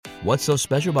What's so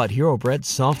special about Hero Bread's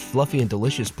soft, fluffy, and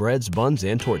delicious breads, buns,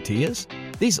 and tortillas?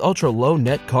 These ultra-low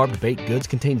net-carb baked goods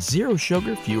contain zero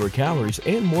sugar, fewer calories,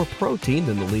 and more protein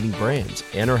than the leading brands,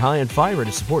 and are high in fiber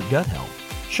to support gut health.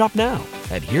 Shop now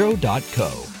at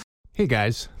hero.co. Hey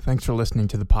guys, thanks for listening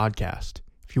to the podcast.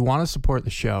 If you want to support the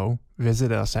show,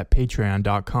 visit us at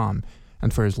patreon.com,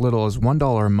 and for as little as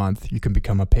 $1 a month, you can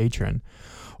become a patron.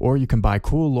 Or you can buy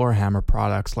cool Lorehammer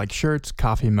products like shirts,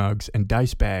 coffee mugs, and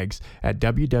dice bags at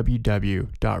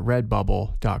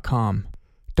www.redbubble.com.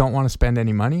 Don't want to spend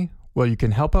any money? Well, you can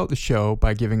help out the show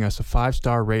by giving us a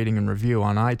 5-star rating and review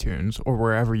on iTunes or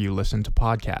wherever you listen to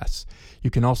podcasts. You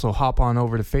can also hop on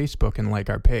over to Facebook and like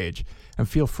our page, and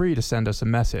feel free to send us a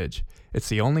message. It's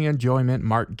the only enjoyment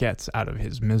Mark gets out of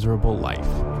his miserable life.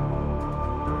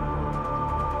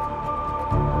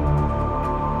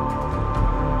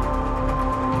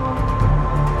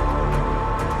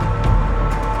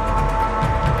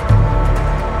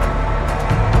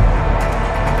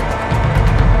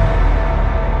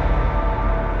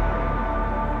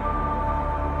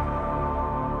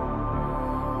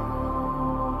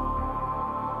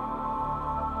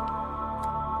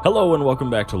 Hello and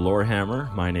welcome back to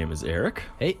Lorehammer. My name is Eric.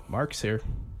 Hey, Mark's here.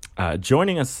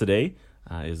 Joining us today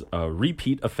is a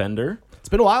repeat offender. It's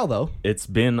been a while, though. It's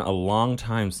been a long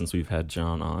time since we've had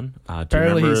John on.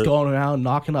 Apparently he's going around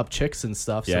knocking up chicks and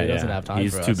stuff, so he doesn't have time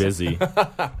for us. He's too busy.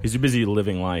 He's too busy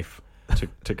living life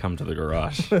to come to the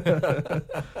garage.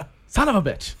 Son of a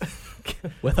bitch.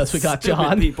 With us, we got Stupid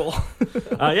John. people.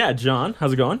 John,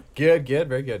 how's it going? Good,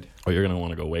 very good. Oh, you're going to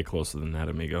want to go way closer than that,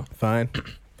 amigo. Fine.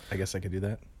 I guess I could do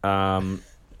that.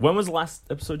 When was the last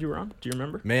episode you were on? Do you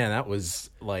remember? Man, that was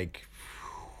like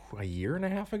a year and a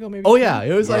half ago, maybe. Oh, yeah.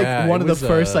 It was like one of the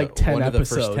first 10 episodes. One of the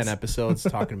first 10 episodes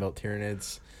talking about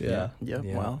Tyranids. Yeah.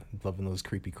 Wow. Loving those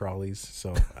creepy crawlies.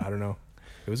 So, I don't know.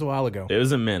 It was a while ago. It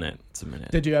was a minute. It's a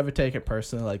minute. Did you ever take it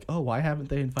personally? Like, oh, why haven't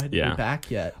they invited me back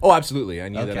yet? Oh, absolutely. I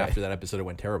knew that after that episode it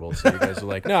went terrible. So you guys were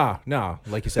like, no.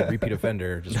 Like you said, repeat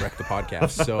offender, just wreck the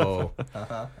podcast. So,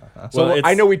 So Well,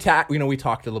 I know we talked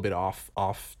a little bit off,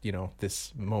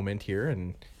 this moment here,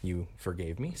 and you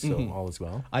forgave me. So all is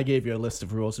well. I gave you a list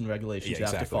of rules and regulations you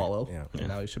have to follow. Yeah. And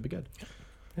now you should be good.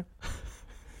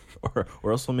 or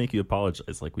else we'll make you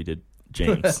apologize like we did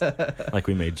James. Like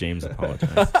we made James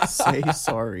apologize. Say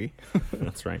sorry.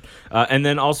 That's right. And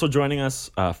then also joining us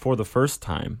for the first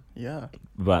time. Yeah.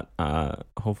 But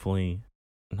hopefully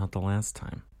not the last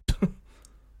time.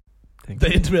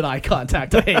 The intimate eye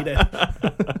contact. I hate it.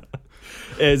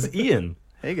 Is Ian.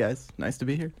 Hey guys, nice to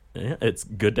be here. Yeah, it's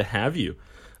good to have you.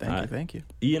 Thank you.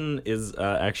 Ian is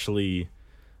actually,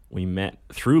 we met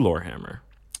through Lorehammer.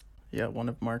 Yeah, one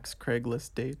of Mark's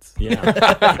Craigslist dates.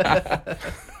 Yeah.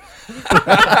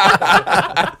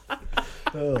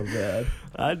 Oh, God.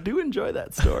 I do enjoy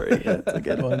that story. Yeah, it's a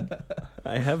good one.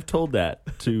 I have told that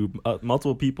to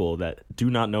multiple people that do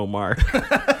not know Mark.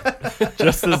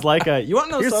 Just as like you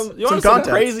want to know some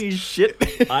crazy shit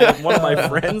one of my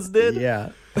friends did? Yeah.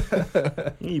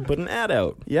 You put an ad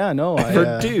out. Yeah, no.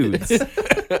 For dudes.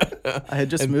 I had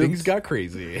just and moved. Things got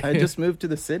crazy. I had just moved to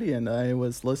the city, and I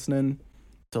was listening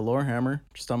to Lorehammer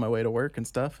just on my way to work and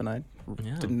stuff, and I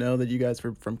didn't know that you guys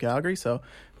were from Calgary, so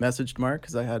messaged Mark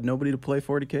because I had nobody to play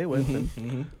 40K with.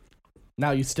 And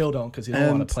Now you still don't because you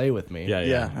don't want to play with me.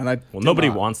 Yeah. And nobody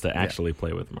wants to actually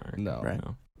play with Mark. No. Right.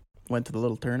 Went to the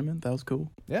little tournament. That was cool.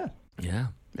 Yeah. Yeah.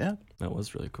 Yeah. That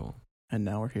was really cool. And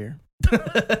now we're here.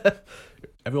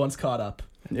 Everyone's caught up.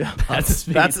 Yeah. That's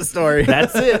the story.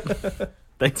 That's it.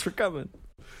 Thanks for coming.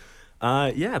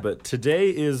 But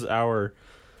today is our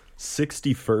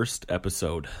 61st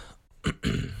episode.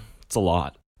 It's a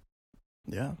lot.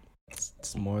 Yeah.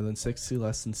 It's more than 60,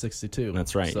 less than 62.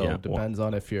 That's right. So yeah. it depends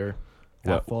on if you're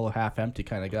half full or half empty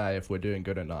kind of guy, if we're doing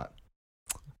good or not.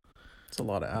 It's a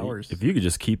lot of hours If you could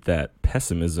just keep that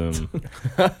pessimism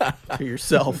to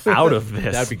yourself. out of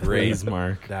this, That'd be great. please,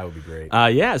 Mark. That would be great.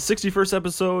 61st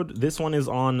episode. This one is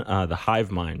on the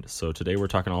Hive Mind. So today we're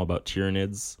talking all about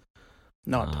Tyranids.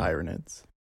 Not Tyranids.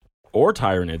 Or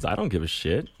Tyranids. I don't give a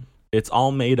shit. It's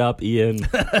all made up, Ian.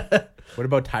 What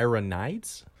about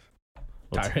Tyranids?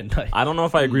 Tyrant Knight. I don't know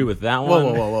if I agree with that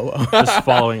one. Whoa. Just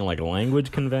following like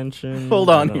language convention. Hold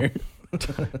on here.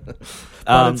 But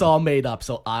it's all made up,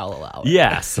 so I'll allow it.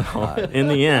 Yeah, so in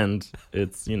the end,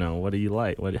 it's, what do you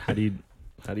like? How do you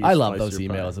I love slice those your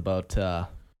pie? emails about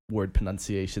word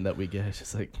pronunciation that we get. It's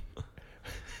just like,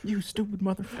 You stupid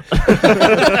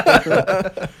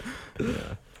motherfucker.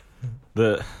 Yeah.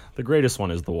 The greatest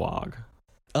one is the WOG.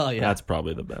 oh, yeah. That's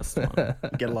probably the best one.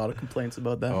 Get a lot of complaints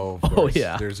about that. Oh, of course.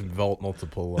 yeah. There's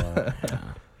multiple.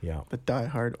 Yeah. The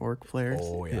diehard orc flares.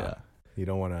 Oh yeah. You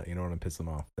don't want to piss them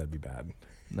off. That'd be bad.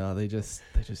 No, they just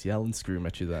yell and scream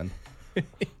at you then.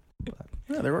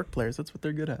 Yeah, they're work players. That's what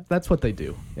they're good at. That's what they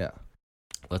do. Yeah.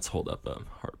 Let's hold up a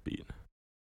heartbeat.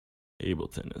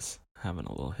 Ableton is having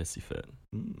a little hissy fit.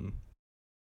 Mm.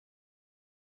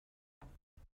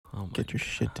 Oh my Get your God.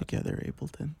 shit together,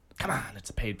 Ableton. Come on, it's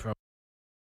a paid pro.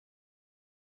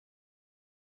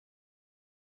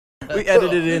 We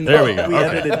edited in. There we go. We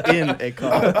Okay. edited in a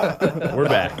call. We're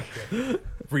back.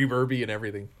 Reverby and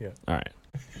everything. Yeah. All right.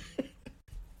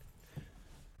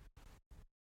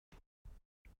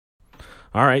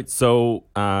 All right, so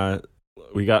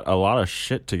we got a lot of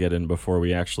shit to get in before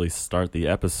we actually start the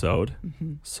episode.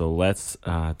 Mhm. So let's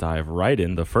dive right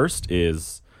in. The first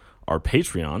is our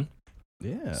Patreon.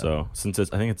 Yeah. So since I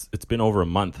think it's been over a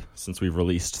month since we've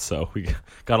released, so we got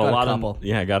a Got a lot couple. of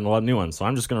gotten a lot of new ones. So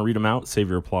I'm just gonna read them out. Save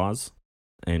your applause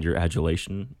and your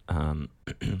adulation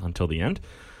until the end.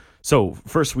 So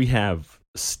first we have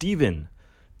Stephen,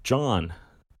 John,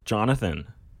 Jonathan,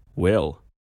 Will,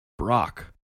 Brock,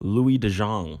 Louis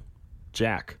DeJong,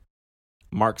 Jack,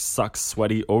 Mark sucks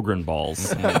sweaty Ogren balls.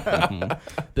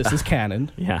 This is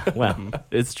canon, Yeah, well,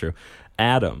 it's true.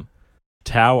 Adam,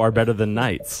 Tau are better than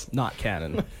knights. not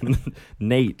canon.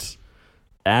 Nate,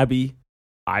 Abby,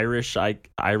 Irish Ike,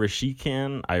 Irish.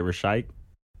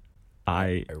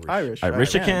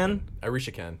 Irishican.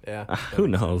 Irishican. Yeah. Who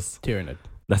knows? Tyrannid.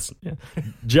 That's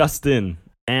Justin,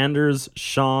 Anders,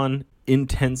 Sean,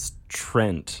 Intense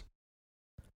Trent,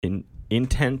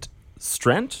 Intent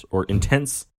Strent or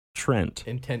Intense Trent.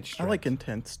 Intense I strength. like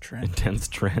intense trend. Intense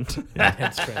Trent.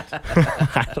 Intense strength.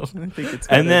 I don't- I think it's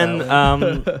and better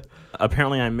that then way.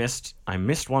 apparently I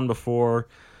missed one before.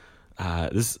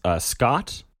 This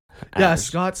Scott. Yeah,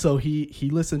 Scott. So he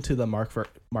listened to the Mark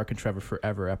and Trevor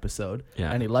Forever episode,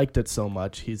 Yeah. and he liked it so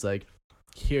much. He's like,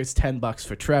 "Here's $10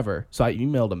 for Trevor." So I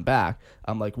emailed him back.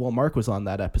 I'm like, "Well, Mark was on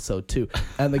that episode too,"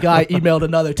 and the guy emailed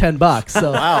another $10.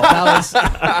 So that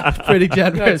was pretty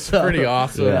generous. That's pretty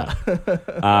awesome.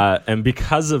 Yeah. And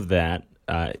because of that,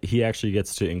 he actually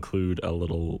gets to include a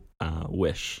little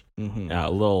wish,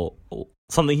 a little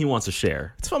something he wants to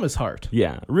share. It's from his heart.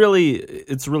 Yeah, really,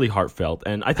 it's really heartfelt,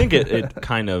 and I think it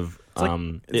kind of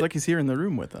It's like he's here in the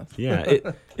room with us. yeah,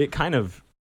 it kind of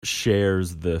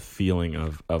shares the feeling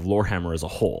of Lorehammer as a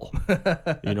whole.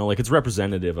 You know, like it's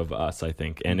representative of us, I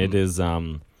think, and it is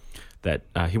that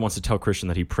he wants to tell Christian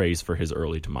that he prays for his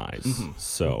early demise.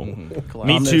 So, me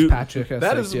Thomas too. Patrick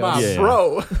That is Asensio. my Yeah.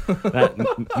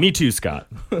 bro. Me too, Scott.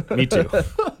 Me too.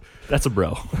 That's a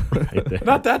bro right there.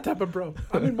 Not that type of bro.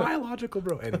 I mean, biological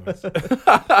bro. Anyways.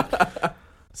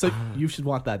 So you should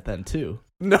want that then too.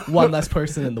 No. One less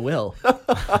person in the will.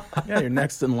 Yeah, you're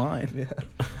next in line.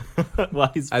 Well,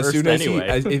 he's As first soon as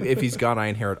anyway. if he's gone, I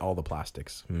inherit all the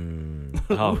plastics.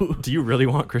 Oh, do you really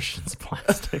want Christian's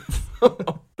plastics?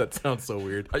 That sounds so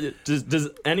weird. Does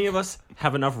any of us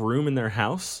have enough room in their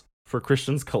house for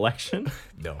Christian's collection?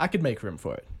 No. I could make room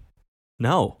for it.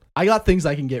 No. I got things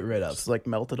I can get rid of. Just like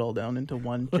melt it all down into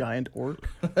one giant orc.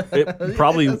 It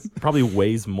probably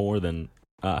weighs more than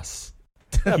us.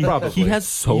 Yeah, probably. He has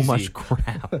so Easy. much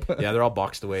crap. Yeah, they're all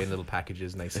boxed away in little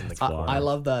packages, nice and like. I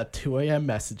love the 2 a.m.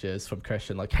 messages from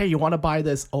Christian, like, "Hey, you want to buy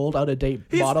this old, out-of-date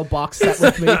bottle box set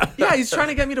with me?" Yeah, he's trying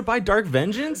to get me to buy Dark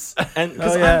Vengeance, and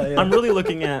because yeah. I'm really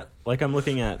looking at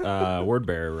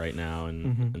Wordbearer right now,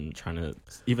 and trying to,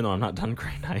 even though I'm not done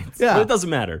Grey Knights, Yeah. but it doesn't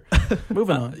matter.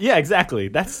 Moving on. Yeah, exactly.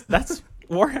 That's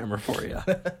Warhammer for you.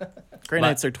 Grey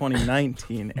Knights are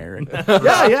 2019, Eric.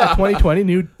 yeah. 2020,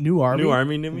 new army. New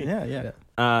army, new me. Yeah.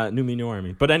 New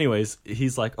army. But anyways,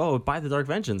 he's like, "Oh, buy the Dark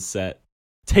Vengeance set.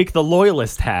 Take the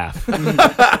Loyalist half."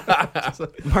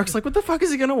 Mark's like, "What the fuck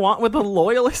is he gonna want with the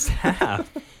Loyalist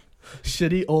half?"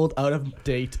 Shitty old,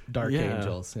 out-of-date Dark Yeah.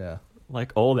 Angels. Yeah.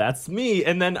 Like, "Oh, that's me."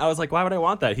 And then I was like, "Why would I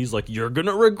want that?" He's like, "You're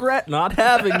gonna regret not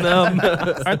having them."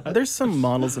 There's some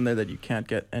models in there that you can't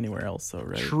get anywhere else, though,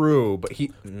 right? True, but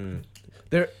he.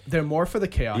 They're more for the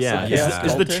chaos. Yeah, side. Yeah.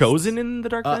 Is the Cultist? Chosen in the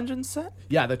Dark Vengeance set?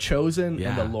 Yeah, the Chosen and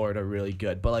Yeah. the Lord are really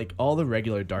good, but like all the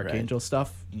regular Dark Right. Angel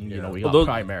stuff, you know, we Well, got those-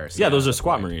 Primaris. Yeah, those are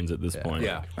Squat Marines at this point.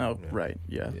 Yeah. Oh, right.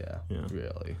 Yeah. Yeah, Yeah.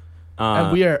 really. Uh,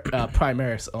 And we are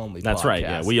Primaris only. That's right.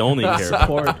 Yeah, podcast. we only care. about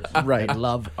support Right. and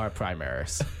love our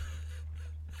Primaris.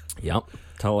 Yep.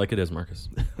 Tell it like it is, Marcus.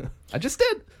 I just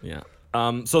did. Yeah.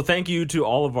 So thank you to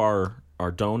all of our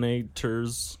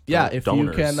donators. Yeah, or if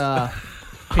donors. you can,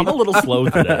 I'm a little slow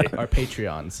today. our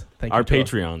Patreons. Thank Our you. to-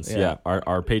 Patreons, yeah.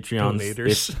 Our Patreons.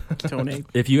 Donators. Donate.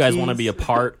 If you guys want to be a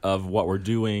part of what we're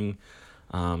doing,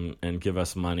 and give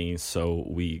us money so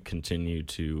we continue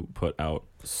to put out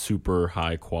super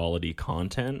high quality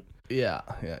content, Yeah.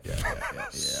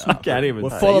 I can't even. We're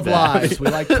say full of that. lies. We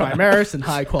like Primaris and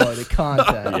high quality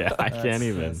content. Yeah, I can't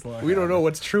even. We don't know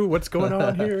what's true. What's going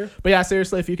on here? But yeah,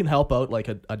 seriously, if you can help out, like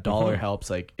a dollar helps.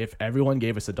 Like if everyone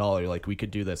gave us $1, like we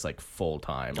could do this like full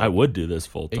time. I would do this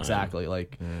full time. Exactly.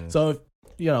 Like so,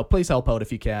 if, please help out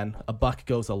if you can. A buck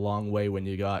goes a long way when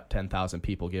you got 10,000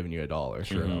 people giving you $1.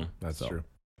 Sure. That's true.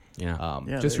 Yeah.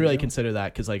 Just there you really go. consider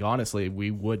that because, like, honestly, we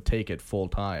would take it full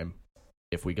time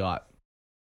if we got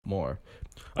more.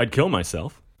 I'd kill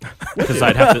myself because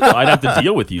I'd have to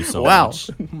deal with you so Wow. much.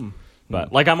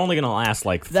 But like, I'm only gonna last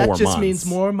like 4 That months. just means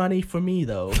more money for me,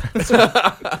 though.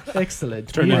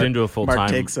 Excellent. Turn it into a full Mark time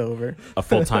takes over.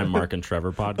 Mark and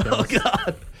Trevor podcast. Oh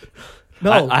God.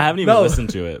 No, I haven't even no.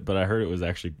 listened to it, but I heard it was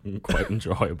actually quite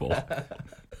enjoyable.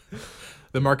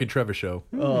 The Mark and Trevor show.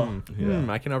 Oh,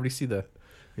 I can already see the.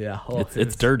 yeah.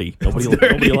 It's dirty.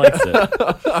 Nobody likes it.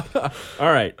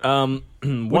 All right.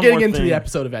 We're getting into the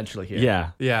episode eventually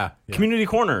here. Yeah. Community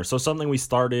corner. So something we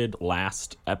started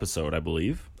last episode, I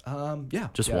believe. Yeah.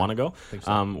 One ago. think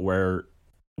so. Where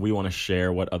we want to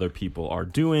share what other people are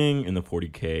doing in the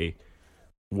 40K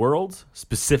world,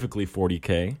 specifically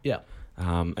 40K. Yeah.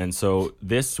 And so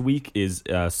this week is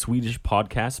a Swedish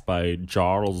podcast by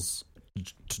Charles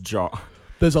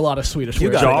There's a lot of Swedish You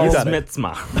words. got it. Charles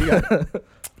Mitzma.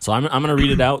 So I'm going to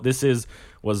read it out. This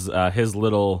was his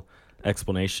little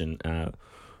explanation.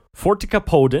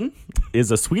 Fortikapoden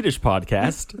is a Swedish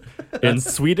podcast in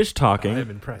Swedish talking I'm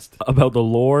impressed. about the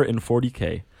lore in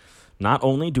 40K. Not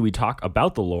only do we talk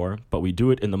about the lore, but we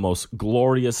do it in the most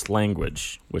glorious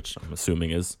language, which I'm assuming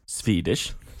is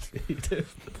Swedish.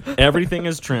 Everything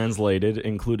is translated,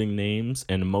 including names,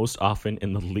 and most often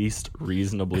in the least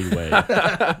reasonably way.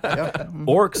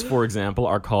 Orcs, for example,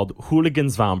 are called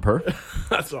hooligansvamper,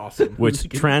 That's awesome. which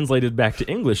translated back to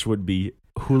English would be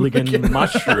hooligan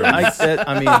mushrooms.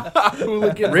 I mean,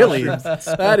 Hooligan really, mushrooms.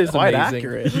 That is quite amazing.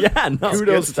 accurate. Yeah, no. Kudos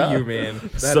good stuff. to you, man.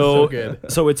 That is so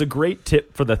good. So it's a great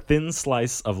tip for the thin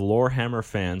slice of Lorehammer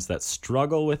fans that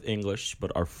struggle with English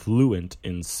but are fluent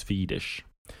in Swedish.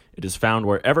 It is found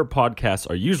wherever podcasts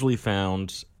are usually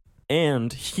found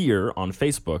and here on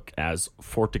Facebook as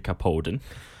Fortikapoden.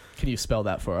 Can you spell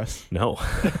that for us? No.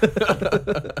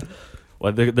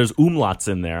 Well, there's umlauts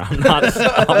in there. I'm not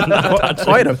touching.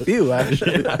 Quite a few,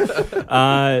 actually.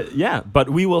 But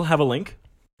we will have a link.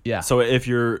 Yeah. So if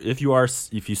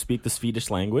you speak the Swedish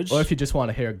language, Or if you just want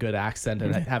to hear a good accent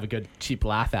and have a good cheap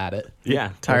laugh at it. yeah,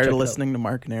 Tired check of it listening to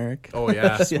Mark and Eric. Oh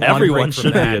yeah. everyone One break from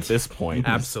should be that. at this point.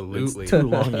 Absolutely. It's 2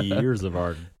 long years of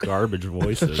our garbage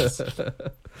voices.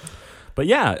 But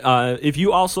yeah, if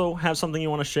you also have something you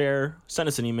want to share, send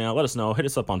us an email. Let us know. Hit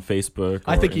us up on Facebook.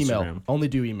 I or think Instagram. email. Only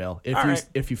do email. If All you right.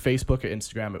 if you Facebook or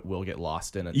Instagram, it will get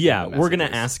lost in it. Yeah, in the we're gonna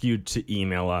messages. ask you to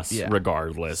email us Yeah.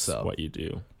 regardless So. what you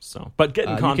do. So, but get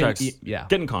in You can contact. yeah.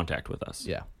 Get in contact with us.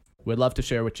 Yeah. We'd love to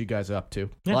share what you guys are up to.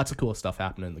 Yeah. Lots of cool stuff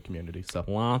happening in the community. So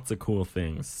Lots of cool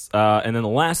things. And then the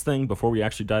last thing before we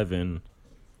actually dive in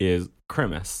is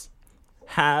Christmas.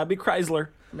 Happy Chrysler.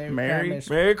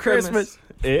 Merry Christmas.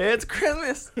 It's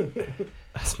Christmas.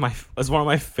 That's one of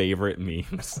my favorite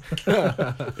memes.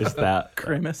 Is that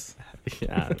Grimace.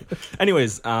 yeah.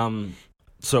 Anyways,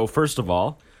 so first of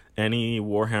all, any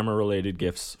Warhammer related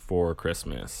gifts for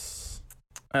Christmas?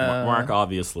 Mark,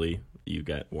 obviously you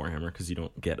get Warhammer because you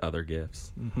don't get other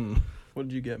gifts. What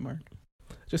did you get, Mark?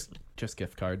 just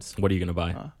gift cards. What are you gonna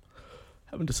buy?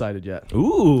 Haven't decided yet.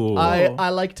 Ooh, I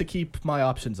like to keep my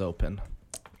options open.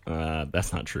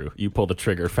 that's not true. You pull the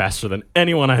trigger faster than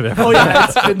anyone I've ever. Oh yeah,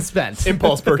 it's been spent.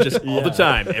 Impulse purchase all the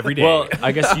time, every day. Well,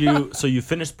 I guess you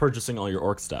finished purchasing all your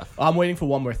orc stuff. I'm waiting for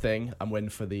one more thing. I'm waiting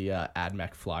for the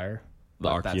AdMech flyer. The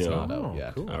But that's Archeo. not out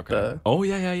yet. Okay. The Oh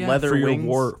yeah. leather for your wings?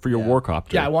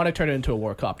 warcopter. Yeah, I want to turn it into a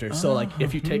warcopter. So like,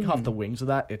 if you take off the wings of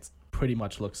that, it's pretty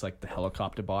much looks like the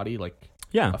helicopter body, like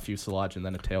yeah. a fuselage and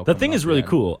then a tail. The coming thing off is the really end.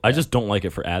 cool. I just don't like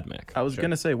it for AdMech. I was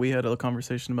gonna say we had a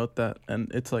conversation about that,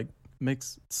 and it's like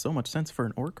makes so much sense for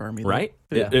an orc army, Right?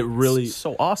 Yeah. It really. It's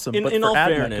so awesome. In but for all AdMech,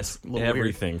 fairness, it's a little weird.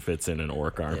 everything fits in an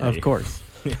orc army. Of course,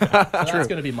 So that's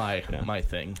gonna be my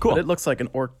thing. Cool. but it looks like an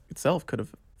orc itself could have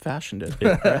fashioned it.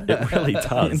 It really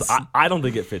does. It's- I don't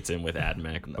think it fits in with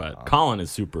AdMech, but Colin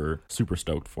is super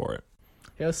stoked for it.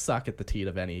 He'll suck at the teat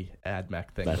of any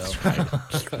AdMech thing, That's though.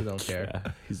 I don't care.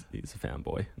 Yeah, he's a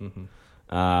fanboy.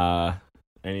 Mhm.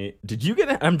 Did you get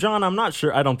it? I'm John. I'm not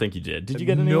sure. I don't think you did. Did you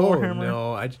get any Warhammer?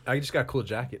 No, I just got a cool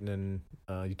jacket and then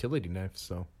utility knife,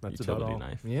 so that's Utility about all.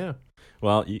 knife. Yeah,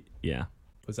 Well, yeah.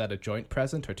 Was that a joint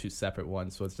present or 2 separate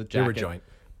ones? Was the they were jacket joint.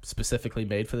 specifically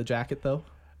made for the jacket, though?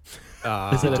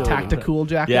 Uh, Is it a tactical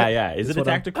jacket? Yeah. Is it a what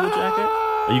I'm- tactical jacket?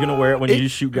 Are you gonna wear it when you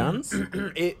shoot guns?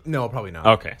 No, probably not.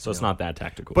 Okay, so it's not that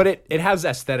tactical. But it has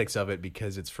aesthetics of it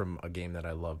because it's from a game that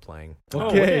I love playing.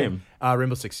 what game?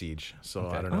 Rainbow Six Siege. So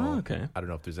I don't know. Oh, okay. I don't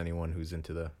know if there's anyone who's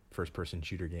into the first-person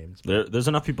shooter games. There's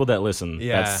enough people that listen.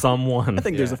 Yeah. That someone. I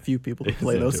think there's a few people who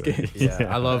play those into it. games.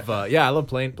 Yeah, I love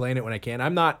playing it when I can.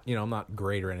 I'm not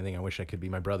great or anything. I wish I could be.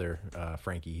 My brother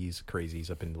Frankie, he's crazy.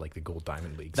 He's up into like the Gold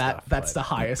Diamond League stuff. That's the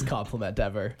highest compliment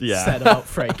ever Yeah. said about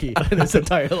Frankie in his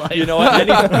entire life. You know what? And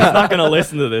he's not gonna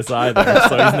listen to this either,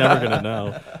 so he's never gonna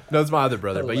know. No, it's my other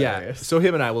brother. But yeah, Hilarious. so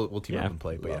him and I will team Yeah. up and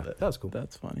play. But Love yeah, it. that was cool.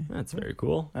 That's funny. That's very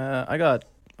cool. I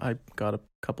got a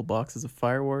couple boxes of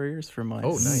Fire Warriors for my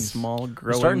nice. small We're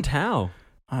growing. starting Tau.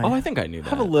 I think I knew that.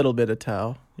 have a little bit of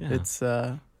Tau. Yeah. It's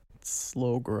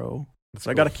slow grow. So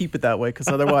I got to keep it that way because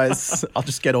otherwise I'll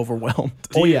just get overwhelmed.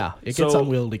 Oh yeah, it gets so-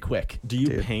 unwieldy quick. Do you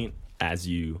Dude. paint as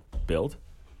you build?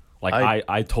 Like I-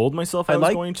 I told myself I I was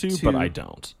like going to, to- but I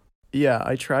don't. Yeah,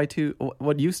 I try to.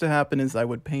 What used to happen is I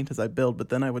would paint as I build, but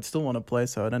then I would still want to play,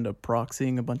 so I'd end up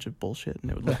proxying a bunch of bullshit,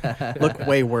 and it would look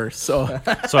way worse. So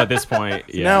So at this point,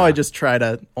 yeah. now I just try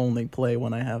to only play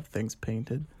when I have things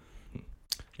painted.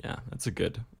 Yeah, that's a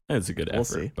good effort. We'll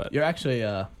see. But You're actually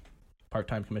a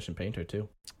part-time commission painter too.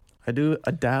 I do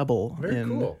a dabble Very in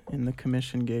cool. in the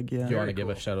commission gig. Yeah, Do you want to give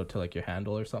a shout out to like your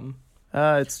handle or something?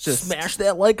 it's just smash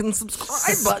that like and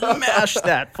subscribe button. smash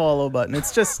that follow button.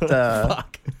 It's just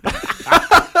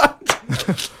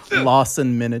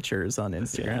Lawson Miniatures on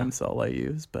Instagram. Is all I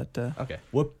use. But Okay,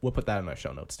 we'll put that in our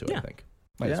show notes too. I Yeah. think.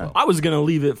 Might as Yeah. well. I was gonna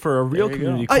leave it for a real There you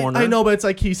community go. corner. I know, but it's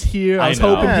like he's here. I I was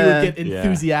know. hoping he would get Yeah.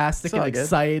 enthusiastic It's all and good.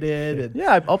 excited. And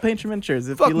yeah, I'll paint your miniatures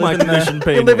if Fuck you my live in commission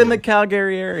the you live in painting. the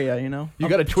Calgary area. You know. You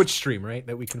got a Twitch stream, right?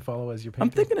 That we can follow as your painter. I'm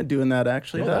thinking of doing that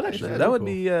actually. Oh, that nice. That'd that be would cool.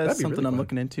 be That'd be something really I'm fun.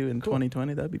 looking into in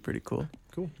 2020. That'd be pretty cool.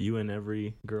 You and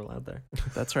every girl out there.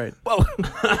 That's right. Well,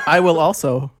 I will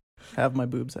also have my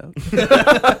boobs out.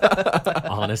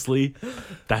 Honestly,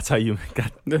 that's how you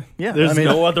got. Yeah, There's I mean,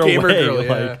 no other gamer way. girl,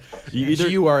 yeah. Like you either. I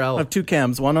URL. have two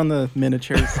cams, one on the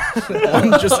miniatures,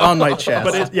 one just on my chest.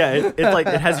 But it like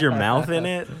it has your mouth in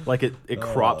it. Like it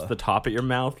crops the top of your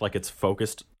mouth. Like it's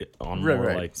focused on right, more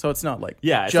right. like. So it's not like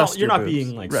Yeah, it's just not, you're your not boobs.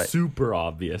 being like Right. super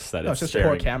obvious that no, it's it's just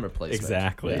poor staring. camera placement.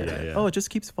 Exactly. Yeah. Oh, it just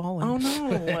keeps falling. Oh no!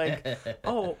 Like,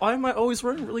 why am I always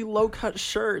wearing really low cut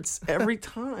shirts every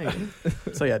time?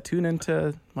 So yeah, tune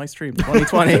into my stream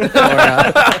 2020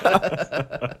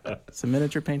 for some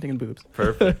miniature painting and boobs.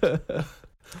 Perfect.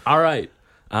 All right,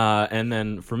 and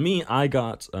then for me, I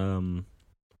got The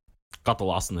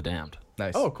Lost and the Damned.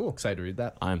 Nice. Oh, cool. Excited to read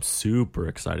that. I'm super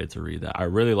excited to read that. I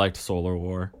really liked Solar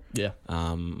War. Yeah.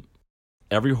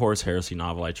 Every Horus Heresy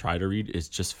novel I try to read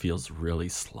just feels really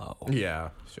slow. Yeah,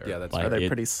 Sure. yeah, that's Like, Are they it-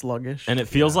 pretty sluggish? And it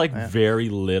feels like yeah. very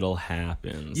little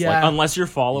happens. Yeah. Like, unless you're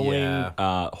following Yeah.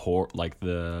 like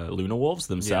the Luna Wolves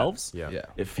themselves. Yeah. Yeah.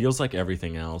 It feels like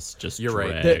everything else just You're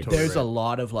right. drags. There, totally there's right. a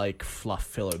lot of like fluff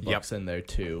filler books in there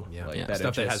too. Yeah. Like, Yeah. that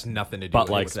Stuff are that just- has nothing to do But with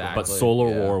like, what's but Exactly, Solar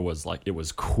yeah. War was like it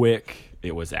was quick.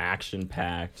 It was action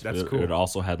packed. That's it, cool. It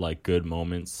also had like good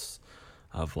moments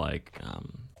of like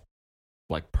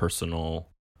personal.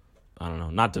 I don't know,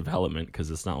 not development because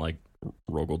it's not like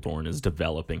Rogel Dorn is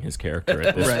developing his character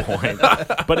at this Right. point.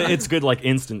 But it's good, like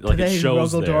instant, like Today, it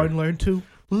shows Rogel there. Dorn learned to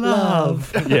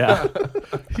love. Yeah,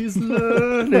 He's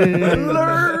learning.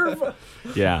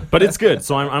 yeah, but it's good.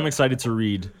 So I'm excited to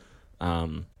read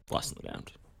Lost in the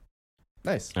Damned.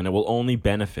 Nice. And it will only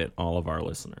benefit all of our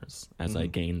listeners as I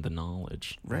gain the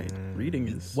knowledge. right. Reading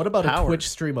is What about power. a Twitch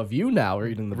stream of you now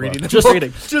reading the book? Just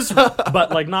reading. just,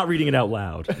 but like not reading it out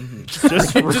loud.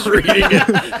 Just reading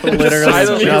it. Literally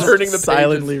silently just turning the pages.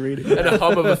 silently reading. and a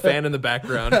hum of a fan in the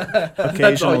background. That's all you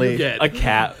Occasionally, get. A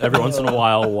cat every once in a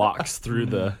while walks through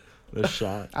the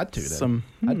shot. I'd tune in. some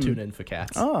I'd tune in for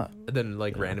cats. And then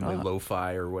like randomly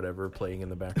lo-fi or whatever playing in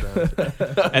the background.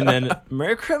 And then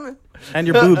Merry Christmas and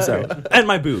your boobs out. and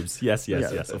my boobs. Yes, Yeah.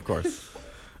 of course.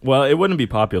 Well, it wouldn't be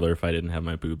popular if I didn't have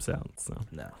my boobs out. So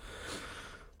No.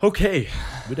 okay,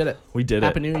 We did it. we did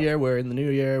Happy it. New Year. We're in the new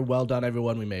year. Well done,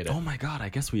 everyone. We made it. Oh my god, I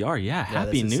guess we are. Yeah, Yeah,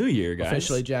 Happy this is New Year, guys.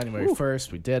 Officially January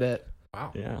 1st. We did it.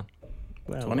 Wow. Yeah.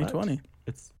 Well, 2020.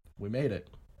 It's We made it.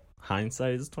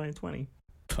 hindsight is 2020.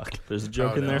 Fuck. There's a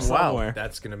joke Oh, in no. there Wow. somewhere.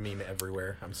 That's gonna meme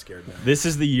everywhere. I'm scared now. This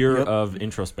is the year Yep. of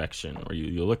introspection, where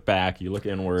you look back, you look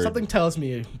inward. Something tells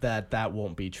me that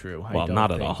won't be true. I well, don't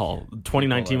not at think all.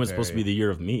 2019 people was are supposed to be very- the year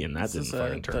of me, and that This didn't is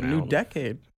fucking a turn new out.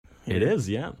 decade. It is,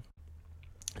 yeah.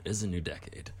 It is a new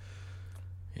decade.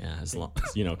 Yeah, as long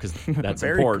because that's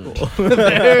Very important. cool.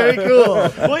 Very cool.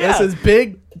 Well, yeah. This is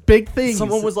big things.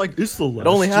 Someone was like, "It's the last It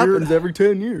only year." happens every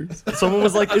 10 years. Someone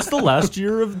was like, "It's the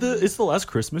last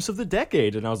Christmas of the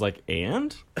decade," and I was like,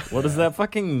 "And what does that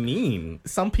fucking mean?"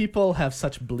 Some people have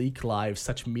such bleak lives,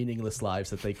 such meaningless lives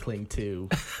that they cling to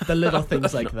the little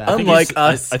things like that. Unlike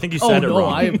us. I think you Oh said it no,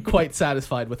 wrong. I am quite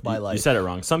satisfied with my You life. said it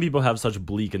wrong. Some people have such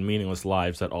bleak and meaningless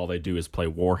lives that all they do is play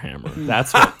Warhammer.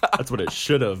 That's what it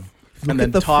should have. And Look then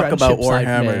at the talk about friendships I've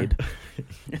Warhammer made.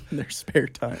 in their spare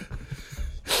time.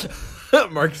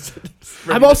 Mark's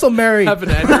I'm also married. have an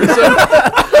aneurysm.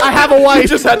 I have a He wife.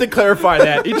 just had to clarify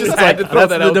that. He just had to throw That's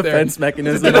that the out there. defense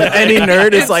mechanism of any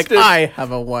nerd. It's like, Instant. I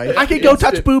have a wife. I can go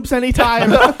touch boobs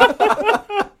anytime.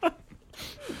 I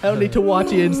don't need to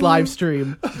watch Ian's live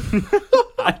stream.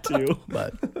 I do.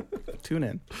 But tune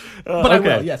in. But I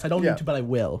okay. will. Yes, I don't Yeah. need to, but I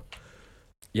will.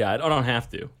 Yeah, I don't have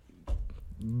to,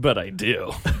 but I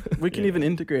do. We can even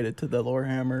integrate it to the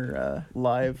Lorehammer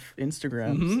live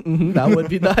Instagrams. That would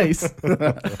be nice.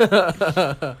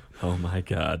 Oh my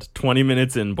god, 20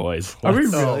 minutes in, boys. Are we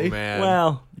Let's- really? Oh man.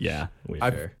 Well, yeah, we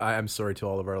I'm sorry to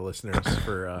all of our listeners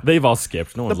for. they've all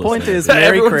skipped. No The one's point listening. is, Merry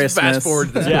Everyone's Christmas. Fast forward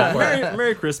to this Yeah, part.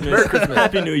 Merry Christmas.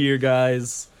 Happy New Year,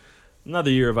 guys.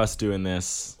 Another year of us doing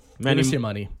this. Give us your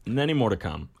money. Many more to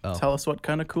come. Oh. Tell us what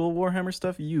kind of cool Warhammer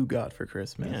stuff you got for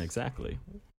Christmas. Yeah, exactly.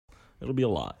 It'll be a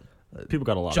lot. People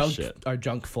got a lot of Junk. shit. Our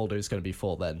junk folder is going to be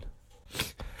full then.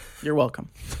 You're welcome.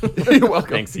 You're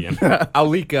welcome. Thanks, Ian. I'll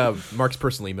leak Mark's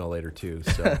personal email later too,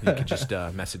 so you can just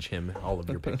message him all of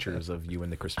your pictures of you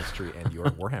and the Christmas tree and your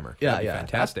Warhammer. Yeah, That'd be yeah.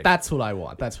 fantastic. That's what I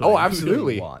want. That's what Oh, I really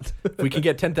absolutely. want. If we can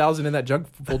get 10,000 in that junk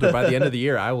folder by the end of the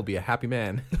year, I will be a happy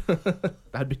man.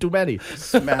 That'd be too many.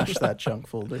 Smash that junk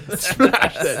folder.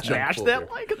 Smash that junk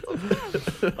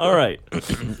folder. All right,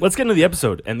 let's get into the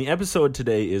episode. And the episode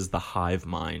today is the Hive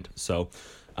Mind. So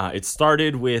it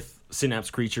started with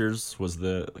Synapse Creatures was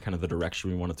the kind of the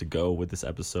direction we wanted to go with this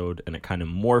episode, and it kind of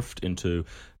morphed into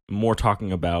more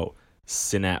talking about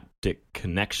synaptic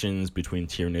connections between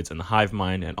Tyranids and the Hive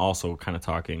Mind, and also kind of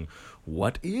talking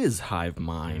what is Hive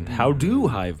Mind, how do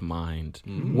Hive Mind,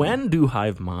 when do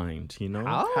Hive Mind,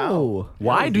 Oh.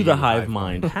 why do the Hive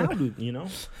Mind, how do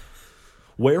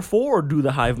wherefore do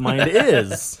the Hive Mind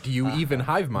is. Do you even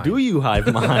hive mind? Do you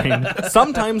hive mind?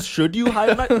 Sometimes should you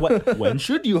hive mind? When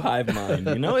should you hive mind?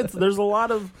 There's a lot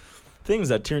of things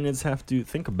that Tyranids have to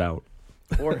think about.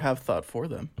 Or have thought for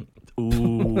them.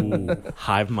 Ooh,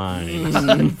 hive mind.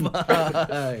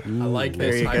 I like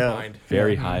There this you hive go. mind.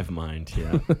 Very hive mind,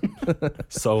 yeah.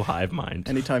 So hive mind.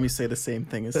 Anytime you say the same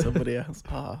thing as somebody else,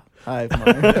 hive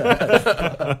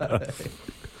mind.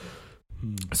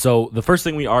 So the first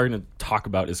thing we are going to talk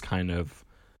about is kind of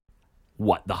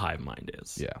what the hive mind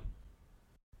is. Yeah.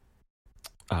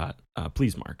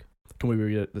 Please, Mark. Can we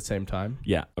read it at the same time?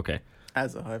 Yeah, okay.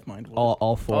 As a hive mind.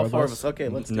 All four All of four us. of us. Okay,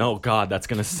 let's No, God, that's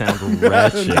going to sound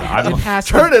wretched. I'm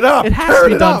Turn it up. It has to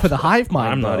be done for the hive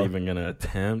mind. not bro. even going to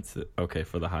attempt. Okay,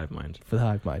 for the hive mind. for the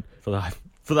hive mind.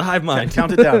 For the hive mind.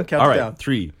 count it down. Count All it right, down.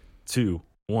 3, 2,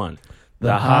 1.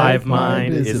 The hive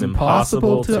mind is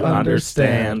impossible to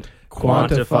understand,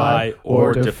 quantify,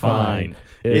 or define.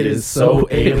 It is so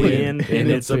alien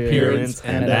in its appearance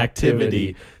and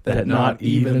activity that not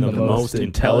even the most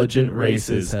intelligent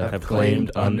races have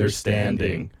claimed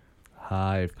understanding.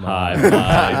 Hive mind.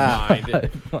 Hive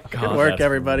mind. Good work,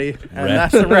 everybody. And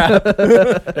wretched. that's a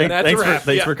wrap.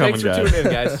 Thanks for coming, Thanks guys. for tuning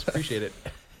in, guys. Appreciate it.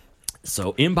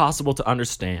 So impossible to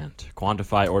understand,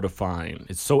 quantify, or define.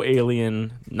 It's so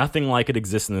alien. Nothing like it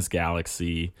exists in this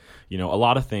galaxy. A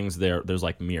lot of things there's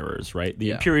like mirrors, right? The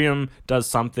Yeah. Imperium does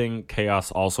something,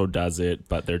 Chaos also does it,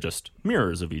 but they're just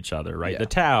mirrors of each other, right? Yeah. The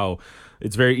Tau,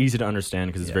 it's very easy to understand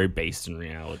because it's very based in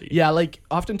reality. Yeah, like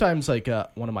oftentimes, like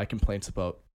one of my complaints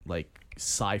about like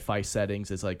sci-fi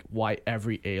settings is like why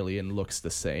every alien looks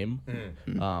the same.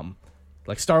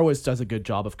 Like Star Wars does a good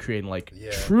job of creating like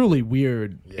truly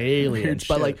weird aliens,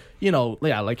 but Weird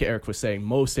like like Eric was saying,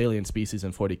 most alien species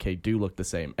in 40K do look the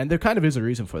same, and there kind of is a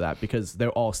reason for that because they're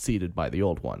all seeded by the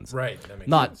old ones, Right. That makes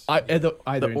Not sense. either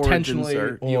origins intentionally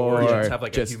are- The or origins have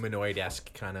like just a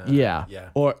humanoid-esque kind of. yeah, Yeah.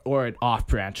 or an off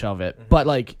branch of it. But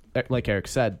like Eric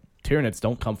said, Tyranids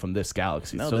don't come from this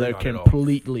galaxy, No, so they're they're not at all.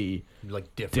 completely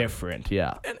Like different.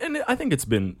 Yeah, And I think it's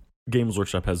been Games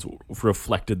Workshop has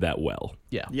reflected that well.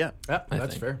 yeah. Yeah. Yeah,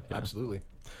 that's think. fair. Absolutely.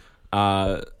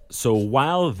 So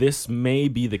while this may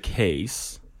be the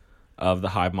case of the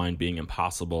hive mind being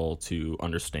impossible to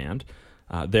understand,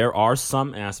 there are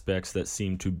some aspects that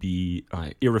seem to be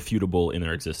irrefutable in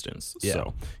their existence. Yeah.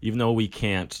 So even though we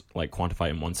can't like quantify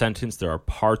in one sentence, there are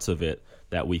parts of it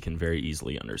that we can very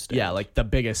easily understand. Yeah, like the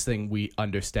biggest thing we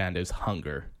understand is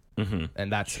hunger.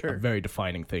 And that's a very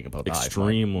defining thing about the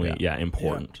extremely hive mind.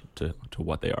 important to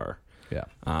what they are. Yeah.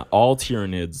 All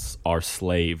Tyranids are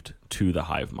slaved to the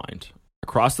hive mind.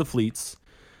 Across the fleets,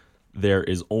 there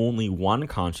is only one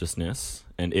consciousness,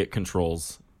 and it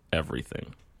controls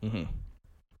everything.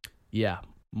 Yeah.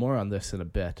 More on this in a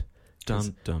bit.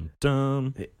 Dum, dum,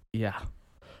 dum. Yeah.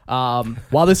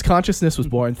 While this consciousness was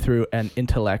born through an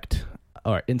intellect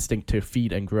or instinct to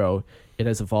feed and grow, it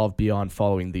has evolved beyond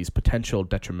following these potential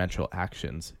detrimental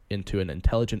actions into an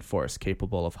intelligent force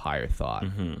capable of higher thought.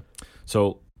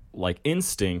 So, like,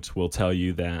 instinct will tell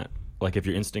you that, like, if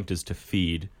your instinct is to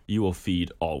feed, you will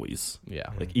feed always. Yeah.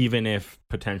 Like, even if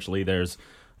potentially there's,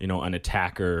 an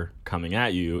attacker coming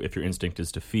at you, if your instinct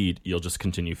is to feed, you'll just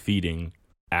continue feeding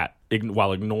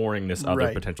while ignoring this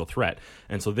other potential threat.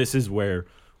 And so this is where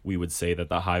we would say that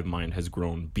the hive mind has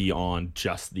grown beyond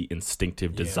just the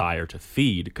instinctive desire to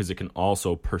feed, because it can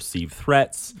also perceive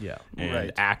threats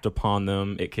and act upon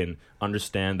them. It can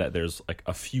understand that there's like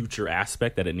a future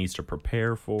aspect that it needs to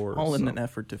prepare for. All in an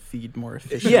effort to feed more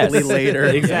efficiently later.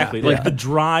 Exactly. Like the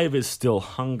drive is still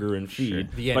hunger and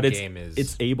feed, The end but game is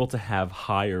it's able to have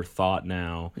higher thought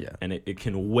now, and it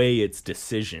can weigh its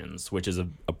decisions, which is a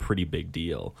pretty big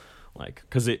deal. Like,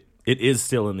 because it is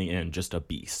still in the end just a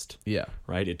beast. Yeah.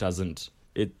 Right? It doesn't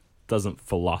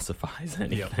philosophize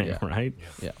anything, right?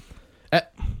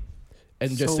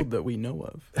 And just that we know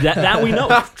of. That we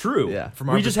know. True. Yeah. From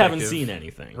our we just haven't perspective. seen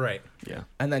anything. Right. Yeah.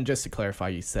 And then just to clarify,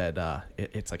 you said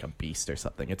it's like a beast or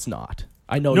something. It's not.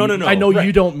 I know. No. I know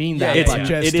you don't mean that. Yeah, but yeah.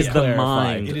 just It is to the clarify.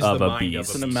 mind It is of the a mind beast. of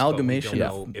It's a an beast, amalgamation but we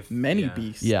don't know of many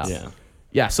beasts.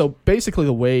 Yeah. So basically,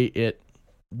 the way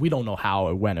we don't know how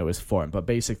or when it was formed, but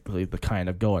basically the kind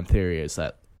of going theory is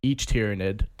that each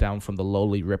Tyranid, down from the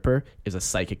lowly Ripper, is a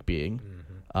psychic being.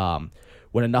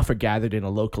 When enough are gathered in a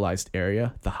localized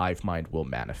area, the hive mind will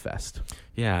manifest.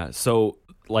 Yeah, so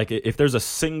like if there's a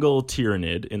single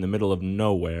Tyranid in the middle of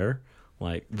nowhere,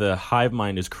 like the hive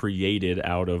mind is created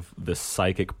out of the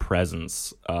psychic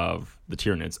presence of the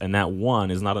Tyranids, and that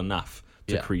one is not enough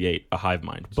to create a hive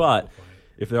mind. But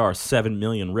if there are 7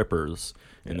 million Rippers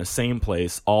in the same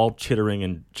place, all chittering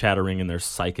and chattering in their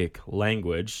psychic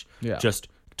language, just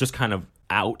kind of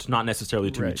out, not necessarily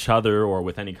to each other or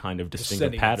with any kind of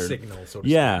distinctive pattern. Signal, so to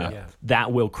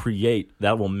speak.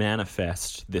 That will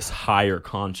manifest this higher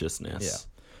consciousness.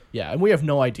 Yeah, and we have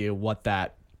no idea what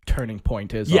that turning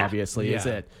point is. Obviously,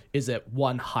 is it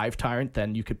one hive tyrant?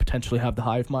 Then you could potentially have the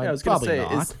hive mind. I was going to Probably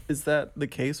say, not. is that the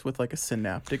case with like a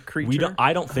synaptic creature?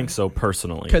 I don't think so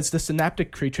personally. Because the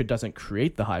synaptic creature doesn't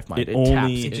create the hive mind. It It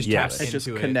only- taps. Yes. It just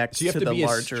into connects So you have to to the be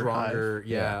larger stronger.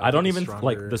 hive. I don't even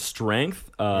like the strength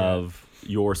of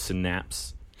your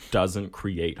synapse doesn't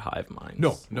create hive minds.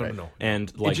 No.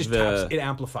 And like it just it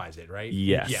amplifies it, right?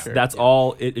 Yes, that's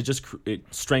all. It just it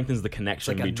strengthens the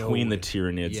connection like a between the node.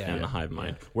 Tyranids and the hive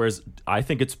mind. Whereas I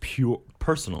think it's pure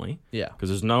personally. Yeah. Because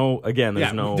there's no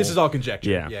This is all conjecture.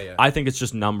 Yeah. I think it's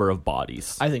just number of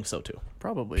bodies. I think so too.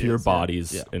 Probably Pure is,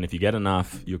 bodies, Yeah. and if you get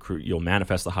enough, you'll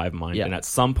manifest the hive mind. Yeah. And at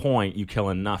some point, you kill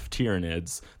enough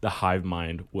Tyranids, the hive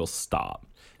mind will stop.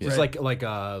 It's like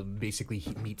basically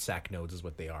meat sac nodes is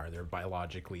what they are. They're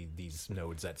biologically these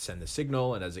nodes that send the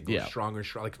signal, and as it goes stronger,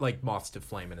 like moths to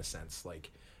flame in a sense.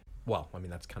 Like, well, I mean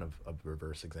that's kind of a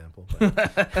reverse example,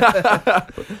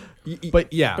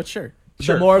 but yeah, But sure.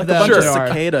 The more of A them bunch of there are,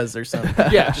 cicadas or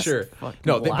something. yeah, sure.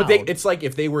 No, loud. it's like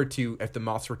if the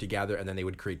moths were to gather and then they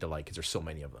would create the light because there's so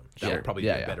many of them. That would probably be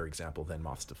a better example than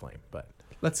moths to flame. But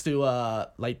let's do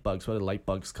light bugs. What are light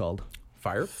bugs called?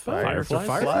 Fireflies?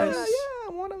 Yeah,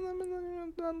 one of them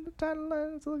is on the title.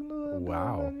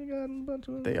 Wow.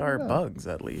 They are bugs,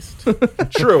 at least.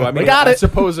 True. I mean, got I it.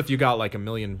 suppose if you got like 1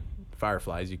 million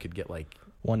fireflies, you could get like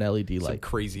One LED some light.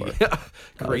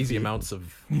 crazy amounts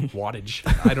of wattage.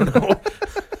 I don't know.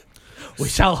 We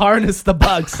shall harness the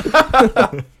bugs.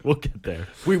 We'll get there.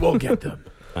 We will get them.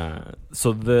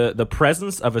 So the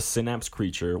presence of a synapse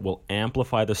creature will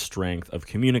amplify the strength of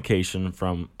communication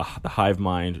from the hive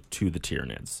mind to the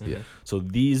Tyranids. Yeah. So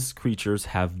these creatures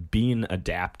have been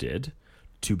adapted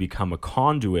to become a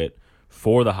conduit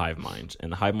for the hive mind,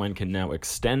 and the hive mind can now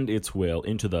extend its will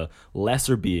into the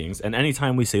lesser beings. And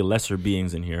anytime we say lesser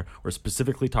beings in here, we're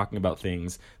specifically talking about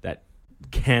things that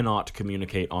cannot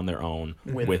communicate on their own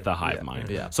with the hive mind.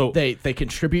 Yeah. So they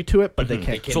contribute to it, but they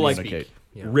can't So, like, communicate.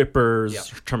 Rippers,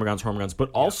 Termagants, Hormagaunts, but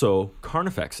also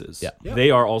Carnifexes. Yeah.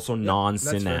 They are also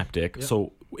non-synaptic.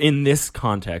 So in this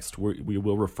context, we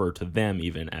will refer to them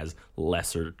even as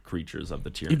lesser creatures of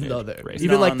the Tyranid even though they're race.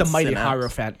 even like the mighty Non-synapse.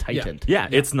 Hierophant Titan. Yeah,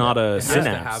 it's not a It has to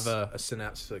synapse. have a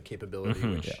synapse capability,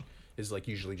 which is like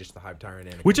usually just the hive tyrant.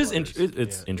 And which is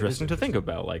it's interesting to think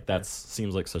about. Like that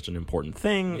seems like such an important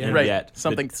thing, and right. yet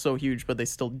Something so huge, but they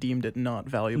still deemed it not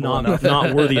valuable not enough.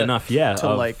 not worthy enough, to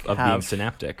of like being have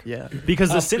synaptic. Yeah, because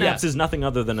the synapse is nothing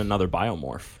other than another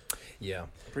biomorph. Yeah,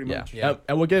 pretty much. Yeah.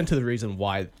 And we'll get into the reason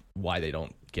why they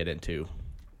don't get into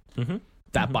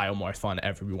that biomorph on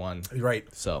everyone. Right.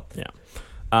 So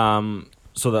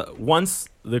So that once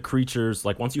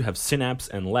you have synapse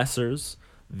and lessers,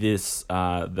 this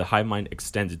the hive mind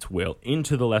extends its will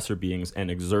into the lesser beings and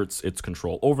exerts its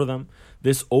control over them.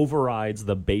 This overrides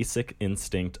the basic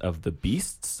instinct of the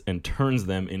beasts and turns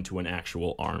them into an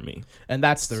actual army. and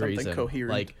that's the Something reason.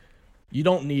 coherent. Like, you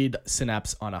don't need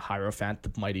synapse on a Hierophant,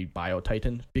 the mighty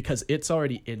Biotitan, because it's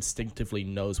already instinctively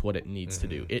knows what it needs to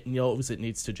do. It knows it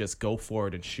needs to just go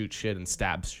forward and shoot shit and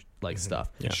stab stuff.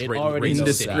 Yeah. It Right- already right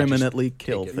knows that. Indiscriminately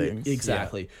kill take it. things.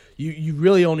 Exactly. You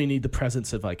really only need the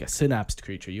presence of like a synapsed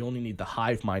creature. You only need the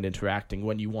hive mind interacting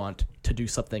when you want to do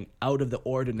something out of the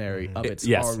ordinary of its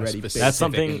Yes, already Specific big. That's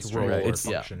something- role or it's-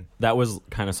 function. That was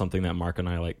kind of something that Mark and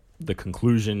I the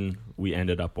conclusion we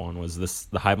ended up on was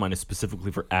the hive mind is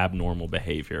specifically for abnormal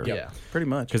behavior. Yeah. Pretty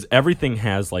much. Because everything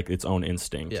has like its own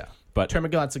instinct. Yeah. But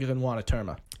Termagants are going to want a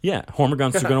Terma. yeah,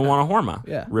 Hormagaunts are going to want a Horma.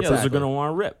 Yeah. Rippers Exactly. are going to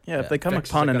want a Rip. Yeah, if they come Vex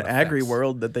is upon like an an agri effects.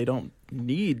 world that they don't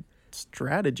need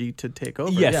strategy to take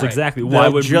over. Yes, Yeah. exactly. They'll Why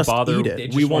would we just bother? eat it. They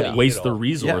We just won't wanna eat waste it the all.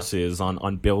 resources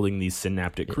on building these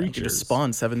synaptic You can creatures. just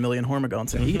spawn 7 million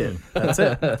Hormagaunts and eat it. That's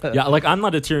it. Yeah, like I'm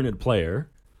not a Tyranid player.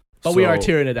 But we are so-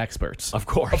 Tyranid experts. Of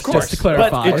course. Just to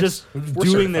clarify. But it just We're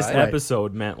doing this certified.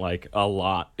 episode meant like a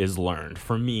lot is learned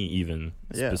for me, even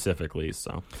Yeah. specifically.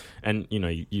 So, and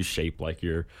you shape like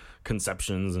your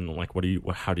conceptions and like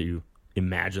how do you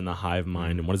imagine the hive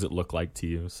mind and what does it look like to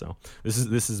you? So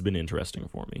this has been interesting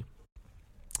for me.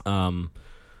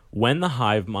 When the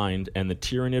hive mind and the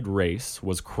Tyranid race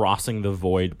was crossing the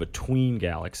void between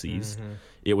galaxies,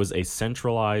 it was a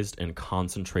centralized and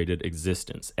concentrated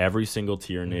existence. Every single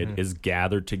Tyranid is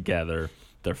gathered together.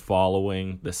 They're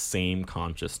following the same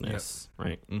consciousness,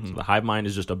 right? So the hive mind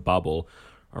is just a bubble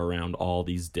around all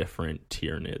these different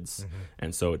Tyranids.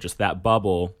 And so just that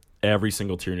bubble, every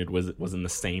single Tyranid was in the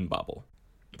same bubble.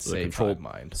 So the Same hive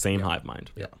mind. Same hive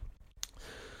mind. Yeah.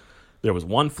 There was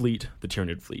one fleet, the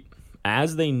Tyranid fleet.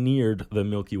 As they neared the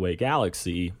Milky Way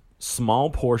galaxy, small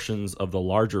portions of the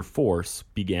larger force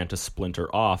began to splinter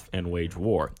off and wage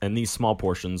war. And these small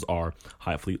portions are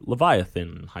Hive Fleet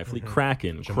Leviathan, Hive Fleet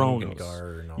Kraken, Kronos.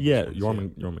 Jormungandr and all Yeah, those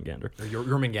ones, Jormungandr. Or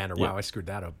Jormungandr. Wow, Yeah. I screwed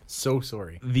that up. So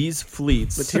sorry. These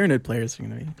fleets... The Tyranid players are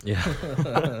going to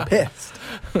yeah. be pissed.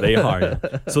 They are.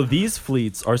 Yeah. So these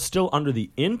fleets are still under the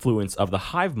influence of the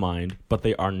hive mind, but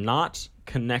they are not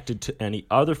connected to any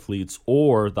other fleets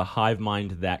or the hive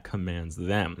mind that commands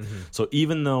them. So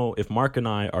even though if Mark and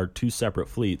I are two separate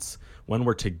fleets, when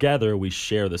we're together, we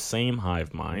share the same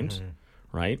hive mind,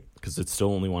 right? Because it's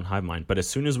still only one hive mind. But as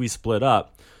soon as we split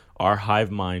up, our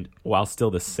hive mind, while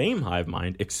still the same hive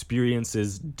mind,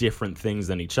 experiences different things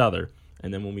than each other.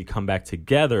 And then when we come back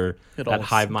together, It that all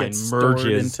hive mind gets stored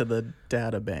merges into the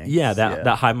data bank. yeah, that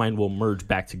hive mind will merge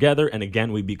back together, and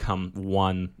again, we become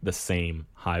one, the same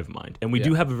hive mind. And we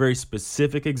do have a very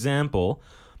specific example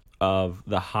of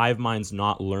the hive minds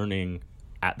not learning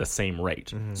at the same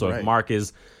rate. So if Right. Mark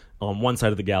is on one side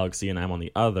of the galaxy and I'm on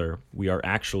the other, we are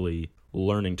actually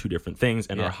learning two different things,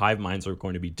 and our hive minds are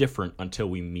going to be different until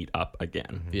we meet up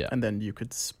again. Yeah. And then you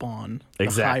could spawn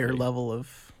Exactly. a higher level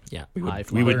of... Yeah,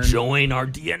 Hive we would mind. join our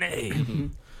DNA.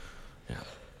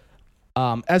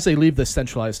 As they leave the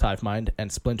centralized hive mind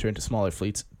and splinter into smaller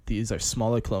fleets, these are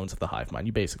smaller clones of the hive mind.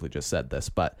 You basically just said this,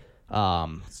 but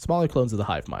smaller clones of the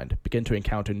hive mind begin to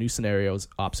encounter new scenarios,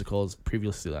 obstacles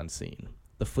previously unseen.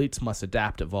 The fleets must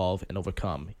adapt, evolve, and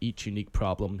overcome each unique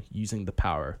problem using the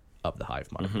power of the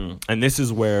hive mind. And this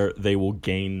is where they will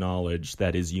gain knowledge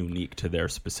that is unique to their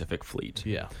specific fleet.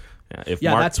 Yeah. If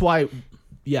Yeah, Mark, that's why.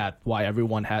 Yeah, why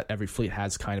every fleet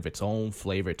has kind of its own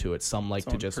flavor to it. Some like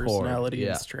to own just hoard. personality Yeah,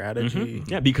 and strategy.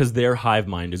 Yeah, because their hive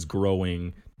mind is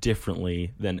growing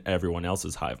differently than everyone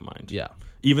else's hive mind. yeah,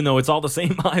 Even though it's all the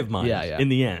same hive mind Yeah, yeah. in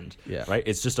the end. Yeah. Right?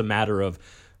 It's just a matter of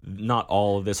not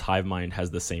all of this hive mind has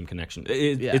the same connection.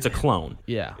 Yeah. It's a clone.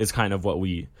 yeah. It's kind of what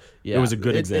we... Yeah, It was a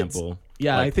good it's- example.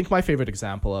 Yeah, Like- I think my favorite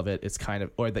example of it is kind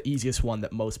of, or the easiest one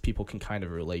that most people can kind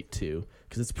of relate to,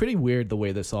 because it's pretty weird the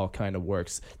way this all kind of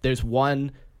works. There's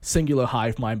one singular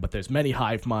hive mind, but there's many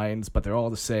hive minds, but they're all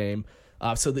the same.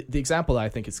 So the example that I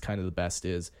think is kind of the best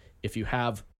is if you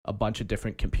have a bunch of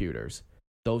different computers,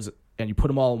 those and you put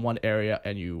them all in one area,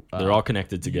 and you They're all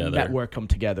connected together. network them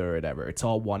together or whatever. It's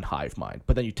all one hive mind.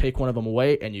 But then you take one of them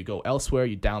away and you go elsewhere.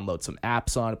 You download some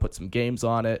apps on it, put some games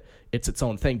on it. It's its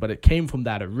own thing, but it came from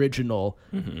that original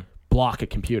block of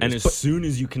computers. And as But soon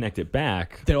as you connect it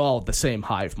back, they're all the same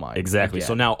hive mind. exactly. again.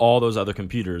 So now all those other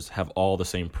computers have all the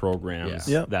same programs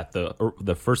Yeah. that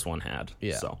the first one had.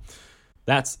 Yeah. So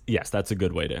that's a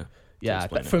good way to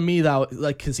explain it. for me that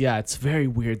like because it's very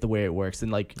weird the way it works,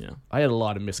 and like Yeah. I had a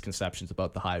lot of misconceptions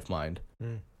about the hive mind.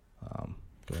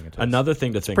 Going into Another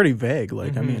thing to think Pretty vague.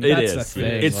 Like, I mean, it That's is. the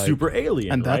thing, It's like- super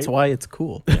alien, and that's right? why it's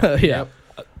cool. this. yeah.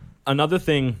 Another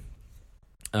thing.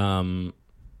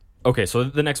 Okay, so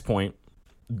the next point.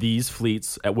 These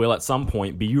fleets will at some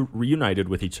point be reunited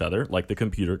with each other, like the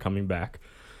computer coming back,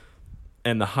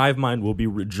 and the hive mind will be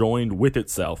rejoined with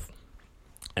itself.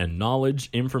 And knowledge,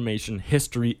 information,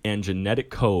 history, and genetic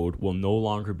code will no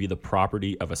longer be the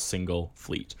property of a single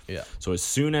fleet. Yeah. So as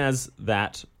soon as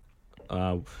that,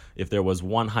 if there was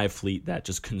one hive fleet that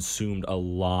just consumed a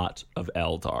lot of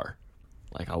Eldar,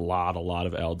 like a lot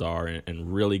of Eldar,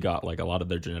 and really got like a lot of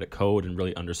their genetic code and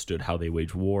really understood how they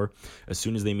wage war, as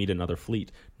soon as they meet another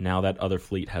fleet, now that other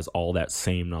fleet has all that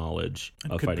same knowledge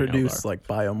of Could fighting produce Eldar. like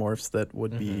biomorphs that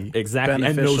would be Exactly, and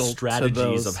beneficial know to strategies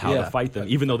those- of how yeah. to fight them,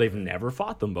 even though they've never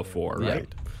fought them before, right?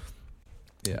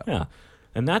 Yeah. Yeah,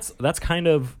 and that's kind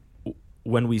of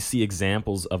when we see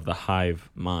examples of the hive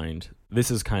mind.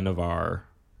 This is kind of our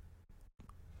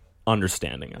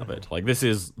understanding of it. Like this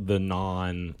is the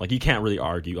like you can't really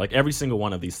argue. Like every single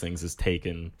one of these things is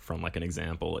taken from like an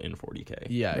example in 40K.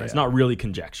 Yeah, It's yeah. not really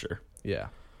conjecture. Yeah.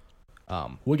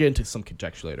 We'll get into some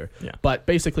conjecture later. Yeah. But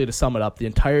basically, to sum it up, the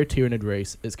entire Tyranid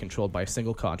race is controlled by a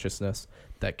single consciousness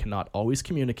that cannot always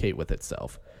communicate with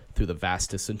itself through the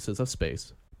vast distances of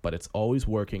space, but it's always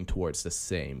working towards the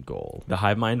same goal. The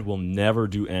hive mind will never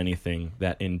do anything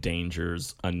that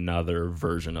endangers another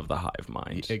version of the hive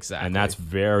mind. Exactly. And that's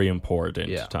very important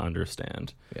Yeah. to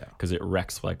understand. Yeah. Because it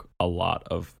wrecks like a lot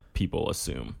of people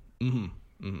assume.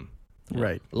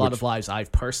 Right. A lot of lives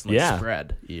I've personally Yeah.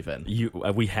 spread, even.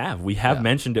 We have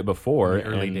mentioned it before. In the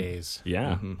early and- days.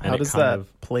 Yeah. Mhm. And How it does kind that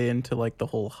of- play into like the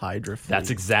whole Hydra fleet? That's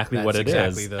exactly That's what it is.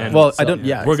 exactly the- And Well, so I don't.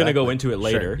 Yeah, we're gonna go exactly. into it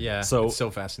later. Yeah. So it's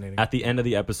so fascinating. at the end of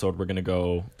the episode, we're gonna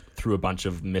go through a bunch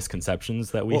of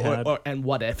misconceptions that we had. And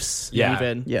what ifs, Yeah.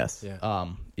 even. Yes. yeah.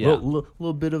 Yeah.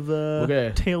 Little bit of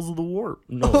Okay. Tales of the Warp.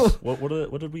 No,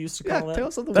 what did we used to call that?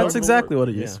 Tales of the That's Warp. exactly what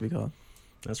it used Yeah. to be called.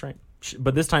 That's right.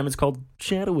 But this time it's called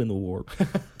Shadow in the Warp.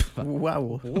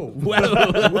 Wow.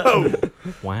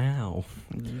 Wow.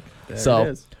 There So- it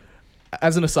is.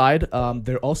 As an aside,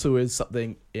 there also is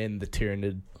something in the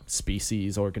Tyranid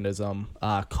species organism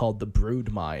called the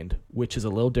brood mind, which is a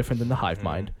little different than the hive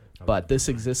mind, but this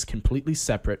exists completely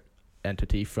separate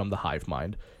entity from the hive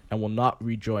mind and will not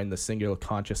rejoin the singular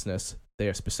consciousness. They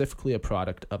are specifically a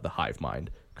product of the hive mind,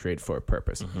 created for a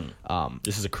purpose.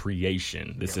 This is a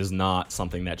creation. This is not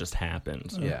something that just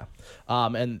happened. Yeah.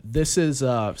 And this is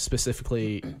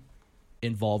specifically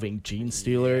involving gene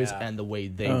stealers and the way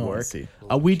they Oh, I work. see.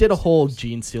 We did a whole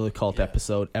gene stealer cult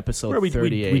episode Where we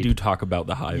 38. do talk about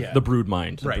the hive, Yeah. the brood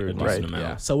mind, Right, a right, decent right. amount.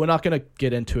 Yeah. So we're not going to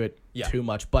get into it Yeah. too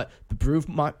much, but the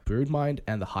brood mind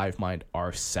and the hive mind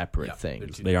are separate Yeah, they're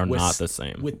things. two They are With- not the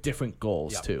same With different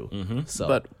goals, Yeah. too. Mhm. So,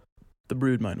 But the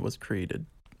brood mind was created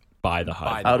by the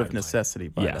hive. The out hive of mind. necessity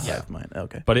by Yes. the hive mind.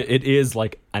 Okay. But it is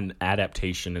like an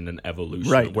adaptation and an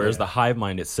evolution. Right. Whereas Yeah. the hive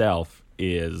mind itself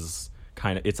is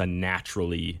it's a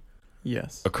naturally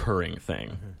Yes. occurring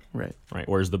thing, Right. right?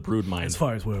 Whereas the brood mind, as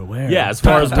far as we're aware. yeah, as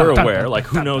far as we're aware, like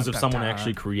who knows if someone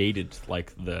actually created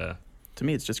like the To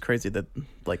me, it's just crazy that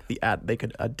like they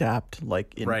could adapt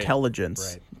like Right.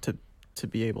 intelligence Right. to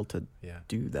be able to Yeah.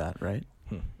 do that. Right.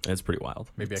 it's pretty wild.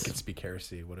 Maybe I could speak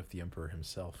heresy. What if the Emperor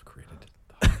himself created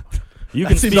the hive mind? You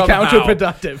can Seems speak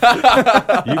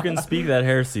counterproductive. You can speak that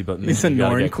heresy, but He's man, a you gotta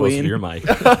Norn get close to queen. your mic.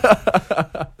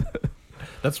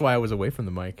 That's why I was away from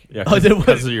the mic. Yeah, Oh, there was-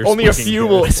 'cause of your only a speaking few here.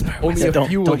 will Only a Don't-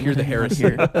 few will don't hear the let anyone heresy.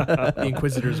 hear. The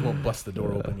Inquisitors won't bust the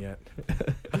door open yet.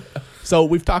 So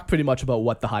we've talked pretty much about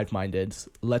what the hive mind is.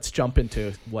 Let's jump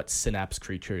into what synapse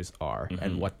creatures are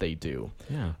and what they do.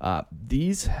 Yeah.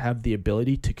 These have the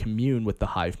ability to commune with the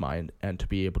hive mind and to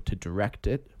be able to direct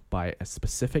it by a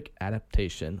specific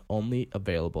adaptation only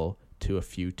available to a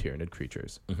few Tyranid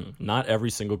creatures. Mhm. Not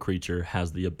every single creature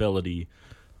has the ability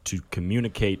to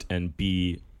communicate and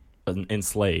be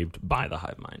enslaved by the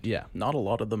hive mind. Yeah. Not a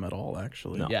lot of them at all,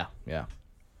 actually. No. Yeah, yeah.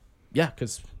 Yeah,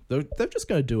 because they're just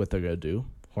going to do what they're going to do.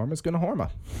 Horma's going to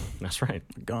Horma. That's right.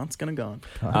 Gaunt's gonna gone.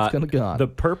 It's going to go on. The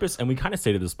purpose, and we kind of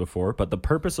stated this before, but the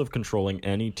purpose of controlling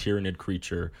any Tyranid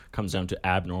creature comes down to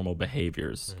abnormal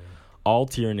behaviors All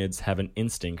Tyranids have an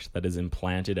instinct that is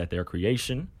implanted at their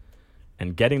creation,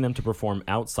 and getting them to perform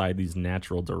outside these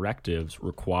natural directives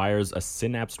requires a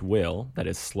synapsed will that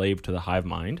is slave to the hive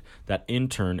mind that in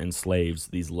turn enslaves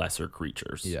these lesser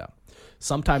creatures. Yeah.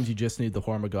 Sometimes you just need the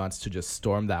Hormagaunts to just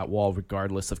storm that wall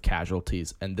regardless of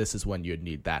casualties, and this is when you'd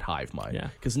need that hive mind. Yeah.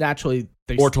 Because naturally...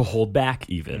 Or to hold back,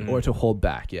 even. Or to hold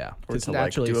back, yeah. Or to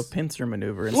naturally do a pincer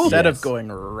maneuver instead of going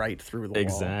right through the wall.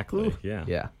 Exactly, yeah.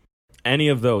 Yeah.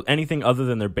 Anything other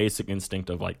than their basic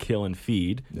instinct of like kill and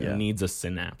feed Yeah. needs a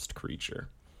synapsed creature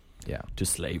Yeah. to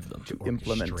slave them. To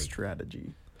implement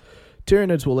strategy.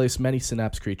 Tyranids will place many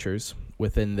synapse creatures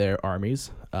within their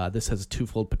armies. This has a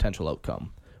twofold potential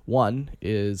outcome. One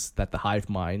is that the hive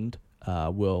minds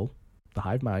will.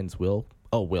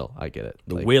 I get it.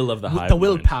 The will of the hive mind. The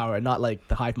willpower, not like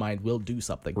the hive mind will do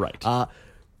something. Right.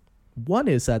 One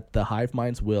is that the hive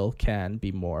mind's will can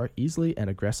be more easily and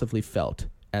aggressively felt,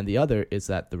 and the other is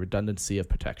that the redundancy of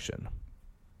protection.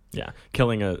 Yeah,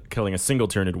 killing a single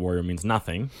Tyranid warrior means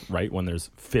nothing, right? When there's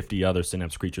 50 other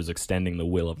synapse creatures extending the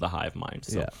will of the hive mind.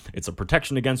 So it's a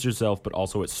protection against yourself, but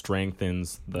also it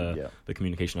strengthens the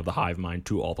communication of the hive mind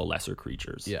to all the lesser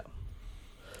creatures. Yeah.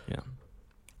 Yeah.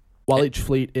 While each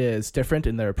fleet is different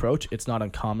in their approach, it's not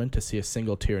uncommon to see a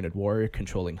single Tyranid warrior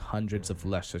controlling hundreds of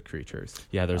lesser creatures.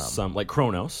 Yeah, there's some like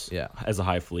Kronos as a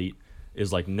hive fleet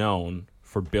is like known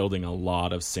for building a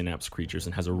lot of synapse creatures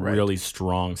and has a really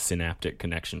strong synaptic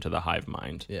connection to the hive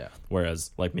mind. Yeah.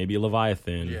 Whereas like maybe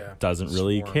Leviathan doesn't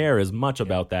really care as much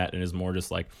about that and is more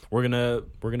just like we're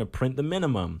gonna print the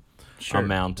minimum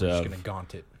amount we're of just gonna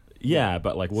gaunt it. Yeah,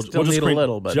 but like we'll Still just need a print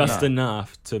little, but just not.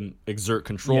 enough to exert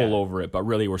control over it, but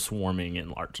really we're swarming in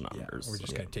large Yeah, numbers. we're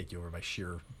just gonna take you over by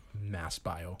sheer mass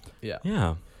bio. Yeah.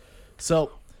 Yeah.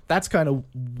 So that's kind of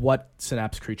what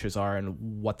synapse creatures are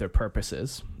and what their purpose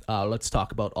is. Let's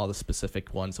talk about all the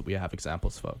specific ones that we have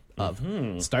examples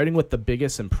of. Starting with the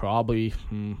biggest and probably,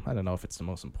 I don't know if it's the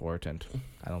most important.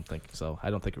 I don't think so.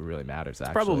 I don't think it really matters,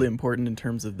 actually. Probably important in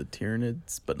terms of the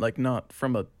Tyranids, but like not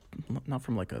from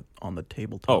like a on the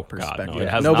tabletop perspective. No, it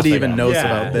has Nobody nothing even on knows it.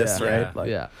 about this, Yeah. right? Like,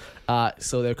 Yeah.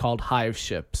 So they're called hive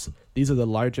ships. These are the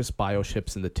largest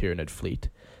bioships in the Tyranid fleet.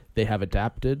 They have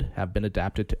been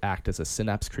adapted to act as a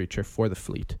synapse creature for the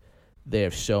fleet. They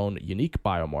have shown unique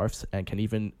biomorphs and can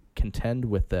even contend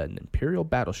with an Imperial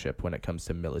battleship when it comes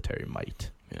to military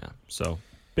might. Yeah. So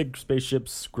big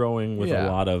spaceships growing with a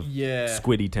lot of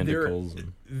squiddy tentacles.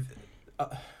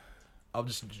 I'll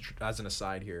just, as an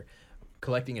aside here,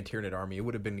 collecting a Tyranid army, it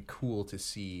would have been cool to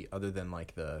see, other than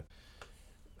like the,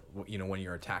 when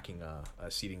you're attacking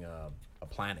seeding a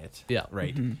planet,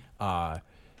 right?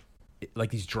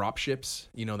 Like these drop ships,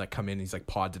 that come in, these like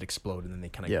pods that explode, and then they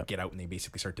kind of get out and they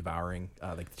basically start devouring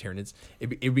like the Tyranids.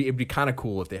 It'd be kind of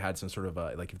cool if they had some sort of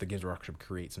like if the Games Workshop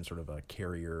create some sort of a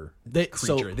carrier creature.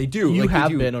 So they do. You like,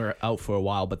 have they do. been out for a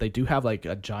while, but they do have like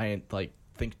a giant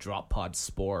think drop pod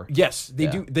spore. Yes, they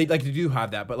do. They do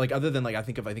have that, but like other than like I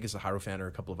think it's the Hierophant or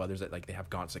a couple of others that like they have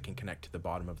gaunts that can connect to the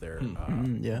bottom of their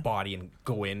body and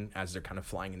go in as they're kind of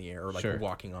flying in the air or like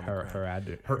walking on the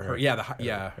ground.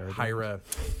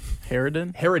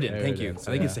 Harridan. Thank you. I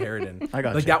think it's the Harridan. I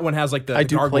got like you. that one has like the I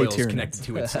do play gargoyles Tyranids. connected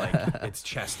to its like its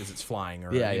chest as it's flying,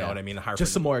 or you know what I mean. The Hierophant.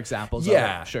 Just some more examples.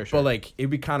 Yeah, of it. Sure. But like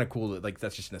it'd be kind of cool. Like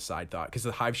that's just an aside thought because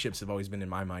the hive ships have always been in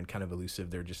my mind kind of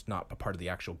elusive. They're just not a part of the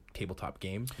actual tabletop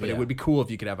game. But it would be cool if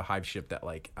you could have a hive ship that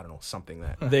like I don't know something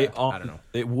that They I don't know.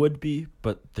 It would be,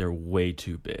 but they're way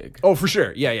too big. Oh, for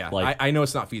sure. Yeah. Like- I know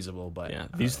it's not feasible, but Yeah,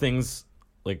 these things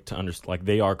like to understand, like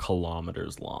they are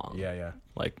kilometers long. Yeah.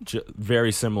 Like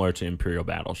very similar to Imperial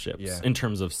battleships in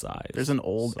terms of size. There's an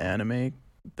old anime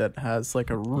that has like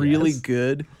a really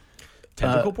good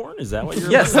tentacle porn. Is that what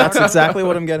you're? Yes, that's exactly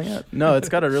what I'm getting at. No, it's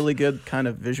got a really good kind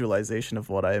of visualization of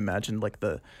what I imagined like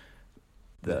the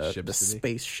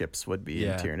spaceships would be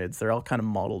in Tyranids. They're all kind of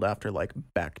modeled after like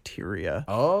bacteria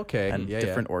Oh, okay. and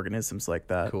different organisms like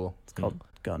that. Cool. It's called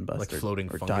Gunbuster Like floating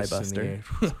or fungus in the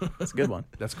Diebuster. air. It's a good one.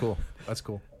 That's cool.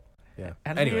 Yeah.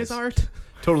 Anyways, art.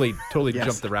 Totally Yes.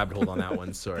 jumped the rabbit hole on that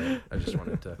one. Sorry. I just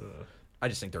wanted to. I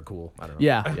just think they're cool. I don't know.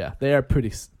 Yeah. They are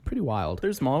pretty wild.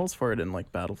 There's models for it in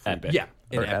like Battlefield. Epic. Yeah.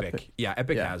 In Or Epic. Epic. Yeah.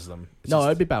 Epic Yeah. has them. It's No, just-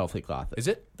 it'd be Battlefield Gothic. is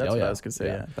it? That's Oh, what yeah. I was gonna say.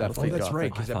 Yeah. Yeah, Battlefield Oh, that's Gothic. right. I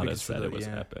Because thought Epic it is for said the, it was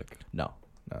yeah. epic. No,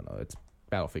 it's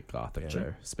Battlefield Gothic,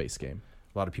 their space game.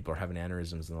 A lot of people are having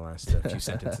aneurysms in the last few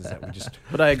sentences that we just.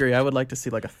 But I agree. I would like to see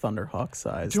like a Thunderhawk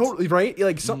size. Totally right.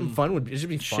 Like something fun would just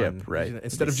be fun. Ship, right.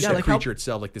 Instead of just Yeah, a like how- creature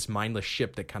itself, like this mindless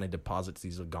ship that kind of deposits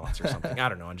these gaunts or something. I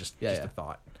don't know. Just a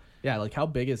thought. Yeah, like how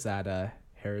big is that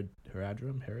Herodrum?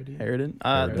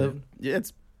 Harridan.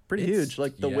 It's pretty huge.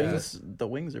 Like the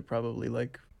wings are probably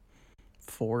like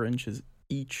 4 inches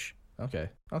each.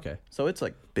 Okay. So it's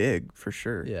like big for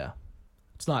sure. Yeah.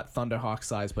 It's not Thunderhawk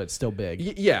size, but it's still big.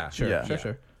 Yeah. Sure, Yeah.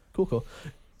 sure. Cool.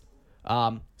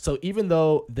 So even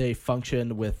though they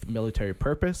function with military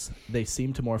purpose, they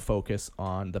seem to more focus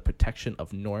on the protection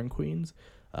of Norn Queens,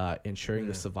 ensuring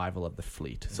the survival of the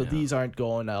fleet. So these aren't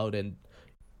going out and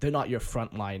they're not your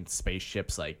frontline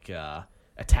spaceships like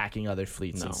attacking other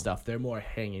fleets and stuff. They're more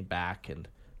hanging back and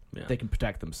they can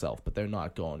protect themselves, but they're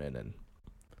not going in and...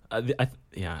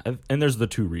 and there's the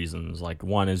two reasons. Like,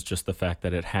 one is just the fact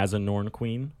that it has a Norn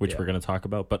Queen, which we're going to talk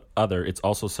about, but it's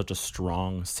also such a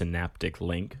strong synaptic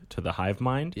link to the hive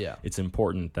mind. Yeah. It's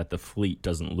important that the fleet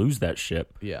doesn't lose that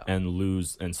ship. Yeah. And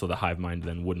so the hive mind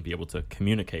then wouldn't be able to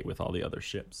communicate with all the other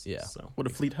ships. Yeah. So Would a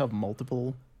fleet have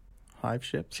multiple hive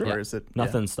ships? Sure. Or is it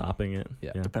nothing stopping it.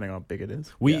 Yeah. depending on how big it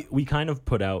is? We kind of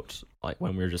put out, like,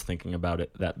 when we were just thinking about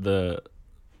it, that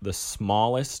the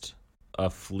smallest a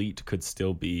fleet could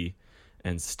still be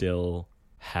and still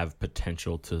have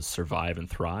potential to survive and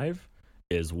thrive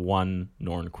is one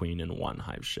Norn Queen and one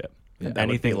hive ship. And that would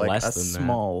Anything be like less a than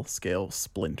small scale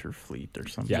splinter fleet or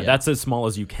something. that. Yeah, that's as small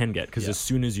as you can get, because Yeah. as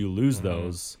soon as you lose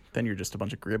those, Then you're just a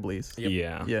bunch of Gribblies.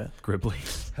 yeah, Yeah.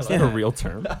 Griblies. Is that a real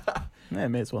term? Yeah, it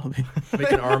may as well be.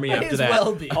 Make an army after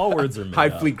that. be. All words are made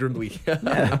Hive up. Fleet Grimly.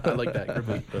 I like that.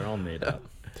 Gribbly. They're all made up.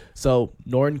 So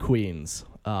Norn Queens,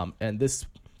 and this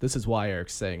is why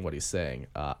Eric's saying what he's saying.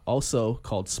 Also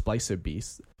called Splicer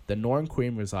Beasts, the Norn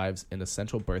Queen resides in the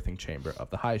central birthing chamber of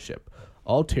the hive ship.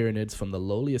 All Tyranids, from the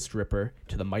lowliest Ripper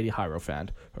to the mighty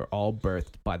Hierophant, are all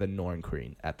birthed by the Norn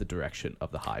Queen at the direction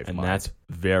of the hive And mind. that's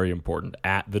very important,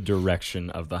 at the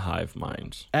direction of the hive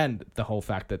mind. And the whole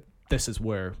fact that this is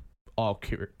where all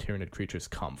Tyranid creatures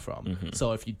come from. Mm-hmm.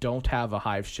 So if you don't have a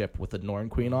hive ship with a Norn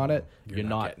Queen on it, You're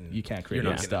not getting- you can't create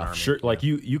you're any not getting an stuff. army. Sure, like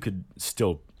you could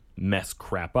still mess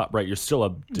crap up, right? You're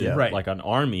still Right. like an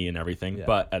army and everything, Yeah.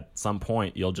 but at some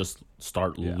point you'll just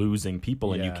start losing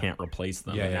people and you Yeah. can't replace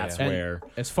them. Yeah, and yeah, that's yeah. And where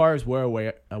as far as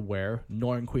we're aware,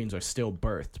 Norn Queens are still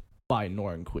birthed by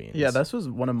Norn Queens. Yeah, that was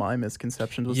one of my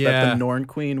misconceptions, was that Yeah. the Norn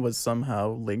Queen was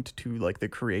somehow linked to like the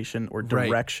creation or Right.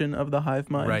 direction of the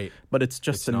hive mind. Right. But it's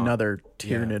just It's not. another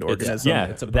Tyrannid it's, organism.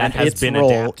 it's a that has its been role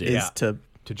adapted. is Yeah. to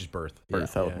To just birth.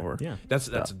 birth out Yeah. more. Yeah. That's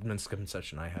a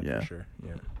misconception I had Yeah. for sure.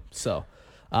 Yeah. So,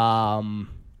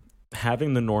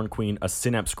 Having the Norn Queen, a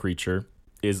synapse creature,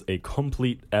 is a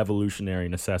complete evolutionary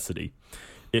necessity.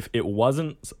 If it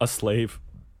wasn't a slave,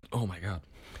 oh my god.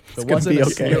 if it gonna wasn't be a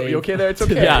okay. slave, You okay there? It's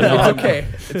okay. Yeah, no, it's I'm- okay.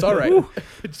 It's all right.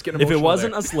 Just get If it emotional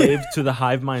wasn't there. a slave to the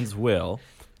hive mind's will,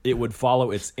 it would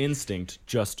follow its instinct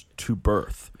just to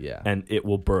birth. Yeah. And it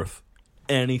will birth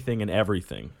anything and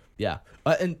everything. Yeah.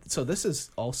 And so this is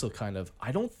also kind of,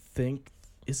 I don't think,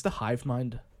 is the hive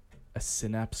mind a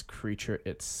synapse creature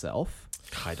itself?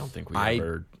 I don't think we I-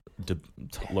 ever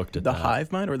looked at The that.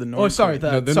 hive mind or the Norn Oh, sorry,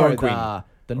 Queen? No, the Norn Queen.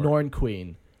 the Norn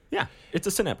Queen. Yeah, it's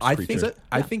a synapse I creature. think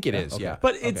I think it is. Okay. Yeah.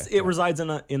 But it resides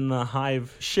in the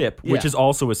hive ship, which Yeah. is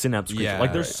also a synapse creature. Yeah,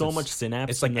 like there's right. so It's- much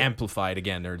synapse. It's like in the- amplified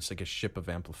again. Or it's like a ship of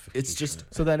amplification. It's just.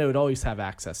 So then it would always have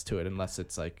access to it unless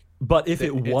it's like, But if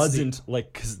it It's the- wasn't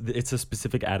like, because it's a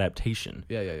specific adaptation.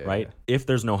 yeah, Right. If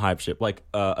there's no hive ship, like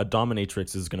a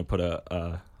dominatrix is going to put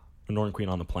a Norn Queen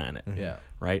on the planet. Yeah.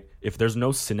 Right. If there's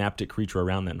no synaptic creature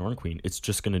around that Norn Queen, it's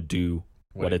just going to do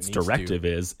What what it its needs to. directive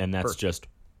is, and that's Birth. just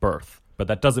birth. But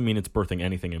that doesn't mean it's birthing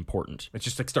anything important. It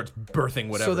just like starts birthing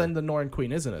whatever. So then the Norn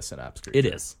Queen isn't a synapse creature. It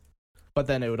is. But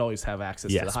then it would always have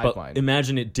access to the Yes, hive but mind.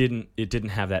 imagine it didn't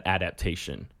have that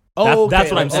adaptation. Oh, That's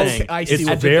okay, what I'm okay, saying. I see It's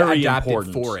what- very adapted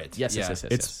important for it. Yes, Yeah.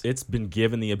 yes. It's been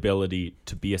given the ability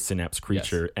to be a synapse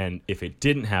creature, and if it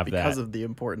didn't have because that, of the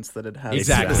importance that it has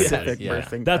Exactly. to specific Yeah.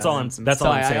 birthing That's all I'm- patterns and that's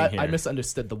all stuff. I'm Sorry, saying I here.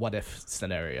 misunderstood the what if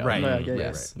scenario. Right. Yeah, yeah,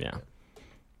 Yes. yeah,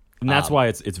 and that's why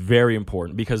it's very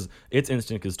important, because its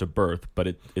instinct is to birth, but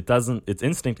it doesn't. Its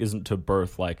instinct isn't to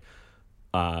birth like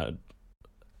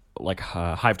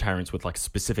hive tyrants with like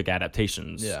specific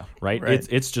adaptations. Yeah. right. Right.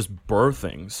 It's just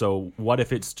birthing. So what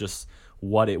if it's just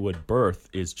what it would birth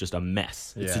is just a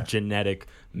mess? It's a Yeah. genetic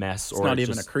mess, It's or not it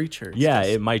even just, a creature. It's Yeah,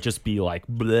 just- it might just be like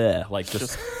bleh, like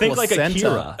just think placenta.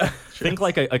 like Akira. Think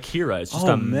like Akira. It's just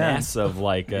Oh, a man. mess of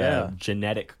like Yeah.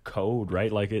 genetic code,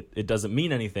 right? Like it doesn't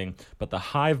mean anything, but the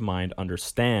hive mind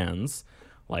understands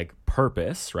like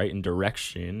purpose, right, and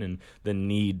direction, and the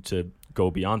need to go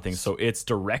beyond things. So it's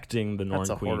directing the Norn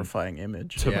That's a Queen horrifying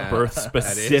image. to Yeah, birth that is.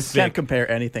 specific. Can't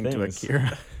compare anything things. to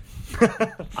Akira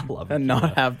I love and Akira.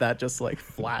 not have that just like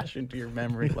flash into your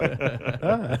memory. Like,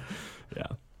 Yeah.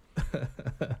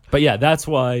 But yeah, that's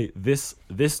why this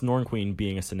Norn Queen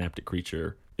being a synaptic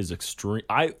creature is extreme.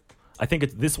 I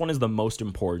think this one is the most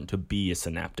important to be a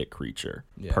synaptic creature,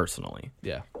 Yeah. personally.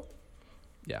 Yeah.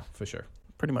 Yeah, for sure.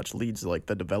 pretty much leads like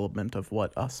the development of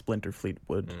what a splinter fleet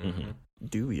would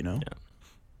do, you know?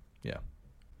 Yeah.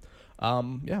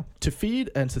 To feed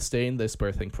and sustain this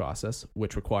birthing process,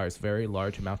 which requires very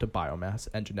large amount of biomass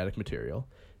and genetic material,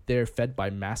 they are fed by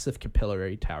massive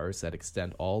capillary towers that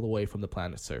extend all the way from the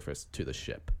planet's surface to the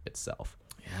ship itself.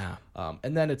 Yeah.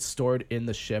 And then it's stored in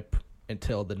the ship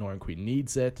until the Norn Queen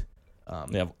needs it.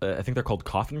 They have, I think they're called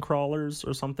coffin crawlers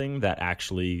or something that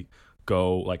actually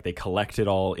go, like, they collect it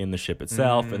all in the ship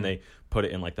itself and they put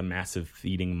it in like the massive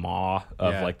feeding maw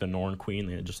of like the Norn Queen.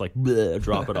 They just like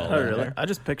drop it all in Really? there. I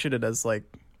just pictured it as like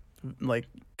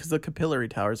because the capillary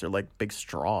towers are like big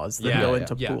straws that Yeah, go yeah,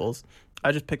 into yeah. pools.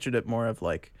 I just pictured it more of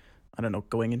like, I don't know,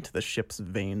 going into the ship's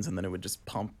veins and then it would just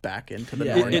pump back into the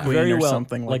Norn It Queen very or well,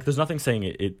 something like there's nothing saying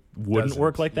it wouldn't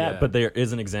work like that, but there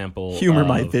is an example. humor of,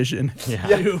 my vision.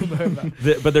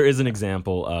 But there is an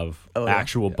example of yeah.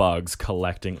 actual bugs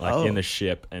collecting in the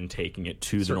ship and taking it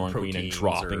to the Certain Norn Queen and proteins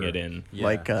dropping or- it in. Yeah.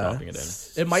 Like dropping it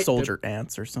in. It might- soldier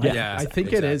ants or something. Yeah. I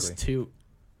think it is too.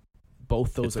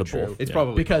 Both those It's are the true. both. It's Yeah.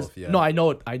 probably Because both, yeah. no, I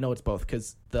know it's both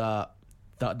because the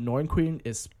Norn Queen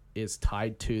is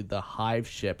tied to the hive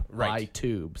ship by Right.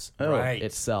 tubes Right.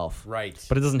 itself. Right.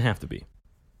 But it doesn't have to be.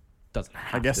 Doesn't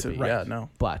have I guess to it, be. yeah, no.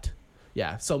 But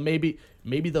yeah, so maybe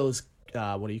those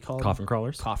what do you call them? Coffin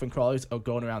crawlers? Coffin crawlers are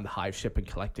going around the hive ship and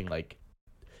collecting, like,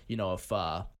 you know, if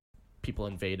people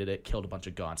invaded it, killed a bunch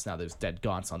of gaunts, now there's dead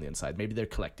gaunts on the inside. Maybe they're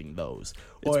collecting those.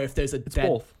 Or if there's a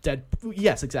both. dead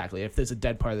yes, exactly. If there's a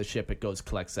dead part of the ship, it goes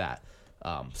collects that.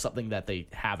 Something that they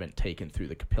haven't taken through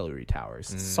the capillary towers.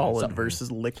 Solid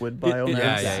versus liquid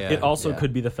biomass. Yeah. It also Yeah.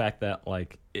 could be the fact that,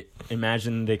 like,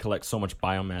 imagine they collect so much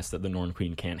biomass that the Norn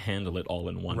Queen can't handle it all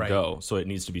in one Right. go, so it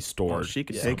needs to be stored. Well, she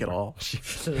could take it all.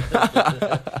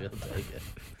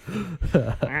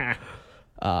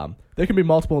 There can be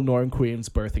multiple Norn Queens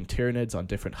birthing Tyranids on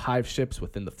different hive ships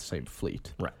within the same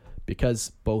fleet. Right.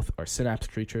 Because both are synapse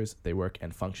creatures, they work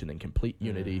and function in complete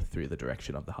unity through the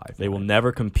direction of the hive. They will line.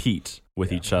 never compete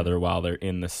with each other while they're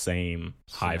in the same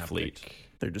hive fleet. Synaptic.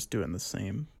 They're just doing the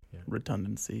same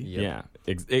redundancy. Yep. Yeah,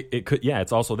 it could. Yeah,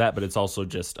 it's also that, but it's also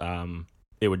just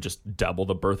it would just double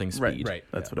the birthing speed, Right.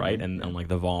 That's what I right, mean. and like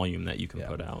the volume that you can Yeah.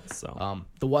 put out. So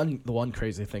The one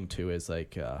crazy thing too is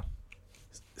like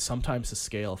sometimes the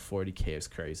scale of 40K is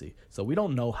crazy. So we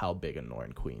don't know how big a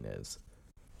Norn Queen is,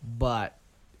 but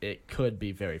it could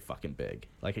be very fucking big.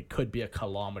 Like it could be a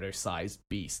kilometer-sized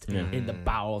beast in the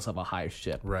bowels of a hive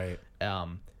ship. Right.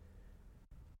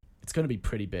 It's going to be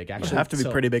pretty big. It Actually, would have to be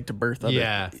so- pretty big to birth other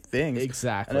Yeah. things.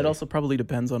 Exactly. And it also probably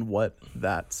depends on what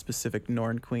that specific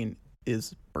Norn Queen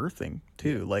is birthing,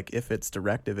 too. Like, if its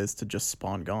directive is to just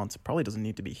spawn gaunts, it probably doesn't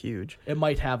need to be huge. It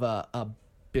might have a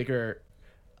bigger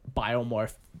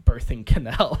biomorph birthing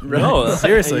canal. no,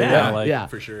 Seriously, yeah. like, yeah,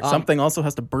 For sure. Something also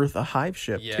has to birth a hive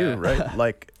ship, Yeah. too, right?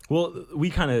 Like, Well, we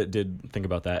kind of did think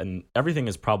about that, and everything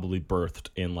is probably birthed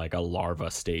in like a larva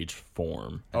stage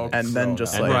form. and then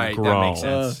just And like, right, that grown. makes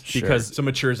sense. Because So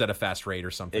matures at a fast rate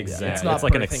or something. exactly, It's it's, not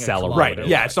like an birthing a accelerator. kilometer. Right.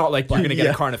 Yeah, it's not like you're going to get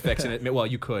yeah. a Carnifex in it. Well,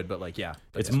 you could, but like, yeah.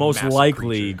 But It's most massive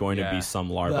likely creature. going to Yeah. be some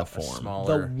larva The- form.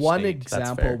 smaller The one state.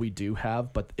 example fair. we do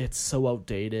have, but it's so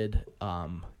outdated,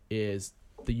 is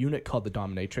the unit called the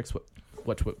Dominatrix,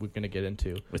 what we're going to get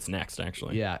into. It's next,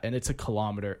 actually. Yeah, and it's a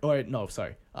kilometer. Or no,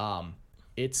 sorry.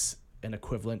 It's an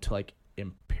equivalent to like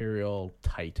Imperial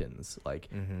Titans. Like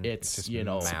it's just you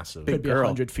know massive. could Big be girl.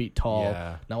 100 feet tall.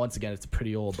 Yeah. Now once again, it's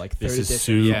pretty old. Like This third is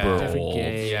edition, super Yeah. old.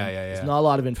 game. Yeah. There's not a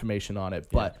lot of information on it,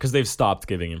 but Because they've stopped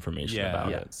giving information Yeah. about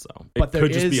Yeah. it, so But it there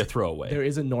could just be is- a throwaway. there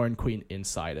is a Norn Queen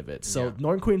inside of it. So Yeah.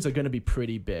 Norn Queens are going to be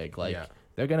pretty big. Like Yeah.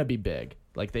 they're going to be big.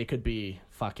 Like they could be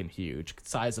fucking huge,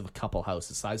 size of a couple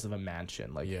houses, size of a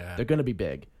mansion. Like Yeah. they're going to be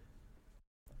big.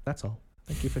 That's all.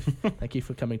 Thank you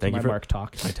for coming to Thank my you for- Mark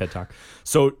talk. My TED Talk.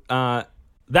 So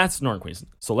that's Norn Queens.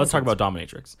 So let's talk about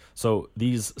Dominatrix. So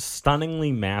these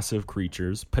stunningly massive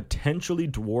creatures, potentially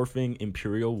dwarfing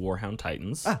Imperial Warhound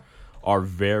Titans, are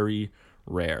very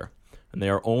rare. And they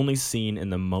are only seen in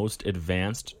the most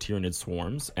advanced Tyranid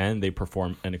swarms, and they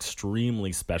perform an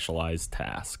extremely specialized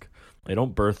task. They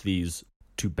don't birth these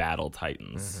to battle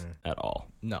Titans at all.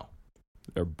 No.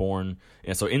 They're born,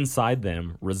 and so inside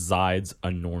them resides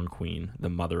a Norn Queen, the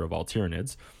mother of all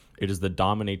Tyranids. It is the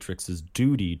Dominatrix's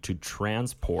duty to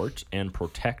transport and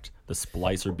protect the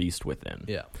Splicer beast within.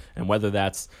 Yeah. And whether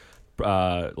that's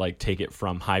like take it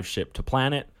from hive ship to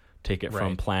planet, take it from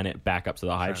Right. planet back up to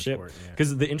the hive ship. Transport, yeah.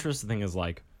 Because the interesting thing is,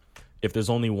 like, if there's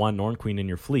only one Norn Queen in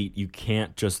your fleet, you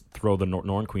can't just throw the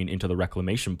Norn Queen into the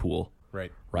reclamation pool.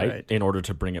 Right. right? In order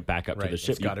to bring it back up to the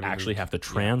ship, It's you gotta be actually moved. have to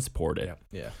transport it.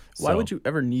 Yeah. Why So- would you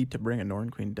ever need to bring a Norn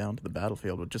Queen down to the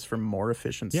battlefield? Just for more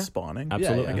efficient spawning?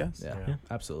 Absolutely. I guess. Yeah.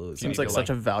 Absolutely. Seems need like to, such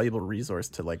a valuable resource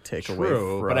to like take away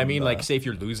True, from. but I mean, the- like, say if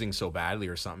you're losing so badly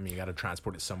or something, you got to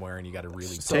transport it somewhere, and you got to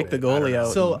really take the I don't goalie know.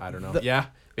 out. So I don't know. the- Yeah,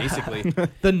 basically.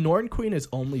 The Norn Queen is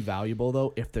only valuable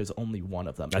though if there's only one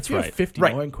of them. That's if you have right. 50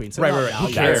 Right. Norn Queens, Right, they're right, not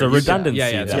right. valuable. That's a cares? redundancy. Yeah,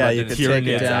 yeah, that yeah, you could take Tyranids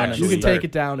it down and actually- You can start- take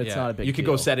it down. It's Yeah. not a big You could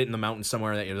deal. go set it in the mountain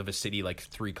somewhere that you have a city like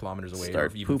 3 kilometers away.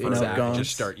 Start or even pooping further. out guns.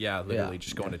 Just start, literally Yeah.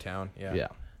 just go into town. Yeah. Yeah.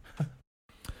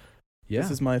 Yeah.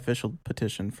 This is my official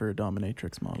petition for a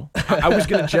dominatrix model. I was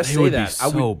gonna just It say would that. be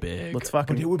so big. Let's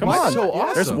fucking But it would come be on. so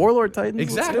awesome. There's Warlord Titans.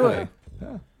 Let's Exactly. do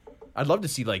it. I'd love to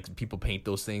see like people paint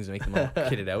those things and make them all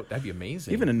kitted out. That'd be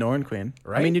amazing. Even a Norn Queen. I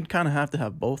Right? mean, you'd kind of have to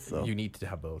have both though. You need to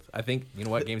have both. I think you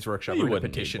know what Games Workshop. You We're gonna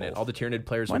wouldn't petition need it. both. All the Tyranid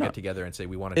players Why will not? get together and say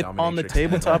we want a If dominatrix. on the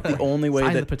tabletop, the only way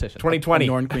Sign the that petition. 2020. a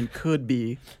Norn Queen could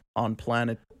be on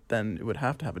planet, then it would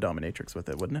have to have a dominatrix with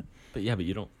it, wouldn't it? But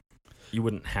you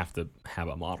wouldn't have to have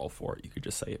a model for it. You could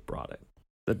just say it brought it.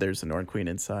 That there's a Norn Queen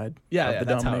inside. Yeah, of yeah, the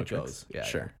that's how it dominatrix. goes. Yeah,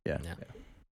 sure. Yeah.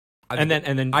 And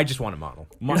then I just want a model.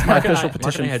 Mark, my Mark and official I- Mark and I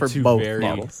petition had for two both very,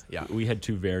 models. Yeah. We had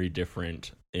two very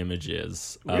different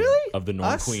images of, Really? of the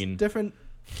Norn Us? Queen Different.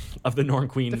 of the Norn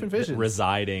Queen Different visions.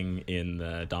 residing in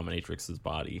the dominatrix's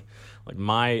body. Like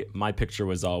my picture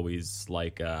was always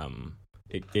like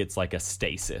it's like a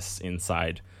stasis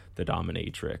inside the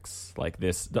dominatrix. Like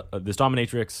this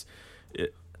dominatrix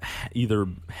either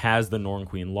has the Norn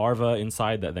Queen larva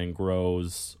inside that then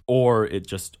grows, or it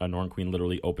just a Norn Queen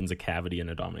literally opens a cavity in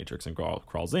a dominatrix and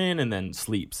crawls in and then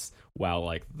sleeps while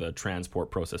like the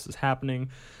transport process is happening.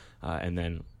 And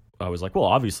then I was like, well,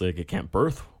 obviously like, it can't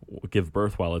give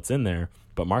birth while it's in there.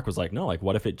 But Mark was like, no, like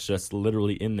what if it's just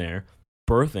literally in there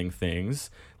birthing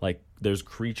things? Like there's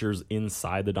creatures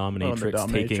inside the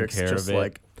dominatrix, taking care just of it.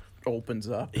 like opens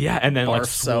up. Yeah, and then like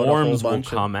barfs out a whole swarms will bunch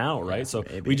of- come out, right? So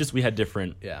maybe. we had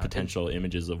different Yeah. potential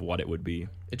images of what it would be.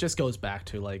 It just goes back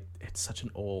to like it's such an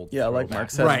old. Yeah, like throwback. Mark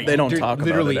said, they don't talk about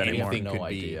literally it anymore. anything No could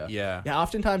idea. be. Yeah. Yeah,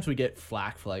 oftentimes we get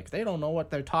flack for like they don't know what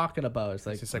they're talking about. It's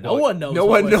like, just like, no well, one knows. no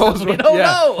what one we're knows saying. We what- don't yeah.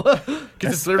 know.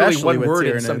 Because it's literally Especially one with word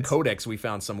in some Tyranids. codex we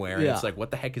found somewhere, and Yeah. it's like,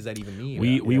 what the heck does that even mean?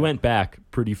 We went back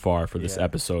pretty far for this Yeah.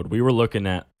 episode. We were looking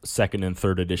at 2nd and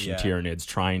 3rd edition Yeah. Tyranids,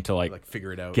 trying to like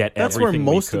figure it out. get That's where everything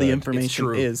we most of the could. information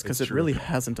true. is, because It's it really true.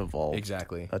 hasn't evolved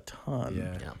Exactly. a ton.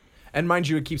 Yeah. And mind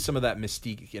you, it keeps some of that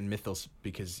mystique and mythos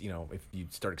because if you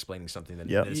start explaining something, then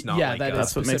Yep. it's not yeah, like that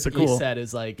that's is what makes it specifically cool. said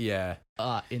is like yeah.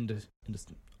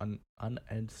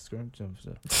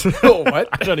 Oh, what?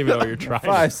 I don't even know what you're trying.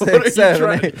 5, What are 6, you 7,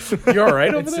 trying- 8. You're all right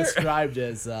over It's there. described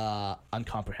as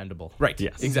uncomprehendable. Right.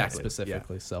 Yes. Exactly.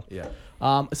 Specifically. So Yeah.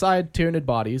 aside Tyranid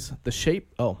bodies, the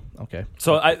shape. Oh, okay.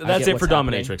 So that's get it for what's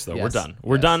happening. Dominatrix, though. We're Yes. done.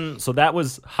 We're Yes. done. So that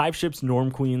was Hive Ships,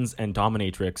 Norm Queens, and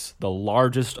Dominatrix, the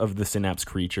largest of the Synapse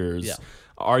creatures, Yeah.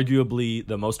 arguably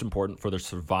the most important for the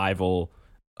survival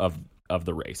of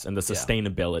the race and the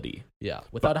sustainability. Yeah.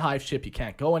 Without a hive ship, you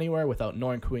can't go anywhere. Without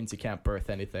Norn Queens, you can't birth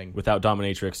anything. Without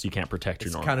Dominatrix, you can't protect your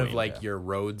It's Norm kind of Queen. like your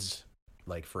roads,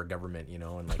 like for a government,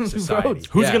 and like society. Roads.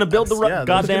 Who's Yeah. going to build the yeah,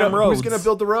 goddamn roads? Who's gonna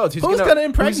build the roads? Who's gonna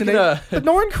impregnate the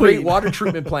Norn create Queen? water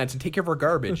treatment plants and take care of our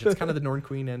garbage? It's kind of the Norn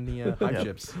Queen and the hive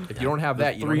ships. If you don't have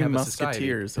that, you don't 3 have a society.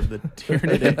 musketeers of the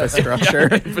Tyranid infrastructure.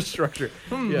 Infrastructure.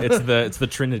 It's the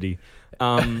Trinity.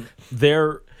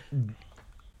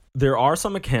 There are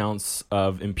some accounts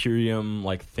of Imperium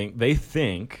they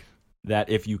think that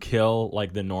if you kill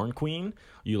like the Norn Queen,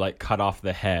 you like cut off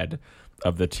the head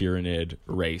of the Tyranid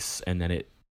race, and then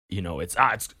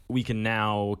we can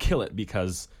now kill it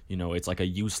because it's like a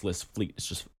useless fleet. It's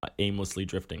just aimlessly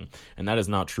drifting, and that is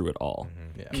not true at all.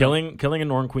 Yeah. Killing a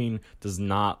Norn Queen does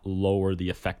not lower the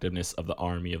effectiveness of the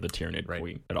army of the Tyranid Right.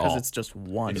 Queen at Because all. it's just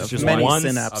one It's of just many one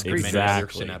synapse of many creatures. other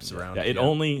Exactly. synapse around. Yeah, it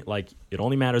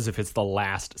only matters if it's the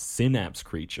last synapse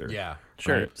creature. Yeah.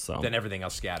 Sure. Right? So Then everything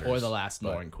else scatters. Or the last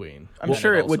Norn Queen. I'm And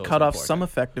sure it also would is cut off important. some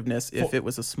effectiveness if it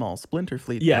was a small splinter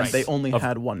fleet. Yes. And they only Of-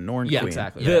 had one Norn Yeah, Queen.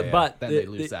 Exactly. The- but then the- they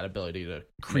lose the- that ability to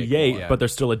create, Yeah. but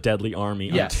there's still a deadly army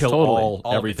Yes, until totally. all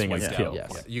All of everything it's is wiped killed. out.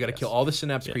 Yes. You got to kill all the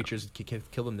synapse creatures,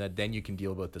 kill them. Then you can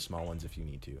deal with the small ones if you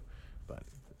need to. But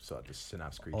so the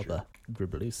synapse creature. all the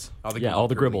gribblies. all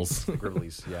the gribbles.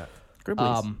 Gribblies, yeah.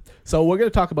 Gribblies. So we're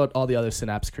going to talk about all the other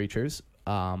synapse creatures.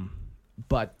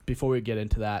 But before we get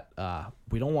into that,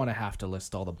 we don't want to have to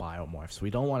list all the biomorphs. We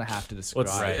don't want to have to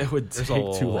describe. It would There's take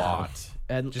a too long. lot.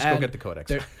 And Just go get the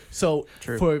codex. So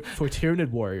True. for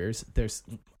Tyranid warriors, there's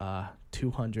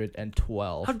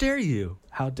 212. How dare you?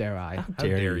 How dare I? How How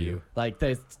dare you? Like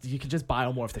you can just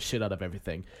biomorph the shit out of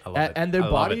everything. I love it. And their I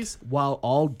love bodies, while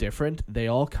all different, they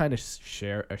all kind of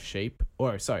share a shape.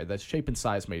 Or sorry, the shape and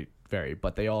size may vary,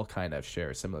 but they all kind of share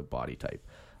a similar body type.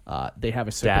 They have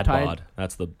a Dad serpentine. bod.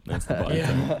 That's the body.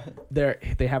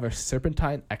 They have a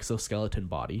serpentine exoskeleton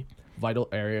body. Vital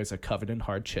areas are covered in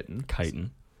hard chitin.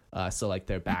 Chitin. So like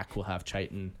their back will have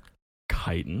chitin.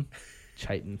 Chitin.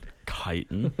 Chitin.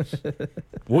 Chitin.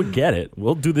 We'll get it.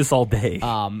 We'll do this all day.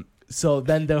 So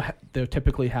then they'll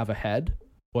typically have a head,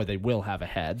 or they will have a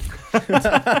head.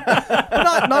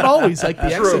 But not always. Like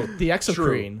the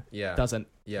exocrine Yeah. doesn't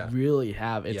Yeah. really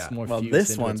have. It's Yeah. more. Well, fused this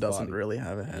into one its doesn't body. really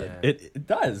have a head. Yeah. It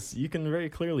does. You can very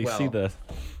clearly see Well- the.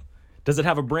 Does it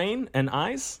have a brain and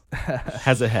eyes?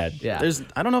 Has a head. Yeah.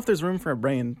 I don't know if there's room for a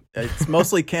brain. It's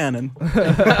mostly canon.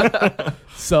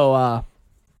 So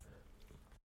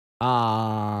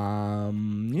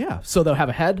yeah. So they'll have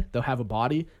a head, they'll have a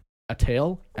body, a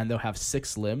tail, and they'll have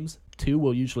 6 limbs. 2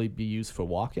 will usually be used for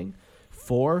walking.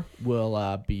 4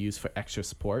 will be used for extra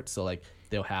support. So like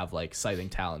they'll have like scything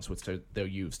talons, which they'll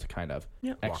use to kind of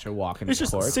extra walk in It's the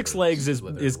just court. 6 legs is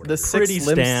The The pretty 6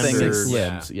 limbs thing standard. is- 6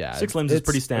 limbs, yeah. 6 limbs is It's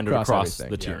pretty standard across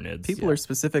everything. the Tyranids. People are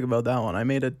specific about that one. I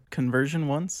made a conversion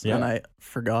once, Yeah. and I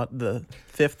forgot the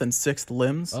 5th and 6th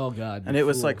limbs. Oh god. And you it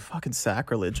was fool. like fucking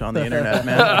sacrilege on the internet,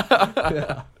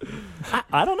 man.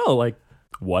 I don't know. Like,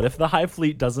 what if the Hive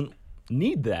Fleet doesn't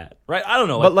need that? Right? I don't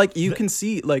know. But like you can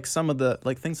see like some of the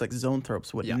like things like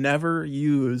zoanthropes would Yeah. never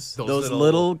use Those those little-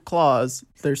 little claws.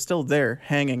 They're still there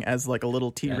hanging as like a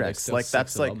little there's T-Rex. still Like 6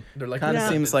 that's of like them. They're like kind of yeah,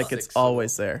 seems like 6 it's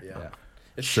always of them. there. Yeah.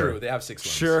 It's Sure. true. They have 6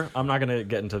 limbs. Sure, I'm not going to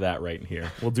get into that right here.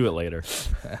 We'll do it later.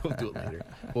 We'll do it later.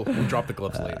 We'll drop the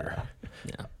gloves later.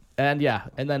 And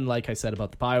then like I said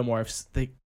about the biomorphs,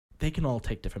 they can all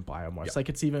take different biomorphs. Yep. Like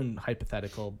it's even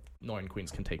hypothetical. Norn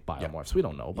queens can take biomorphs. We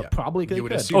don't know, but Yeah. probably they You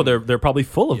would could. assume. Oh, they're probably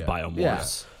full of Yeah.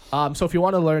 biomorphs. So if you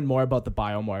want to learn more about the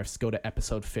biomorphs, go to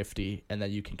episode 50, and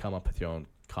then you can come up with your own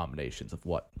combinations of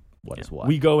what is what.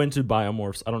 We go into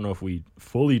biomorphs. I don't know if we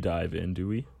fully dive in, do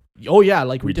we? Oh yeah,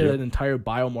 like we We did do? an entire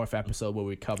biomorph episode where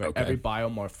we cover Okay. every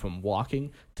biomorph from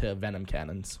walking to venom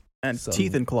cannons And So-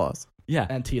 teeth and claws, Yeah.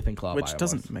 and teeth and claw which biomorphs.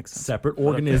 doesn't make sense. Separate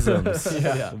organisms.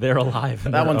 Yeah. They're alive.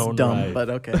 In That their one's own dumb, right. but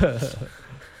okay.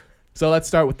 So let's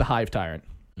start with the hive tyrant.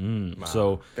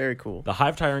 So Very cool. the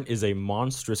Hive Tyrant is a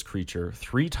monstrous creature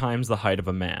 3 times the height of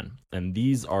a man, and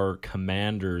these are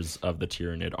commanders of the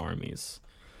Tyranid armies.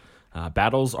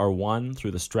 Battles are won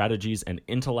through the strategies and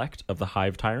intellect of the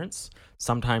Hive Tyrants,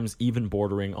 sometimes even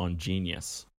bordering on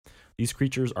genius. These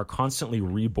creatures are constantly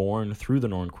reborn through the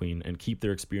Norn Queen and keep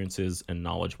their experiences and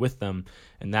knowledge with them,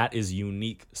 and that is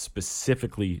unique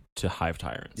specifically to Hive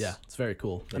Tyrants. Yeah, it's very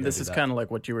cool. And this is kind of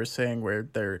like what you were saying, where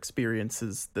their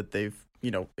experiences that they've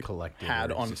Collected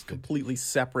had or on existed. completely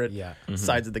separate Yeah.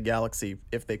 sides of the galaxy.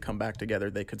 If they come back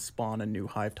together, they could spawn a new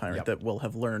Hive Tyrant Yep. that will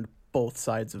have learned both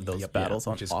sides of those Yep. battles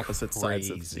Yeah, on which is opposite sides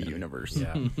of crazy. the universe.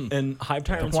 Yeah. And Hive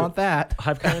Don't Tyrants want that.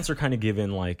 Hive Tyrants are kind of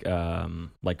given like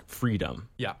freedom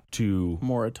Yeah. to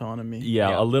More autonomy.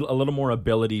 yeah, a little more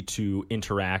ability to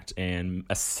interact and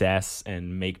assess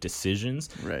and make decisions.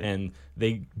 Right. And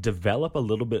they develop a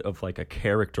little bit of like a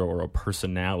character or a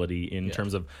personality in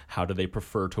terms of how do they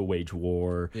prefer to wage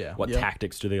war? Yeah. What Yep.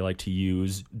 tactics do they like to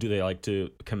use? Do they like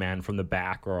to command from the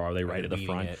back or are they right at the leading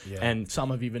front? it, yeah. And Some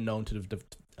have even known to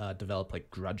develop like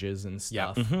grudges and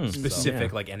Yeah. stuff.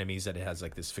 Specific like enemies that it has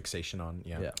like this fixation on.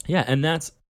 Yeah. Yeah. yeah, and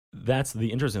that's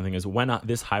the interesting thing is when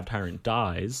this Hive Tyrant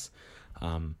dies,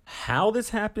 how this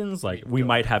happens, like we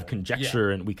might have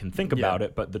conjecture and we can think about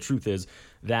it, but the truth is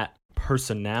that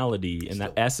personality and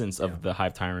that essence of the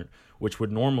Hive Tyrant, which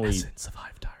would normally Essence of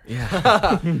hive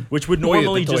tyrant. which would Toilet,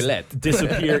 normally the just toilet.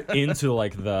 disappear into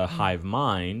like the hive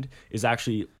mind, is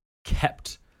actually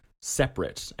kept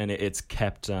separate and it's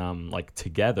kept like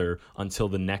together until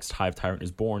the next Hive Tyrant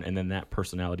is born, and then that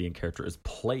personality and character is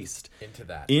placed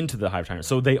into the Hive Tyrant.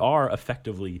 So they are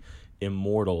effectively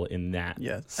immortal in that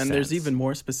Yes. And there's sense. even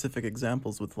more specific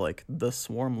examples with like the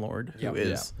Swarm Lord, who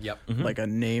is Yep. like a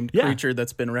named Yeah. creature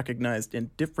that's been recognized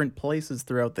in different places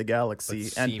throughout the galaxy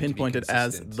But and seem to be pinpointed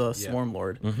as consistent. the Yeah. Swarm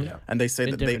Lord. Yeah. And they say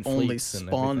In that they different only fleets and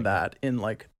spawn everything. that in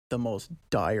like the most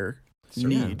dire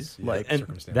need. Yeah. Like and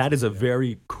circumstances, that is a yeah.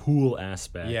 very cool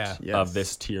aspect Yeah. of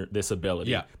Yes. this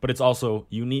ability. Yeah. But it's also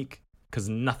unique because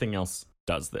nothing else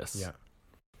does this. Yeah.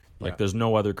 Like Yeah. there's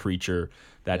no other creature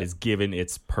that is given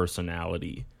its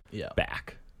personality Yeah.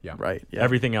 back. Yeah. Right. Yeah.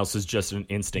 Everything else is just an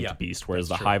instinct beast, whereas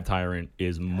the Hive Tyrant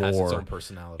is more has its own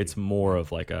personality. It's more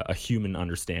of like a human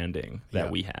understanding that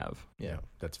we have. Yeah,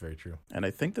 that's very true. And I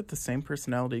think that the same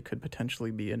personality could potentially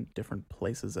be in different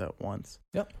places at once.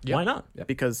 Yep. Why not?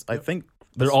 Because I think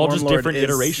They're all just Swarmlord different is-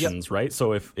 iterations, right?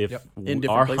 So if In different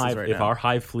our places hive right if now. our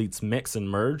hive fleets mix and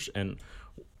merge, and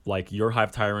like your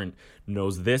Hive Tyrant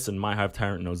knows this and my Hive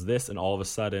Tyrant knows this, and all of a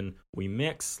sudden we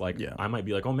mix, like I might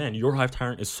be like, oh man, your Hive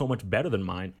Tyrant is so much better than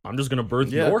mine. I'm just gonna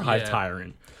birth your Hive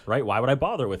Tyrant, right? Why would I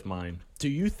bother with mine? Do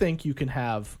you think you can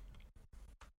have?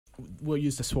 We'll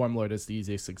use the Swarmlord as the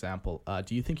easiest example.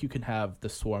 Do you think you can have the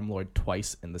Swarmlord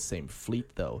twice in the same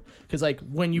fleet though? Because like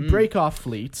when you break off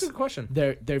fleets, Good question.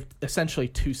 they're essentially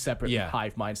two separate Yeah.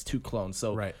 hive minds, two clones.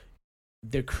 So Right.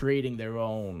 they're creating their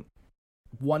own.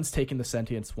 One's taking the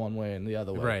sentience one way and the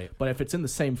other way. Right. But if it's in the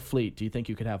same fleet, do you think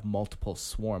you could have multiple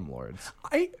Swarmlords?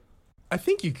 I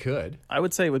think you could. I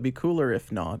would say it would be cooler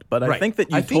if not, but I Right. think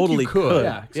that you I think you totally could.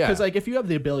 Yeah, Yeah. because like if you have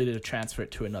the ability to transfer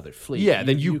it to another fleet, Yeah,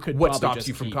 then you could what probably stops just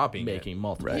you from keep copying it? making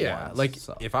multiple. Yeah, ones, like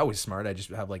so. if I was smart, I'd just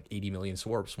have like 80 million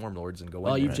swarm lords and go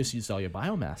Well, in you've there. just used all your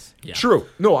biomass. Yeah. True.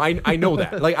 No, I know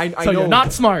that. Like I So know you're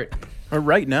not smart. Or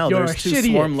right now, You're there's a two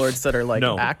shitty Swarmlords that are like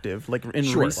No. active, like in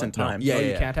Sure. recent No. times. Yeah,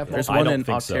 you yeah. can't have There's multiple. I one don't in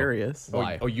think so. Octarius.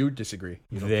 Why? Oh, you disagree.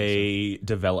 You don't think They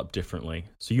develop differently,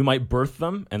 so you might birth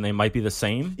them and they might be the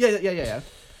same, Yeah.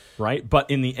 right?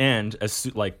 But in the end,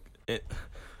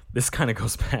 this kind of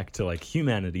goes back to like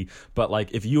humanity, but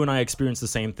like if you and I experience the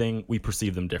same thing, we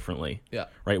perceive them differently. Yeah.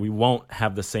 Right? We won't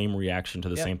have the same reaction to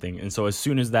the same thing. And so as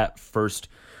soon as that first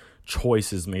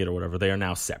choice is made or whatever, they are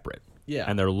now separate. Yeah.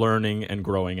 And they're learning and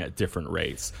growing at different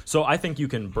rates. So I think you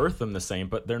can birth them the same,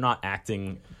 but they're not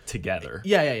acting together.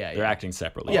 Yeah. They're acting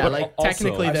separately. Yeah, But like also-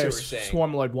 technically I see what there's you're saying.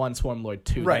 Swarmlord 1, Swarmlord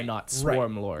 2. Right, They're not right.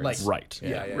 Swarmlords. Like- right.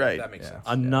 Yeah, Right. that makes sense.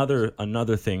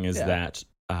 Another thing is Yeah. that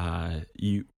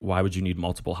why would you need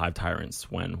multiple Hive Tyrants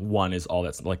when one is all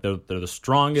that's like they're the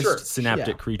strongest Sure. synaptic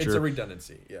Yeah. creature. It's a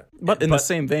redundancy. Yeah. But in the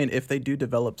same vein, if they do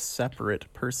develop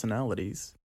separate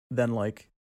personalities, then like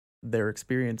their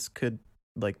experience could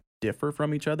like differ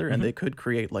from each other, and they could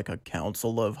create like a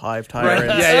council of Hive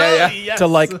Tyrants Yeah. to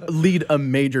like lead a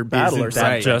major battle Isn't or that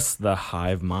something. just the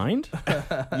hive mind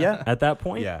Yeah, at that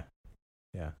point? Yeah.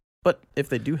 but if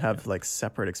they do have like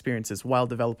separate experiences while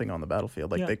developing on the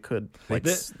battlefield, like Yeah. they could like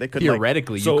Like, they could like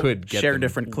Theoretically, so you could get share them.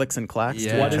 different clicks and clacks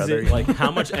Yeah. to What each is other. it like? How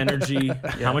much energy?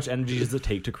 How much energy does it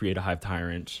take to create a Hive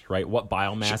Tyrant? Right? What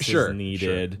biomass is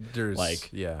needed? Sure. There's Like,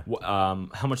 yeah.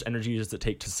 how much energy does it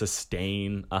take to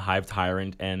sustain a Hive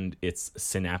Tyrant and its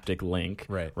synaptic link?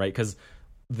 Right. Right? Because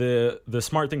the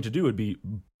smart thing to do would be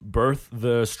birth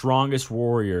the strongest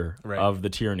warrior Right. of the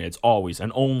Tyranids always,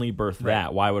 and only birth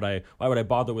that. Why would I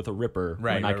bother with a Ripper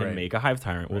when I can make a Hive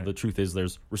Tyrant? Well, the truth is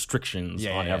there's restrictions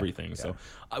on everything. So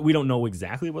we don't know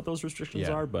exactly what those restrictions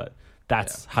are, but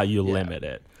that's how you limit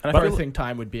it. And But birthing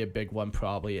time would be a big one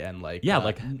probably, and like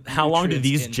how long do nutrients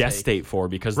these intake. gestate for?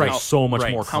 Because they're so much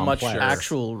more how much complex.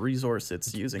 actual resource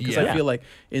it's using. Because Yeah. I feel like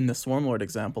in the Swarmlord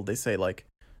example, they say like,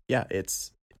 yeah,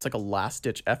 it's like a last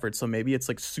ditch effort. So maybe it's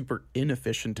like super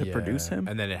inefficient to produce him,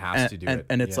 and then it has to do it.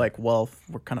 And it's Yeah. like, well,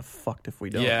 we're kind of fucked if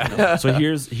we don't. Yeah. you know? So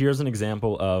here's an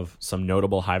example of some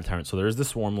notable Hive Tyrants. So there's the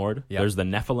Swarmlord, Yep. there's the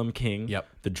Nephilim King, Yep.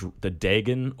 the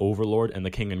Dagon Overlord, and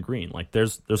the King in Green. Like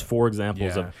there's 4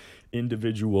 examples Yeah. of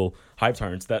individual Hive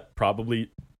Tyrants that probably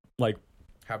like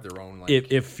have their own like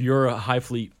if you're a Hive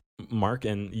Fleet, Mark,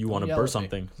 and you want to yell burst at me.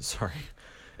 something, sorry.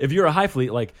 If you're a Hive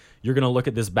Fleet, like you're gonna look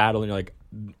at this battle and you're like,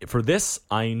 for this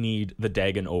I need the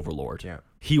Dagon Overlord. Yeah.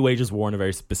 He wages war in a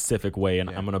very specific way, and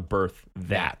I'm gonna birth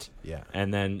that. Yeah.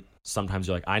 And then sometimes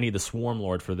you're like, I need the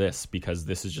Swarmlord for this because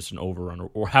this is just an overrun,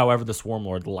 or however the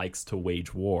Swarmlord likes to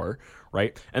wage war,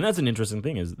 right? And that's an interesting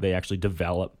thing is they actually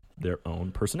develop their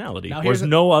own personality. Now, Whereas here's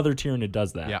no other Tyranid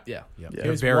does that. Yeah. Yeah. They're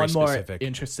Here's very one specific. more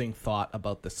interesting thought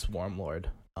about the Swarmlord.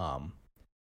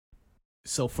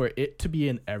 So for it to be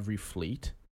in every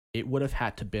fleet, it would have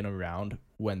had to been around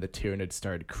when the Tyranids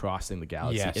started crossing the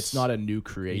galaxy. Yes. It's not a new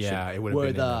creation. Yeah, it would have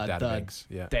where been in the databanks.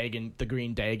 Yeah. Dagon, the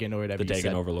Green Dagon, or whatever The you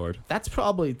Dagon said. Overlord.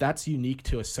 That's unique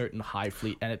to a certain Hive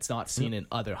fleet, and it's not seen in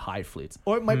other Hive fleets,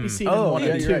 or it might be seen in Oh, one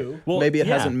yeah, or you're two. right. Well, maybe it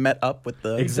yeah. hasn't met up with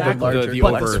the Exactly. the larger The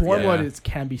But over- Swarmlord yeah.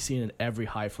 can be seen in every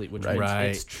Hive fleet, which means Right.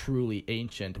 it's truly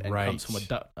ancient and Right. comes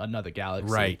from another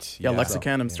galaxy. Right. Yeah, Yeah.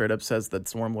 Lexicanum straight up says that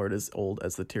Swarmlord is old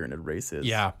as the Tyranid race is.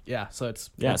 Yeah. Yeah, so it's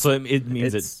Yeah, so it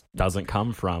means it's it doesn't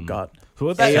come from got So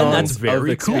that's, and aeons that's of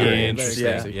very cool. experience.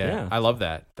 Interesting. Yeah. Yeah. Yeah. I love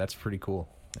that. That's pretty cool.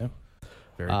 Yeah.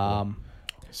 Very cool.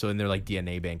 So in their like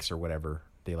DNA banks or whatever,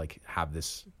 they like have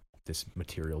this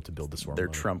material to build the Swarmlord. their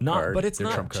trump Not, card. but it's Their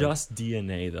not trump card. just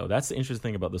DNA though. That's the interesting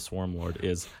thing about the Swarmlord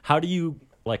is how do you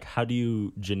like how do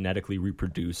you genetically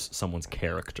reproduce someone's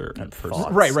character and thoughts.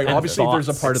 person? Right. And Obviously, there's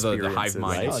a thoughts. part of the hive experiences,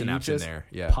 mind right? Oh, you synapse in just there.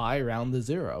 Yeah. pi around the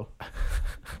zero.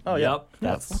 Oh yeah, Yep,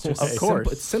 that's Just of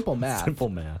course. It's simple math. simple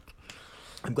math.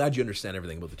 I'm glad you understand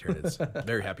everything about the Tyranids.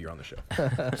 Very happy you're on the show.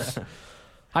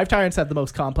 Hive tyrants have the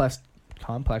most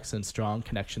complex and strong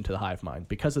connection to the hive mind.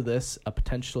 Because of this, a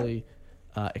potentially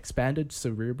expanded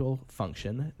cerebral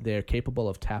function, they're capable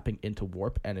of tapping into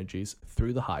warp energies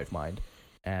through the hive mind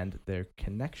and their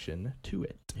connection to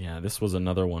it. Yeah, this was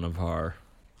another one of our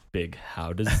big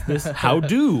how does this how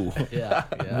do? Yeah.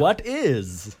 What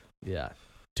is? Yeah.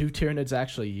 Do Tyranids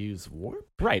actually use warp?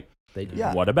 Right. They do.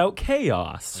 Yeah. What about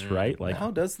chaos, right? Like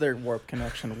How does their warp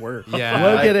connection work? Yeah,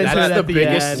 We'll get into that's it the at the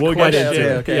biggest end. We'll get question. into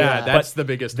it. Okay, yeah, yeah. that's the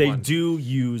biggest they one. do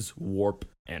use warp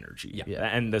energy. Yeah.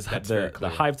 And That's very the clear.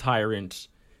 hive tyrant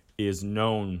is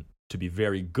known to be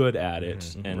very good at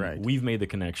it. And Right. we've made the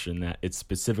connection that it's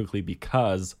specifically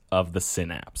because of the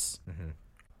synapse.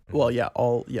 Well, yeah,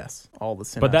 all the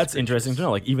synapse But that's creatures interesting to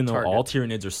know. Like, even though target. all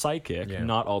Tyranids are psychic, Yeah.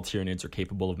 not all Tyranids are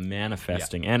capable of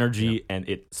manifesting energy, and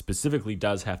it specifically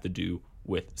does have to do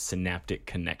with synaptic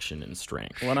connection and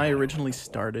strength. When I originally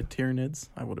started Tyranids,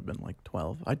 I would have been like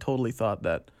 12. I totally thought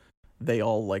that they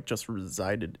all like just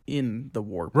resided in the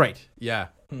warp. Right. Yeah.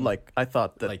 Like I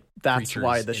thought that Like that's creatures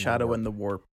why in the the shadow warp. and the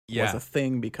warp was Yeah. a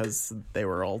thing, because they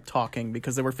were all talking,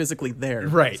 because they were physically there.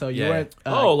 Right. So you yeah. weren't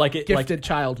Like it, like gifted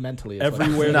child mentally. is what I'm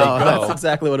everywhere No, they go. that's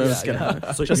exactly what I was Yeah,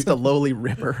 gonna. So Just a lowly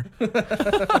ripper.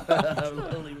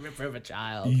 Holy ripper of a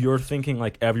child. You're thinking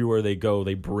like everywhere they go,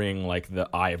 they bring like the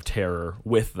Eye of Terror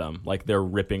with them. Like they're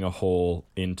ripping a hole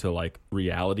into like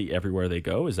reality everywhere they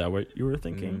go. Is that what you were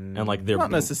thinking? And like they're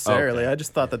Not necessarily. Okay. I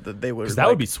just thought that they were. Because that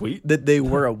would be sweet. that they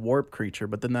were a warp creature,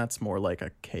 but then that's more like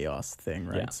a chaos thing,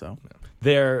 right? Yeah. So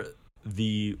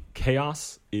The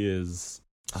chaos is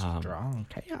Strong.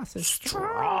 Chaos is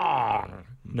strong.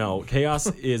 No, chaos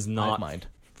is Hive not mind.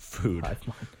 food Hive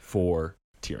mind. for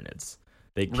Tyranids.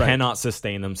 They Right. cannot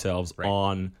sustain themselves Right.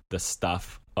 on the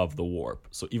stuff of the warp.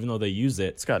 So even though they use it,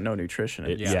 it's got no nutrition.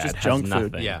 It's yeah, just it has junk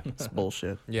nothing. food. Yeah. It's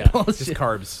bullshit. Yeah. Bullshit. Just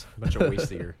carbs. A bunch of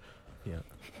waste of your. Yeah.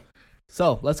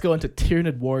 So let's go into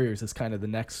Tyranid warriors as kind of the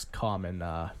next common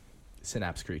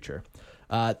synapse creature.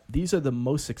 These are the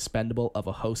most expendable of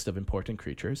a host of important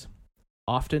creatures,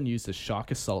 often used as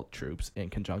shock assault troops in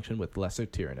conjunction with lesser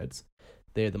Tyranids.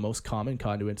 They are the most common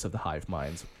conduits of the hive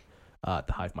minds. The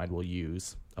hive mind will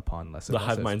use upon lesser. the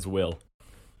hive minds will.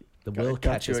 The will Got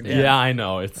catch you us. again. Yeah, I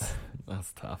know.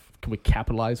 That's tough. Can we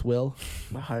capitalize will?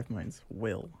 The hive minds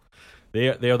will. They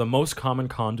are the most common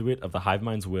conduit of the hive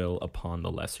mind's will upon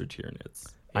the lesser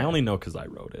Tyranids. I only know because I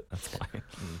wrote it. That's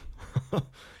why.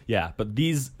 Yeah, but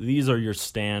these are your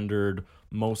standard,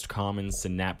 most common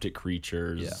synaptic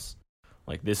creatures. Yeah.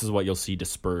 Like this is what you'll see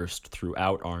dispersed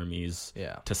throughout armies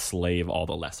Yeah. to slave all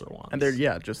the lesser ones. And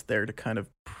they're just there to kind of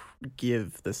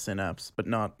give the synapse, but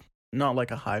not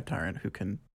like a hive tyrant who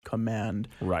can command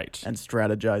right. and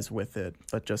strategize with it,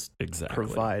 but just Exactly.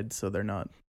 provide, so they're not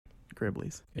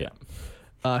Gribblies. Yeah.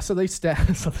 So they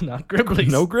stand. So they're not Gribblies.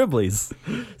 No Gribblies.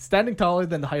 Standing taller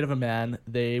than the height of a man,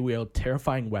 they wield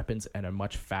terrifying weapons and are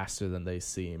much faster than they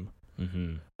seem.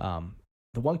 Mm-hmm.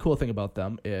 The one cool thing about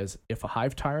them is if a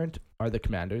hive tyrant are the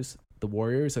commanders, the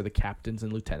warriors are the captains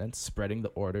and lieutenants spreading the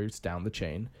orders down the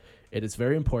chain. It is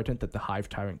very important that the hive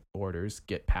tyrant orders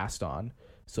get passed on.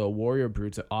 So warrior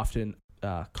broods are often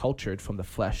cultured from the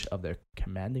flesh of their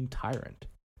commanding tyrant.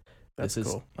 That's This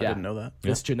is- cool. yeah. I didn't know that.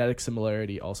 This genetic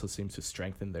similarity also seems to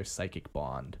strengthen their psychic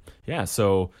bond. Yeah,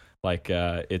 so like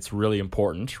it's really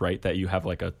important, right, that you have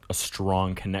like a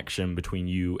strong connection between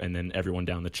you and then everyone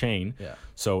down the chain. Yeah.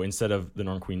 So instead of the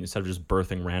Norn Queen, instead of just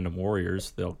birthing random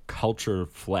warriors, they'll culture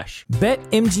flesh.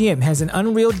 BetMGM has an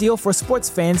unreal deal for sports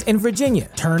fans in Virginia.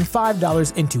 Turn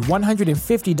 $5 into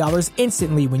 $150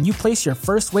 instantly when you place your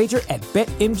first wager at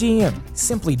BetMGM.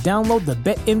 Simply download the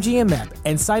BetMGM app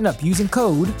and sign up using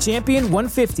code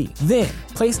Champion150. Then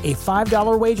place a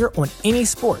 $5 wager on any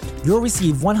sport. You'll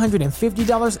receive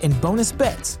 $150 in bonus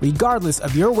bets, regardless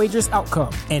of your wager's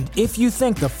outcome. And if you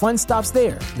think the fun stops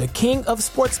there, the King of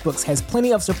Sportsbooks has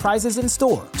plenty of surprises in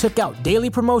store. Check out daily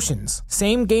promotions,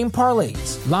 same-game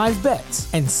parlays, live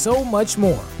bets, and so much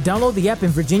more. Download the app in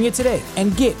Virginia today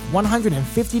and get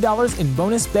 $150 in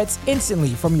bonus bets instantly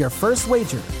from your first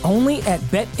wager. Only at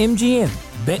BetMGM.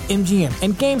 BetMGM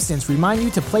and GameSense remind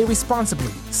you to play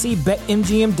responsibly. See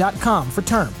BetMGM.com for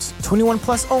terms. 21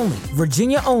 plus only.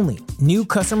 Virginia only. New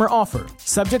customer offer.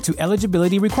 Subject to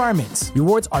eligibility requirements.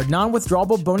 Rewards are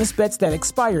non-withdrawable bonus bets that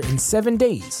expire in 7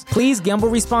 days. Please gamble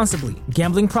responsibly.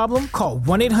 Gambling problem? Call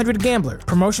 1-800-GAMBLER.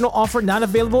 Promotional offer not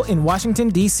available in Washington,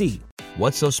 D.C.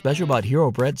 What's so special about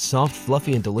Hero Bread's soft,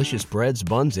 fluffy, and delicious breads,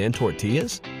 buns, and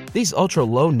tortillas? These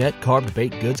ultra-low net-carb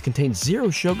baked goods contain zero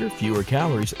sugar, fewer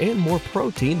calories, and more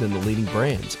protein than the leading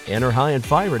brands, and are high in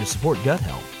fiber to support gut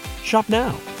health. Shop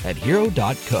now at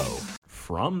Hero.co.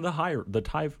 From the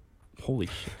Hive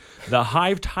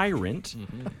Tyrant,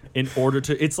 in order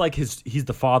to, it's like he's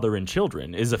the father in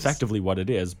children is effectively what it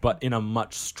is, but in a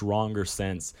much stronger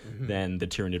sense than the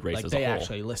Tyranid race Like as they a whole.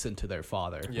 actually listen to their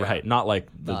father. Right, not like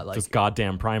those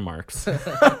goddamn Primarchs.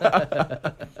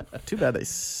 Too bad they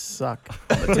suck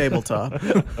on the tabletop.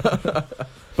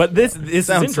 But this is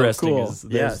Sounds so interesting. cool. Is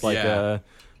there's Yes.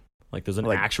 there's an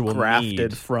Like actual grafted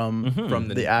need. from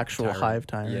the actual tyrant. Hive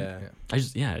Tyrant.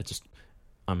 Yeah.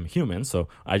 I'm human, so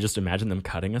I just imagine them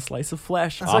cutting a slice of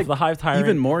flesh It's off like the Hive Tyrant.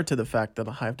 Even more to the fact that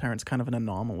the Hive Tyrant's kind of an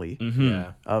anomaly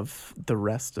Yeah. of the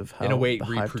rest of how In a way, it the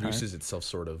Hive reproduces Tyrant, itself,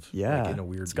 sort of. yeah, Like in a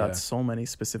weird. it's got so many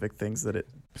specific things that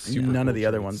Super none of cool the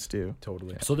other traits. ones do.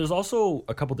 Totally. So there's also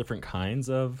a couple different kinds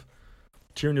of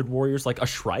Tyranid warriors, like a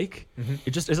Shrike.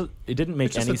 It just isn't. It didn't make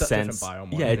It's just any a different sense.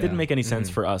 biomorph. Yeah, it didn't Yeah. make any sense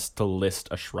for us to list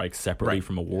a Shrike separately Right.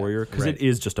 from a warrior because Right. it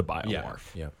is just a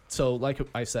biomorph. Yeah. So like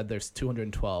I said, there's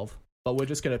 212, but we're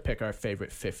just gonna pick our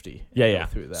favorite 50. and Yeah. go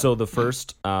through them. So the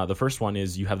first one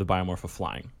is you have the biomorph of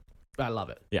flying. I love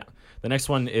it. Yeah. The next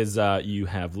one is you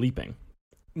have leaping,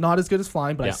 Not as good as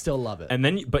flying, but I Yeah. still love it. and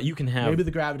then but you can have Maybe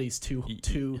the gravity's too.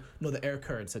 No, the air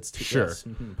currents. It's too. Sure. Yes.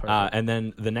 Perfect. and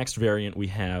then the next variant we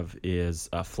have is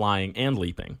flying and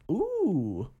leaping.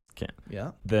 Ooh. Okay.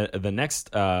 Yeah. The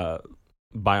next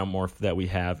biomorph that we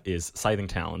have is scything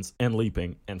talons and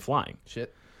leaping and flying.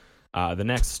 Shit. The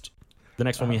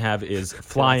next one we have is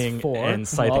flying four and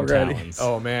scything already. talons.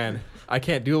 Oh man, I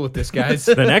can't deal with this, guys.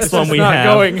 The next one we not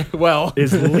have going well.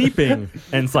 is leaping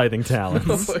and scything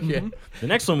talons. Okay. The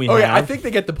next one we Oh have. yeah, I think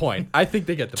they get the point. I'm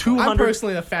 200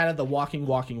 personally a fan of the walking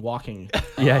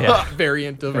yeah.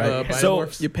 variant of So-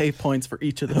 biomorphs. You pay points for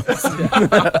each of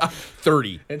those.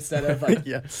 30. instead of like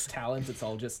Yeah. talons. It's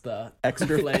all just the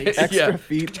extra legs. extra Yeah.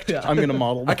 feet. Yeah. I'm gonna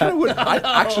model I that. kind of would.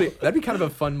 Actually, that'd be kind of a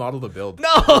fun model to build.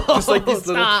 No, Just like these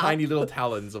little stop. tiny little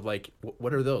talons of like,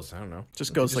 what are those? I don't know.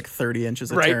 Just goes like 30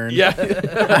 inches a Right. turn.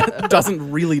 Yeah.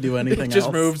 Doesn't really do anything It just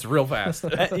else. moves real fast.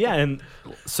 Yeah, and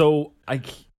so I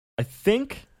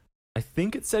think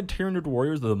it said Tyranid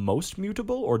warriors are the most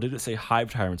mutable, or did it say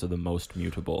Hive Tyrants are the most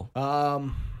mutable?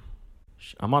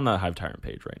 I'm on the Hive Tyrant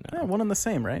page right now. Yeah, one and the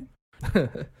same, right?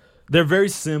 They're very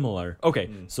similar. Okay,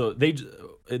 so they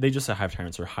just say Hive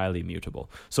Tyrants are highly mutable.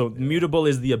 So mutable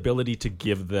is the ability to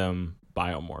give them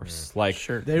biomorphs. Like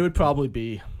Sure. They would probably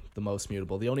be the most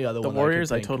mutable. The only other The one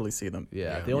Warriors, I, I could think, totally see them.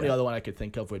 Yeah, the only other one I could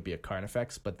think of would be a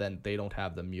Carnifex, but then they don't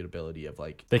have the mutability of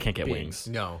like they can't get being- wings.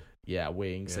 No. Yeah,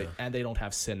 wings, Yeah. and they don't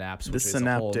have synapse, The which is a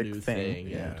whole synaptic new thing, thing.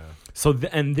 yeah. So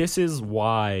and this is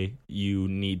why you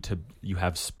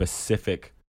have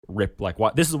specific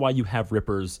this is why you have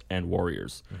rippers and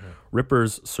warriors.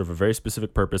 Rippers serve a very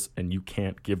specific purpose, and you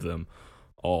can't give them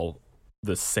all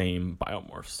the same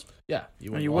biomorphs. Yeah,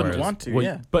 You wouldn't want to, Well,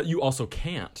 yeah. but you also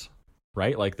can't,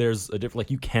 right? Like there's a different.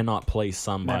 Like you cannot play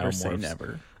some Never biomorphs. say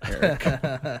never,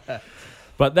 Eric.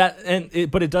 But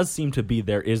but it does seem to be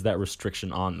there is that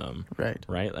restriction on them, Right.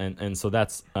 right? And so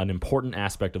that's an important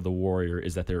aspect of the warrior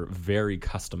is that they're very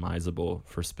customizable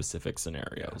for specific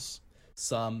scenarios.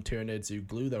 Some Tyranids you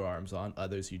glue their arms on,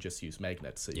 others you just use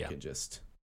magnets, so you Yeah. can just.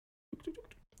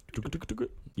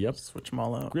 Yep, Switch them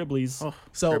all out. Gribblies. Oh,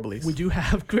 So Gribblies. we do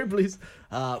have Gribblies.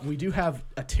 We do have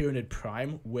a Tyranid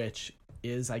Prime, which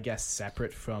is, I guess,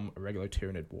 separate from a regular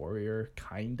Tyranid Warrior,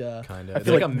 kinda. Kind I of.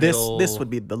 feel like a middle- this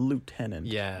would be the lieutenant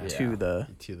Yeah. to the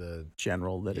To the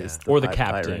general that is Yeah. Or the Hive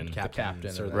captain. Tyrant.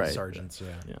 captains or or the Right. sergeants.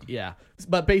 Yeah. Yeah,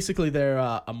 but basically they're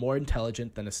a more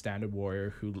intelligent than a standard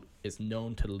warrior who is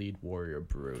known to lead warrior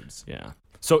broods. Yeah.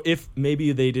 So if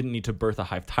maybe they didn't need to birth a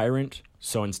Hive Tyrant,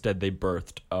 so instead they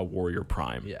birthed a Warrior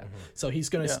Prime. Yeah, so he's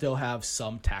gonna Yeah. still have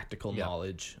some tactical Yeah.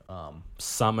 knowledge.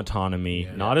 Some autonomy,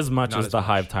 Yeah. not as much Not as as the much.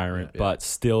 Hive Tyrant, Yeah. but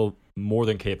still more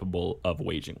than capable of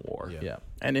waging war. Yeah. Yeah,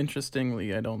 And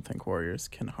interestingly, I don't think warriors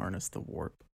can harness the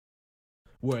warp.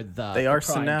 where the They the are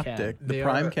Prime synaptic. can. The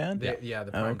Prime can, Yeah, the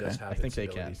Oh, Prime okay. does have I think its they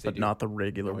can, abilities. but do. not the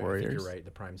regular Oh, I warriors. think you're right.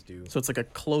 The Primes do. So it's like a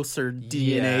closer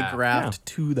DNA Yeah. graft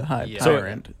to the Hive Yeah. So,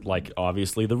 Tyrant. like,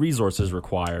 obviously, the resources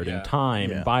required Yeah. and time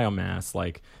Yeah. and biomass.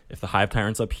 Like, if the Hive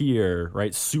Tyrant's up here,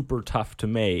 right, super tough to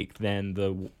make, then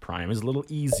the Prime is a little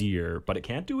easier, but it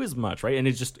can't do as much, right? And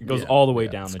it just goes Yeah. all the way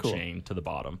Yeah, down it's the cool. chain to the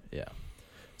bottom. Yeah.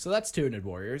 So that's Tyranid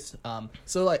warriors.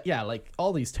 So like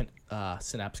all these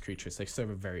synapse creatures, they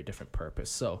serve a very different purpose.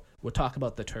 So we'll talk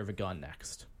about the Turvagon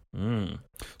next.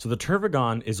 So the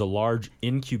Turvagon is a large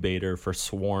incubator for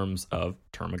swarms of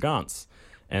termagants.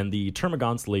 and the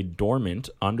termagants lay dormant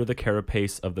under the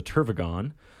carapace of the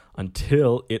Tervagon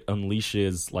until it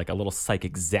unleashes like a little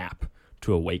psychic zap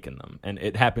to awaken them. And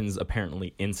it happens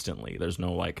apparently instantly. There's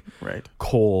no like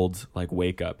cold like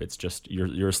wake up. It's just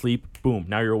you're asleep, boom,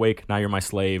 now you're awake, now you're my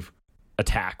slave,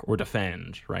 attack or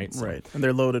defend, right? So, right. And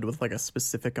they're loaded with like a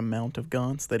specific amount of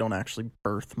gaunts. They don't actually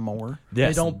birth more.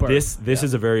 Yes, they don't birth. This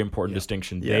is a very important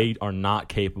distinction. Yeah. They are not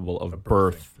capable of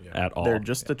birth at all. They're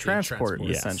just a transport,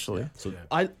 Yes. essentially. So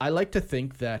I like to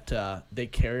think that they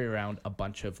carry around a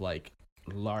bunch of like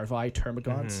larvae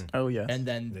termagants. Oh, yes. And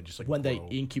then They just, like, when grow.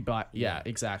 they incubate,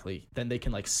 exactly. Then they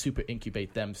can like super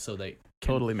incubate them, so they can,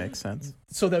 Totally makes sense.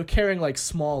 so they're carrying like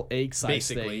small egg size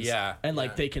Basically, things, yeah, and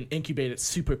like yeah. they can incubate it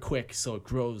super quick, so it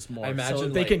grows more. I imagine, so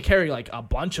they like- can carry like a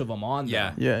bunch of them on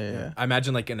Yeah. them. Yeah. I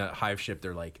imagine like in a hive ship,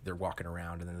 they're walking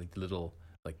around and then like little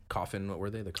like coffin. What were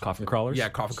they? The Coffin crawlers? Yeah,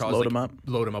 coffin Just crawlers. load like, 'em up.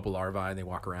 Load them up with larvae, and they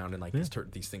walk around and like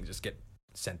these things just get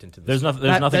sent into the there's nothing.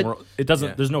 There's That- nothing. that- It doesn't.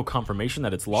 Yeah. There's no confirmation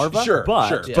that it's larva. Sure, but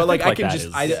sure. Yeah. But like stuff I can that just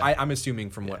is- I'm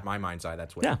assuming from what my mind's eye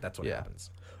that's what Yeah.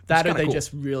 happens. That or kinda they cool.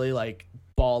 just really like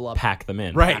ball up, pack them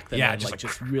in. Right. pack them Yeah, in, just like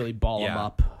like- just really ball them Yeah.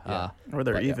 up. Yeah. Or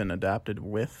they're But, yeah. even adapted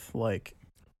with like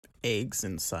eggs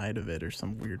inside of it or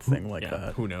some weird thing like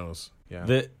that. Who knows?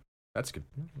 Yeah, that's good.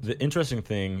 The interesting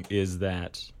thing is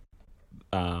that,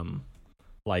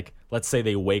 like, let's say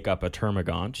they wake up a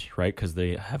termagant, right? Because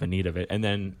they have a need of it, and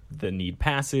then the need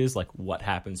passes. Like, what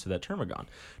happens to that termagant?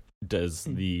 Does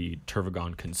the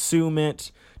tervagon consume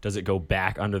it? Does it go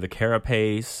back under the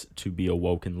carapace to be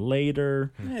awoken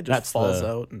later? Yeah, it just That's falls the-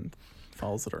 out and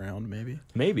follows it around, maybe.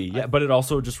 Maybe, yeah. But it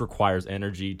also just requires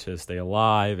energy to stay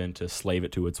alive and to slave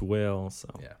it to its will. So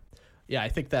Yeah, I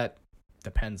think that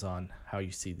depends on how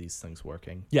you see these things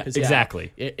working. Yeah, 'Cause,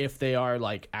 exactly. If they are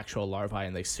like actual larvae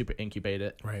and they super incubate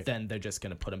it, Right. then they're just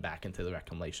going to put them back into the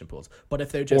reclamation pools. But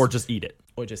if they're just or just eat it.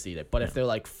 eat it. But if they're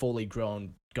like fully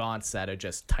grown gaunts that are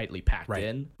just tightly packed Right.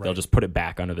 in, They'll just put it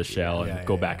back under the shell and Yeah,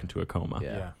 go yeah, back yeah. into a coma.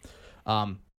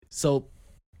 yeah. So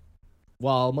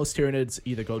while most Tyranids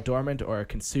either go dormant or are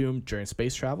consumed during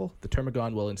space travel, the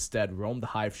Termagon will instead roam the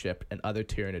hive ship and other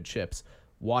Tyranid ships,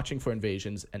 watching for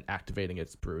invasions and activating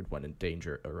its brood when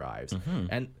danger arrives.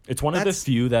 And It's one of the that's-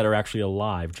 few that are actually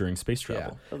alive during space Yeah,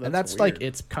 travel. Oh, and that's that's like weird.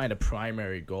 its kind of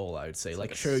primary goal, I would say. Like,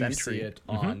 like a sure, you sentry. see it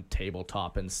on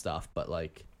tabletop and stuff, but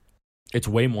like, It's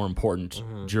way more important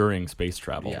during space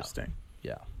travel. Interesting.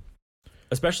 yeah,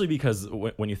 Especially because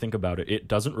when you think about it, it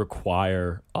doesn't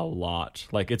require a lot.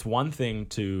 Like, it's one thing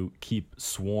to keep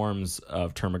swarms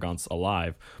of termagants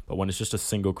alive, but when it's just a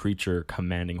single creature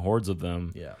commanding hordes of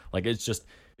them, yeah. like it's just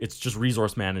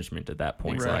resource management at that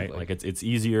point, right? Exactly. Like it's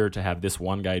easier to have this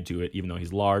one guy do it, even though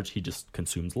he's large. He just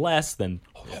consumes less than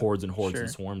hordes and hordes Sure.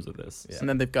 and swarms of this. And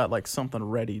then they've got like something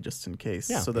ready just in case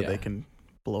Yeah. so that Yeah. they can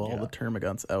blow all the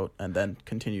termagants out and then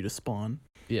continue to spawn.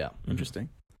 Yeah. Interesting.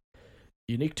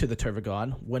 Unique to the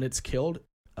Tervagon, when it's killed,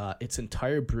 its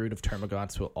entire brood of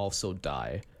termagants will also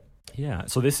die. Yeah.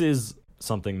 So this is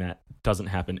something that doesn't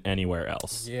happen anywhere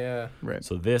else. Yeah, Right.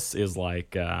 So this is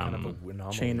like kind of a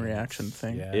anomaly. Chain reaction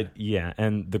thing. Yeah.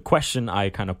 and the question I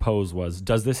kind of posed was,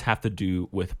 does this have to do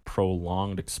with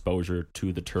prolonged exposure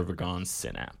to the Tervagon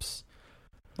synapse?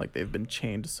 Like they've been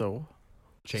chained so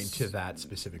chained to that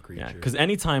specific creature. Yeah, because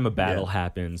anytime a battle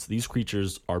happens, these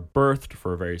creatures are birthed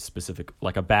for a very specific,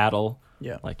 like a battle.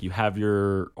 Yeah. Like you have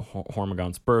your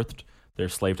Hormagons birthed, they're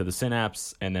slave to the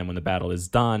synapse, and then when the battle is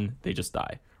done, they just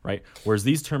die, right? Whereas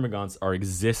these Termagants are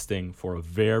existing for a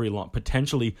very long,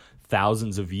 potentially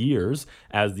thousands of years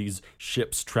as these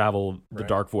ships travel the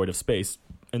dark void of space.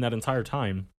 And that entire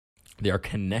time, they are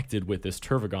connected with this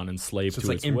Tervagon and slave so to it's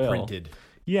like its will. imprinted.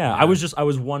 Yeah, I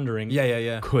was wondering.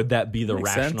 Yeah. Could that be the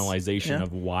Makes sense. rationalization Yeah.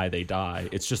 of why they die?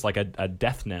 It's just like a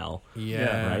death knell,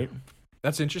 Yeah. right?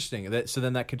 That's interesting. So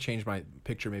then that could change my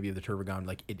picture maybe of the Tervagon.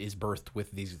 Like it is birthed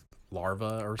with these larvae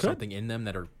or something in them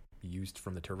that are used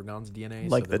from the Tervagon's DNA.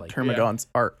 like so the they're termagants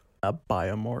are a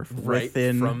biomorph right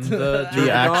within from the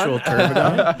the actual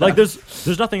termagon. Like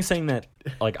there's nothing saying that.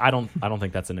 Like I don't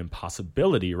think that's an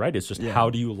impossibility, right? It's just how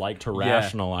do you like to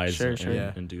rationalize Sure, and, sure.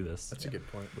 and do this? That's a good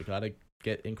point. We gotta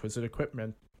get Inquisitor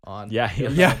equipment on. Yeah.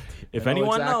 If know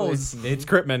anyone exactly. knows, It's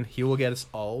Cryptman. He will get us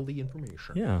all the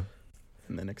information. yeah,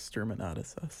 And then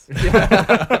exterminatus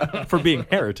us. for being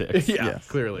heretics. Yes.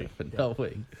 clearly. But no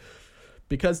wing.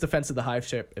 Because defense of the hive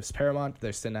ship is paramount,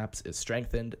 their synapse is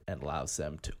strengthened and allows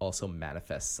them to also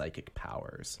manifest psychic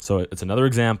powers. So it's another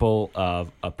example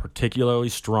of a particularly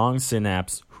strong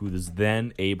synapse who is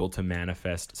then able to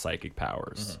manifest psychic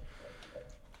powers.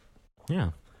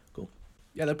 Yeah,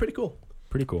 Yeah, they're pretty cool.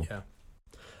 pretty cool. Yeah.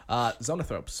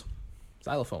 Zonothropes.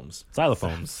 Xylophones.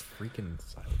 Freaking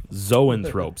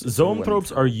Zoanthropes.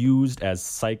 Zoanthropes are used as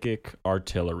psychic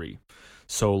artillery.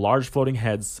 So large floating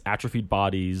heads, atrophied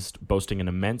bodies, boasting an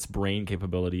immense brain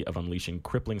capability of unleashing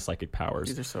crippling psychic powers.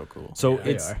 These are so cool. So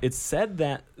it's said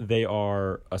that they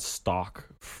are a stock.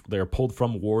 They're pulled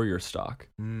from warrior stock,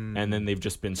 and then they've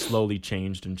just been slowly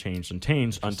changed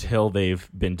until they've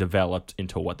been developed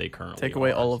into what they currently Take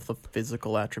away are. all of the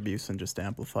physical attributes and just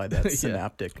amplify that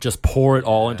synaptic. Just pour it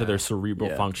all into their cerebral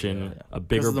function. A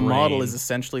bigger Because the brain. model is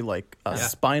essentially like a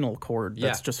spinal cord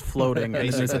that's just floating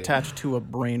and then it's attached to a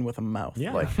brain with a mouth.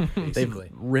 Yeah. Like they've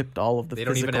ripped all of the They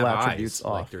don't even physical have attributes eyes.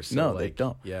 off. Like, they're so, No, like, they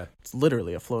don't. Yeah. It's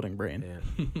literally a floating brain.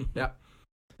 Yeah.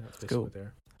 That's basically Cool. what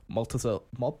they're.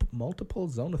 Multiple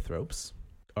zoanthropes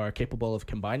are capable of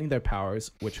combining their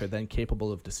powers, which are then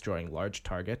capable of destroying large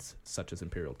targets, such as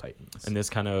Imperial Titans. And this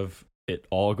it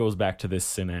all goes back to this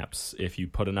synapse. If you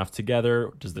put enough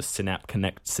together, does the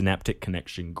synaptic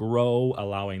connection grow,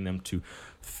 allowing them to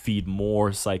feed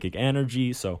more psychic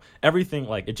energy? So everything,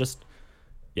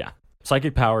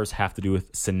 psychic powers have to do with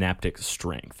synaptic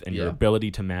strength, and your ability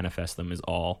to manifest them is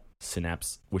all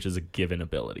synapse, which is a given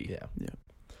ability. Yeah.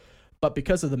 But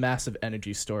because of the massive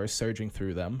energy stores surging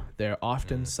through them, they're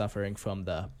often suffering from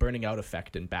the burning out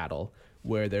effect in battle,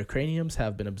 where their craniums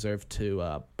have been observed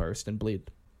to burst and bleed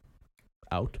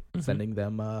out, sending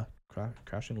them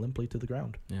crashing limply to the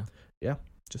ground. Yeah,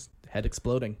 just head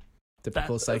exploding.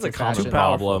 Typical That's a psychic common fashion.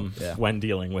 problem when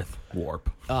dealing with warp.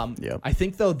 I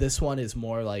think though this one is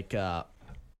more like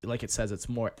it says, it's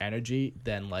more energy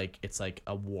than like it's like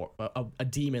a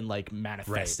demon like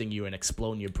manifesting you and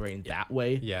exploding your brain that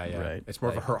way. Yeah. Right. It's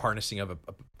more of a harnessing of a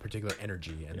particular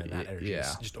energy, and then that energy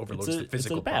just overloads the it's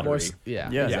physical a battery. More, powers.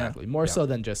 exactly. More so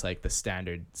than just like the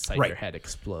standard sight your head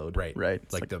explode. Right. Right.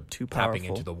 Like It's the too tapping powerful.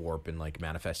 into the warp and like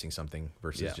manifesting something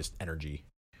versus just energy.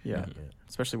 Yeah.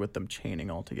 Especially with them chaining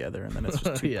all together and then it's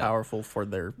just too powerful for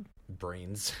their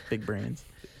Brains. big brains.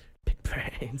 Big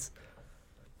brains.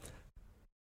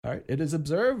 All right. It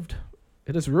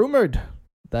is rumored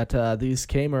that these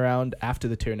came around after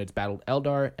the Tyranids battled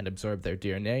Eldar and absorbed their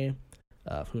DNA.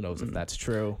 Who knows if that's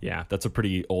true? Yeah, that's a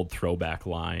pretty old throwback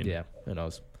line. Yeah, who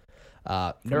knows?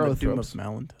 From the Doom of Neurothropes.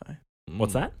 Malantai.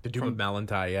 What's that? The Doom of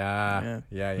Malantai,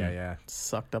 yeah.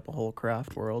 Sucked up a whole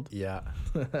craft world. Yeah.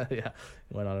 Yeah,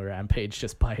 went on a rampage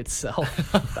just by itself.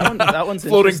 That one's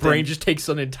Floating interesting. brain just takes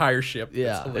an entire ship. Yeah.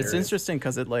 That's It's hilarious. interesting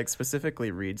because it like specifically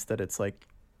reads that it's like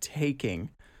taking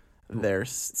their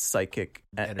psychic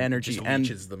energy just and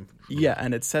leeches them. yeah,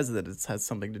 and it says that it has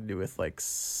something to do with like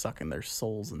sucking their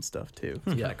souls and stuff too.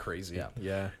 Yeah, crazy.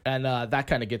 Yeah. And that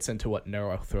kind of gets into what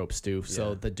neurothropes do.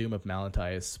 So the Doom of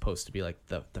Malantai is supposed to be like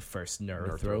the first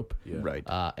neurothrope. Yeah. Right.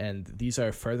 And these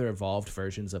are further evolved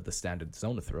versions of the standard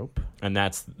zonothrope. And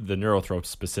that's the neurothrope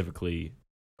specifically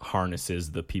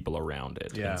harnesses the people around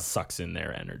it Yeah. and sucks in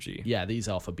their energy. Yeah, these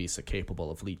alpha beasts are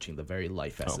capable of leeching the very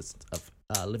life essence of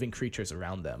living creatures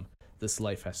around them. This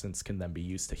life essence can then be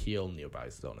used to heal nearby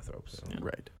zonothropes. Yeah.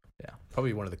 Right.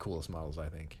 Probably one of the coolest models, I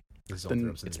think. The Then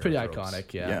Zoanthropes and It's pretty Neurothropes.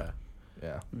 iconic, Yeah.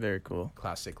 yeah. Very cool.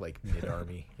 Classic, like,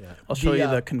 mid-army. Yeah. I'll show The, you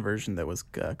the conversion that was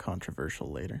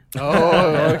controversial later.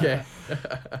 Oh, okay.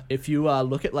 If you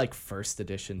look at like first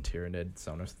edition Tyranid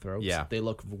zonothropes, they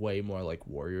look way more like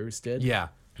warriors did. Yeah.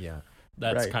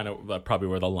 That's Right. kind of probably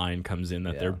where the line comes in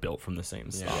that they're built from the same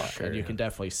stock. Sure. And you can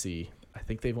definitely see, I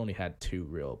think they've only had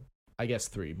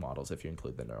three models if you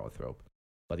include the neurothrope.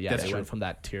 But yeah, That's they true. went from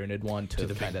that Tyranid one to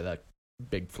the kind of the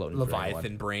big floating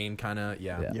Leviathan brain, kind of.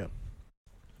 Yeah. Yeah.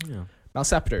 Yeah.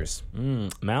 Malceptors.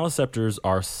 Maleceptors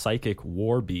are psychic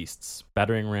war beasts,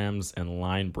 battering rams, and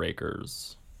line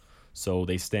breakers. So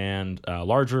they stand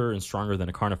larger and stronger than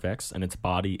a Carnifex, and its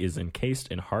body is encased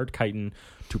in hard chitin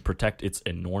to protect its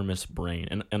enormous brain.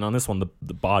 And on this one,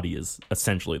 the body is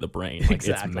essentially the brain. Like,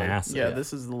 Exactly. It's massive. Yeah,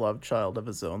 this is the love child of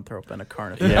a zoanthrope and a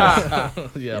carnifex.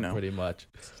 Yeah, pretty much.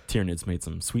 Tyranids made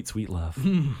some sweet, sweet love.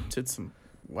 Did some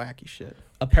wacky shit.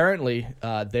 Apparently,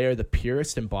 they are the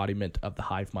purest embodiment of the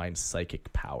hive mind's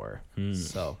psychic power.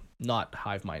 So, not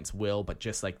hive mind's will, but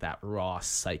just like that raw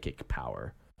psychic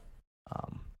power.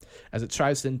 As it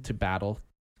strives into battle,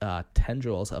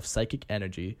 tendrils of psychic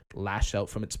energy lash out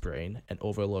from its brain and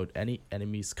overload any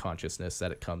enemy's consciousness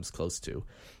that it comes close to,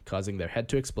 causing their head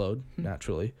to explode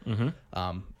naturally.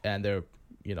 And they're,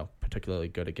 particularly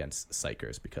good against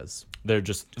psychers because They're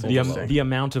just the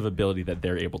amount of ability that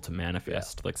they're able to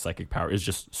manifest, like psychic power, is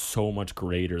just so much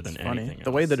greater than anything else.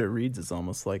 The way that it reads is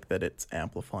almost like that it's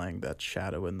amplifying that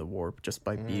shadow in the warp just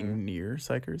by being near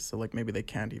psychers. So like maybe they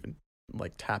can't even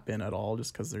like tap in at all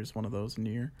just because there's one of those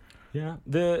near. Yeah,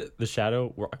 the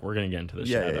shadow. We're gonna get into the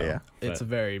shadow. Yeah. It's a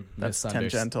very That's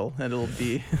misunderstood. tangential, and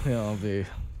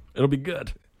It'll be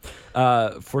good.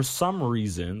 For some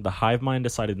reason, the hive mind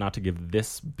decided not to give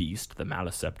this beast, the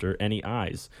Maliceptor, any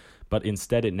eyes, but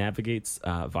instead it navigates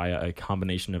via a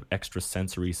combination of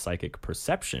extrasensory psychic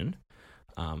perception,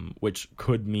 which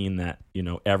could mean that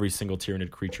every single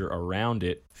Tyranid creature around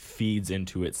it feeds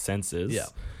into its senses,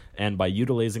 and by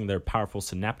utilizing their powerful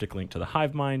synaptic link to the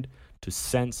hive mind to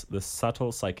sense the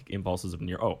subtle psychic impulses of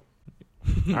near. Oh,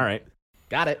 all right.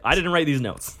 Got it. I didn't write these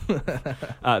notes.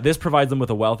 This provides them with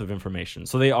a wealth of information.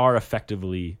 So they are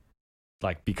effectively,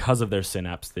 because of their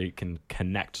synapse, they can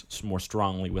connect more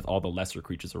strongly with all the lesser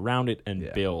creatures around it and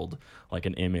build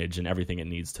an image and everything it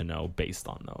needs to know based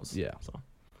on those. Yeah. So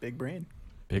big brain.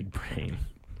 Big brain.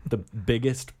 The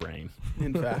biggest brain.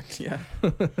 In fact, yeah.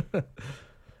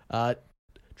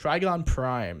 Trigon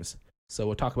primes. So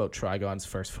we'll talk about Trigons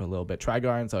first for a little bit.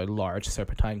 Trigons are large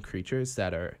serpentine creatures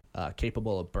that are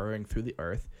capable of burrowing through the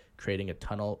earth, creating a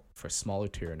tunnel for smaller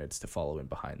Tyranids to follow in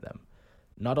behind them.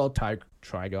 Not all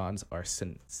Trigons are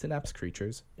synapse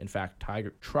creatures. In fact,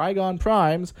 Trigon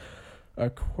primes are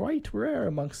quite rare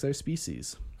amongst their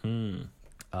species.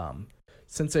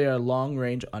 Since they are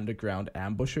long-range underground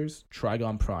ambushers,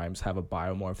 Trigon primes have a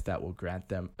biomorph that will grant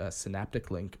them a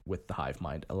synaptic link with the hive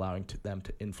mind, allowing them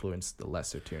to influence the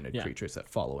lesser Tyranid creatures that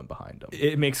follow in behind them.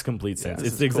 It makes complete sense.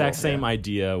 It's the exact same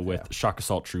idea with shock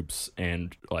assault troops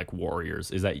and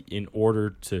warriors, is that in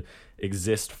order to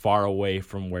exist far away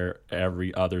from where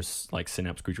every other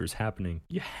synapse creature is happening,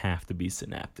 you have to be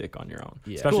synaptic on your own.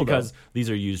 Especially because these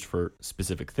are used for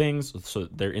specific things, so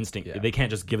their instinct, they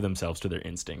can't just give themselves to their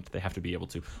instinct. They have to be able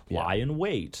to lie in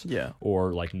wait,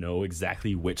 or know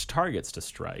exactly which targets to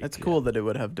strike. It's cool that it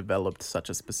would have developed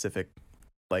such a specific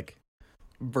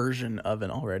version of an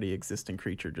already existing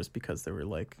creature just because they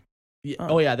were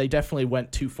they definitely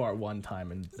went too far one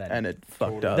time and it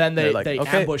fucked up. Then they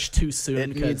ambushed too soon.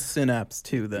 It needs synapse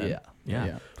too. Then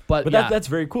But that's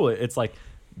very cool. It's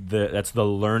that's the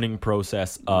learning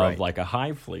process of a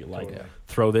hive fleet.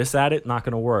 Throw this at it, not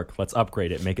going to work. Let's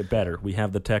upgrade it, make it better. We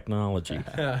have the technology.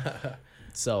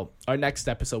 So our next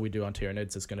episode we do on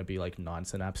Tyranids is going to be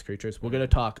non-synapse creatures. We're going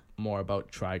to talk more about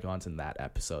Trigons in that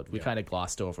episode. We kind of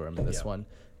glossed over them in this one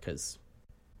because,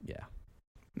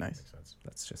 nice.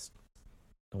 That's just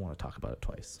don't want to talk about it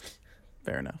twice.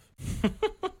 Fair enough.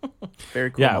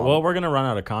 Very cool. Yeah, well, we're going to run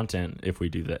out of content if we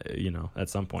do that, at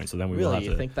some point. So then we will have to.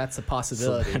 You think that's a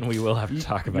possibility? And we will have to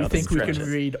talk about. You think we can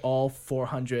read all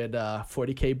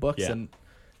 440K books and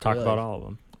talk about all of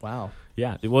them? Wow.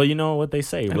 Yeah. Well, you know what they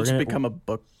say. We're going to become a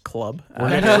book club.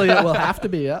 Eventually, it will have to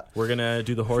be. Yeah. We're gonna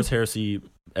do the Horus Heresy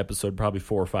episode probably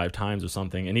 4 or 5 times or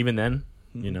something, and even then,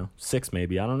 6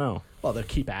 maybe. I don't know. Well, they'll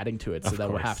keep adding to it, so that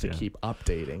we'll have to keep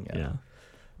updating. Yeah.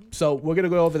 So we're gonna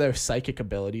go over their psychic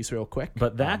abilities real quick.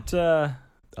 But that's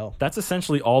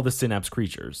essentially all the synapse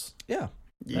creatures.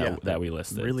 That we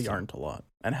listed. Really aren't a lot,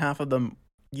 and half of them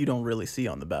you don't really see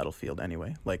on the battlefield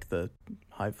anyway. Like the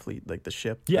Hive Fleet, like the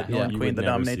ship, the Queen, the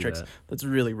Dominatrix. That's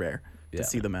really rare to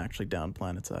see them actually down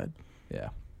planet side. Yeah.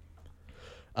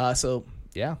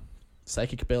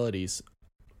 Psychic abilities.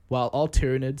 While all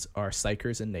Tyranids are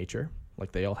psychers in nature,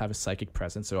 they all have a psychic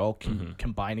presence, they're all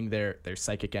combining their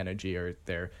psychic energy or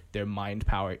their mind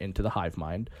power into the hive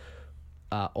mind.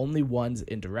 Only ones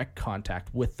in direct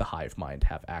contact with the hive mind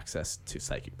have access to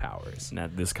psychic powers. Now,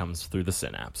 this comes through the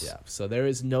synapse. Yeah, so there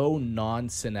is no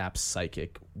non-synapse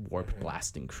psychic warp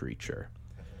blasting creature.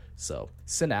 So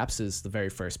synapse is the very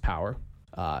first power,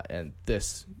 and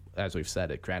this, as we've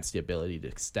said, it grants the ability to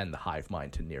extend the hive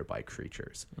mind to nearby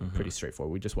creatures. Pretty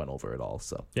straightforward. We just went over it all.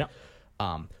 So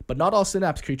but not all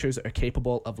synapse creatures are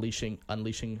capable of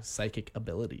unleashing psychic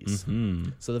abilities.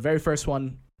 So the very first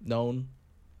one known,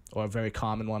 or a very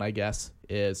common one, I guess,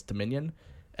 is Dominion,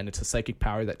 and it's a psychic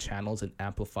power that channels and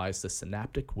amplifies the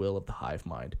synaptic will of the hive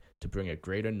mind to bring a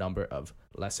greater number of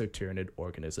lesser Tyranid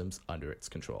organisms under its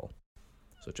control.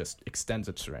 So it just extends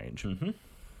its range.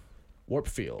 Warp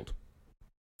field.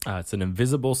 It's an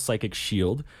invisible psychic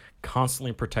shield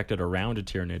constantly protected around a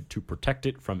Tyranid to protect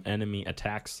it from enemy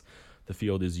attacks. The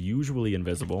field is usually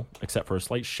invisible, except for a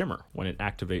slight shimmer when it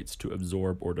activates to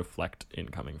absorb or deflect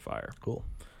incoming fire. Cool.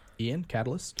 Ian,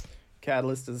 Catalyst?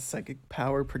 Catalyst is a psychic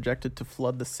power projected to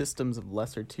flood the systems of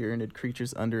lesser Tyranid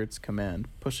creatures under its command,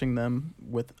 pushing them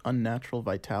with unnatural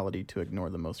vitality to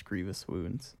ignore the most grievous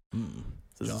wounds.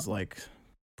 So this is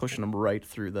pushing them right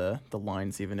through the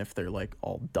lines, even if they're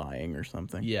all dying or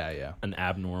something. Yeah. An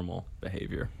abnormal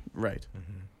behavior. Right.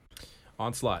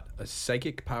 Onslaught, a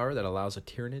psychic power that allows a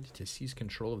Tyranid to seize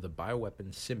control of the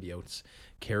bioweapon symbiotes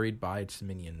carried by its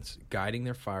minions, guiding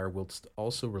their fire whilst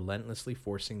also relentlessly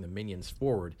forcing the minions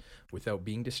forward without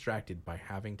being distracted by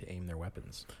having to aim their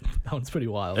weapons. That one's pretty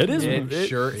wild. It is. It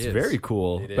sure it's is. very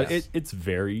cool, It but is. it's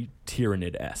very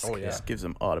Tyranid-esque. Oh, yeah. Just gives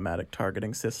them automatic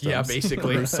targeting systems. Yeah,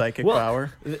 basically. Through psychic Well,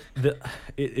 power.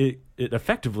 It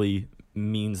effectively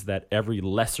means that every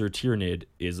lesser Tyranid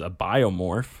is a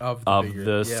biomorph Of of the the,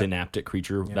 bigger- synaptic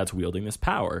creature that's wielding this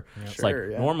power. It's Sure,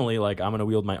 like yeah. normally, like I'm going to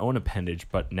wield my own appendage,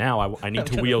 but now I need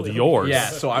to wield yours. Yeah,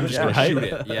 so I'm just going to Right? shoot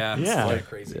it. Yeah. Yeah. It's kind of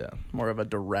crazy. Yeah. More of a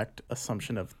direct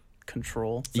assumption of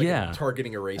control. Like Yeah. a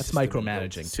targeting array That's system.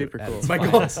 micromanaging. Super at cool. its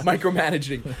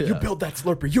Micromanaging. You build that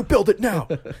slurper. You build it now.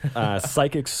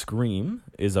 Psychic Scream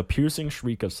is a piercing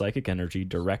shriek of psychic energy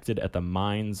directed at the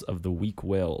minds of the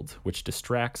weak-willed, which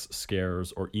distracts,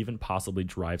 scares, or even possibly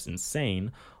drives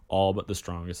insane all but the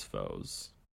strongest foes.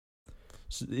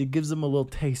 So it gives them a little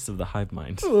taste of the hive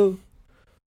mind.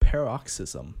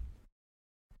 Paroxysm.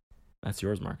 That's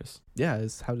yours, Marcus. Yeah,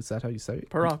 is that how you say it?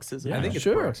 Paroxysm. I think it's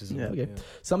Sure. paroxysm. Yeah. Okay.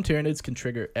 Some Tyranids can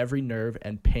trigger every nerve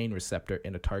and pain receptor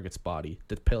in a target's body,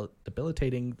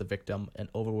 debilitating the victim and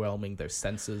overwhelming their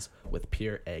senses with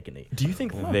pure agony. Do you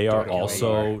think they are dirty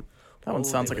also... That one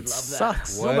sounds like it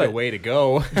sucks. What a way to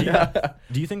go.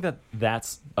 Do you think that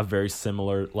that's a very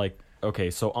similar, like,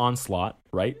 okay, so Onslaught,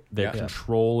 right? They're Yeah.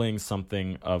 controlling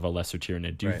something of a lesser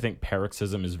Tyranid. Do you Right. think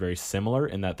paroxysm is very similar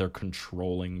in that they're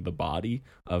controlling the body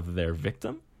of their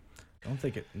victim? I don't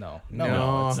think it. No,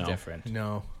 No. it's No. different.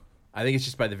 No. I think it's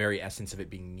just by the very essence of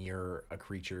it being near a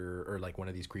creature or like one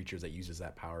of these creatures that uses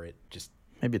that power, it just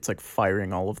Maybe it's like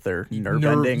firing all of their nerve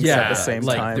endings at the same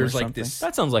like, time. There's or like something. this.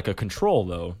 That sounds like a control,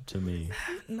 though, to me.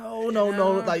 No.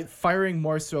 Like firing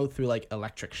more so through like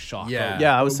electric shock. Yeah.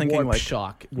 Yeah, I was or thinking warp like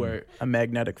shock where. a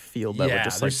magnetic field that would Yeah,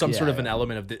 just there's like some sort yeah, of an yeah.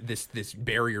 element of this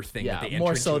barrier thing that they Yeah, enter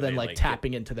more so into than and like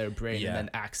tapping into their brain Yeah. and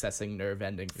then accessing nerve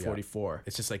ending 44.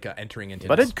 It's just like entering into.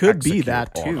 But this it could be execute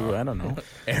that order. too. I don't know.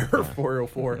 Error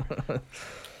 404.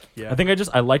 I think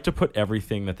I like to put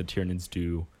everything that the Tyranids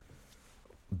do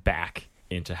back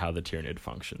into how the Tyranid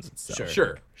functions itself.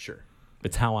 Sure.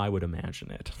 It's how I would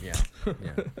imagine it. Yeah.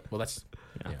 Well, that's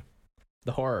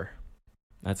The horror.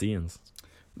 That's Ian's.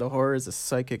 The horror is a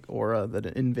psychic aura that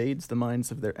invades the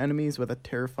minds of their enemies with a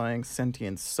terrifying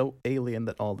sentience so alien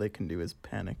that all they can do is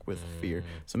panic with fear.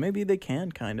 So maybe they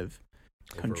can kind of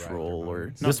Override control their or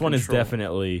minds. not This one is control.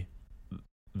 definitely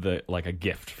a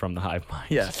gift from the hive mind.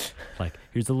 Yeah. Like,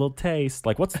 here's a little taste.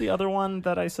 Like, what's the other one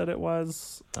that I said it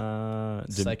was?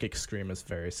 Psychic Scream is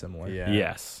very similar.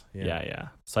 Yes. Yeah. Yeah.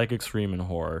 Psychic Scream and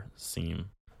horror seem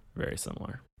very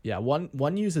similar. Yeah,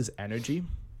 one uses energy.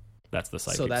 That's the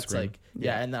psychic So that's Scream. like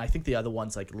and then I think the other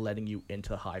one's like letting you into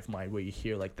the hive mind where you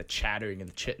hear like the chattering and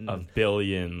the chitting. of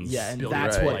billions. Yeah, and billion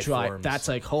that's right. what life drives. forms. That's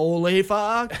like holy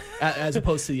fuck, as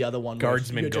opposed to the other one. Where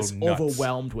Guardsmen you're go just nuts.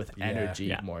 overwhelmed with Yeah. energy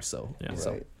Yeah. more so. Yeah.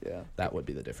 So Right, yeah. that would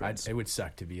be the difference. It would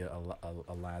suck to be a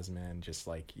Lasman, just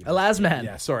like A Lasman.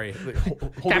 Yeah, sorry,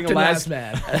 holding Captain a las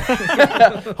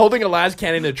Lasman. holding a las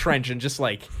cannon in a trench and just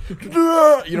like, you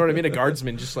know what I mean? A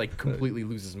guardsman just like completely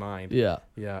loses mind. Yeah,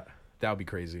 That would be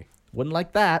crazy. wouldn't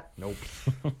like that. Nope.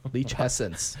 Leech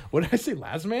essence. What did I say?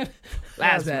 Lasman?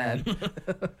 Lasman.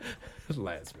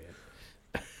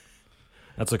 Lasman.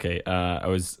 That's okay. I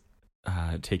was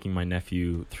taking my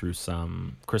nephew through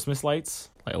some Christmas lights,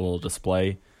 like a little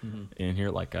display in here,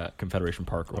 like a Confederation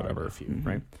Park or Our whatever. nephew.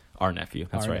 Right? Our nephew.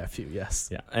 That's Our right. nephew. Yes.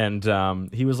 Yeah.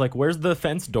 And he was like, "Where's the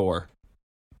fence door?"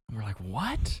 And we're like,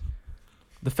 "What?"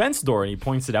 The fence door, and he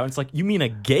points it out. And it's like, "You mean a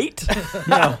gate?"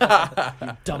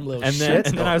 Dumb little And shit.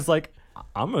 then I was like,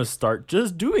 "I'm gonna start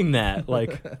just doing that.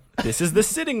 Like, this is the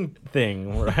sitting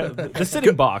thing, the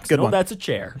sitting box. good no, one. that's a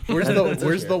chair. Where's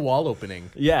the wall opening?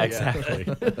 Yeah, exactly.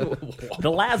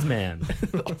 The Lasman.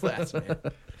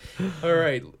 Lasman. All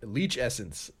right, leech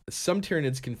essence. Some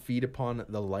Tyranids can feed upon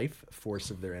the life force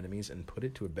of their enemies and put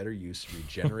it to a better use,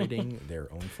 regenerating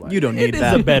their own flesh. You don't need It is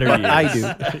that. a better but use.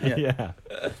 I do. Yeah.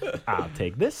 I'll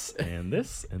take this and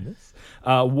this and this.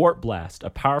 Warp Blast, a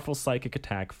powerful psychic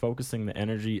attack focusing the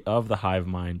energy of the hive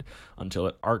mind until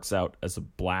it arcs out as a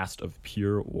blast of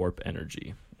pure warp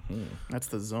energy. That's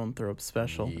the Zone Throw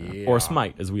special. Yeah. Or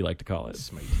Smite, as we like to call it.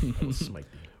 Smite. Smite.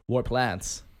 Warp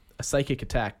Lance, a psychic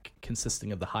attack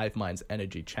consisting of the hive mind's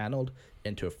energy channeled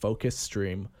into a focused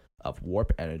stream of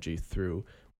warp energy through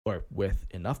or with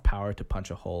enough power to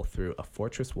punch a hole through a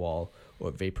fortress wall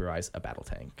or vaporize a battle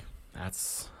tank.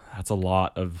 That's a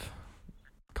lot of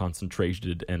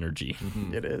concentrated energy.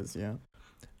 It is, yeah.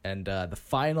 And the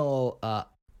final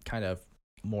kind of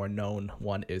more known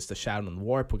one is the Shadow and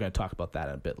Warp. We're going to talk about that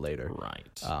a bit later.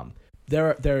 Right.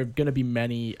 there are going to be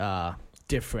many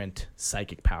different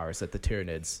psychic powers that the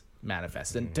Tyranids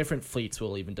manifest, and different fleets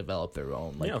will even develop their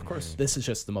own. Like, yeah, of course. This is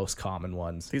just the most common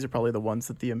ones. These are probably the ones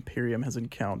that the Imperium has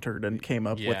encountered and came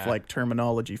up with like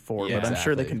terminology for, but I'm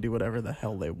sure they can do whatever the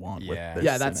hell they want with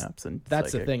their synapse and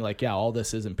that's psychic. the thing. Like, all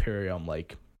this is Imperium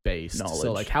like based. Knowledge,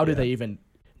 so like, how do they even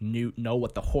know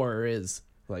what the horror is?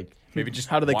 Like, maybe just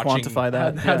how do they quantify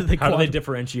that? How do they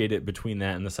differentiate it between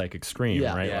that and the psychic scream?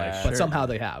 Yeah, right? yeah. But somehow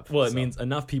they have. Well, it means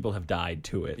enough people have died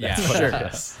to it. Yeah, That's what sure.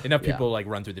 it is. Enough people like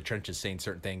run through the trenches saying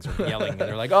certain things or yelling, and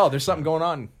they're like, "Oh, there's something going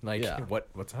on." Like,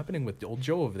 what's happening with old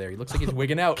Joe over there? He looks like he's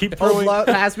wigging out. Keep throwing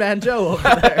Last Man Joe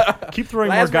over there. Keep throwing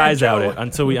more Last Man guys Joe. at it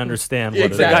until we understand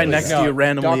what The guy it is. next to you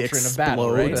randomly doctrine of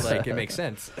battle, explodes. right? Like, it makes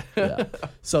sense. Yeah.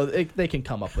 So they can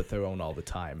come up with their own all the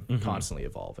time, constantly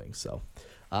evolving. So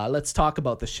let's talk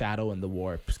about the shadow and the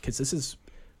warp, because this is,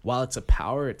 while it's a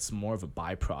power, it's more of a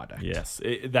byproduct. Yes,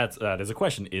 that is a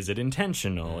question. Is it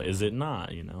intentional? Is it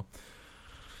not?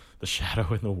 The shadow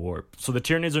and the warp. So the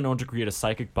Tyranids are known to create a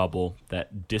psychic bubble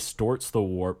that distorts the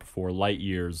warp for light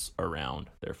years around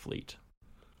their fleet.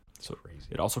 So crazy.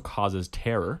 It also causes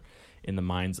terror in the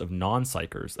minds of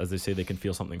non-psychers, as they say they can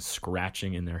feel something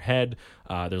scratching in their head.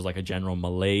 There's like a general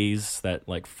malaise that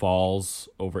like falls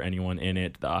over anyone in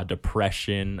it,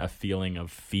 depression, a feeling of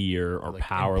fear or Like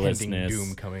powerlessness. impending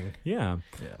doom coming. Yeah.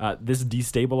 This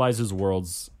destabilizes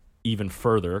worlds even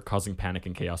further, causing panic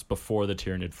and chaos before the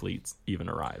Tyranid fleet even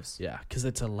arrives. Yeah, because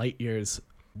it's a light years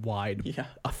wide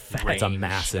effect. It's a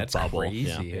massive That's bubble.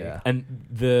 crazy. Yeah. And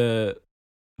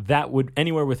that would,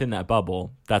 anywhere within that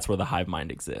bubble, that's where the hive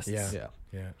mind exists. Yeah,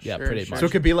 Yeah, Sure, pretty sure. much. So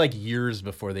it could be like years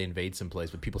before they invade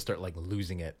someplace, but people start like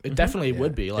losing it. It definitely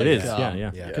would be. Like, It is, yeah.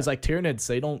 Because like Tyranids,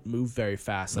 they don't move very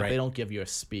fast. Like Right. they don't give you a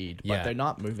speed, but Yeah. they're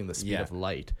not moving the speed Yeah. of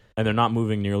light. And they're not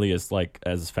moving nearly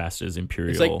as fast as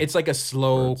Imperial. It's like a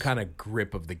slow birds. kind of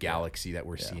grip of the galaxy that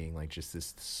we're seeing, like just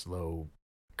this slow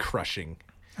crushing.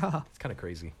 It's kind of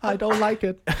crazy. I don't like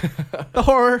it. The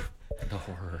horror. the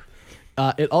horror.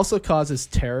 It also causes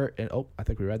terror. I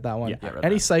think we read that one. Yeah, I read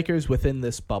Any that. psychers within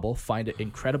this bubble find it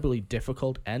incredibly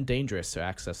difficult and dangerous to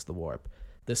access the warp.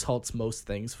 This halts most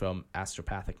things from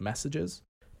astropathic messages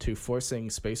to forcing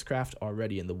spacecraft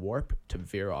already in the warp to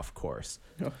veer off course.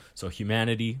 So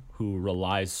humanity, who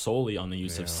relies solely on the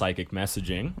use of psychic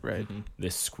messaging, Right.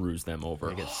 this screws them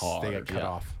over They hard. get cut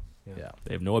off. Yeah.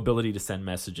 They have no ability to send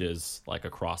messages like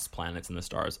across planets and the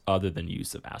stars other than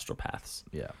use of astropaths.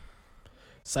 Yeah.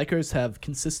 Psychers have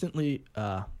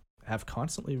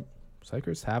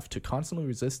to constantly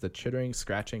resist the chittering,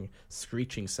 scratching,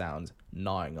 screeching sounds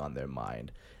gnawing on their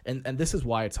mind. And this is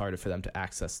why it's harder for them to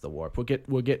access the warp.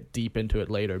 We'll get deep into it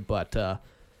later, but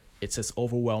it's this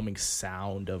overwhelming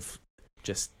sound of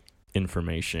just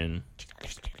Information.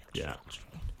 Yeah.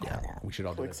 We should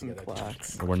all do that Clicks and together.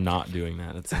 clacks. We're not doing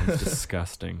that. It sounds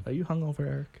disgusting. Are you hungover,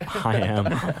 Eric? I am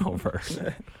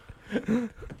hungover.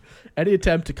 Any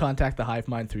attempt to contact the hive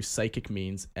mind through psychic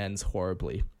means ends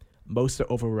horribly. Most are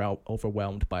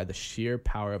overwhelmed by the sheer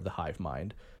power of the hive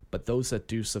mind, but those that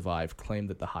do survive claim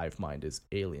that the hive mind is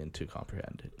alien to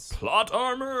comprehend. Plot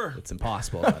armor. It's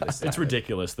impossible to understand. It's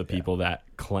ridiculous the people that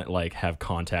have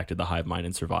contacted the hive mind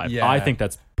and survived. Yeah. I think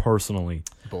that's personally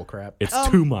Bullcrap. it's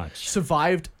too much.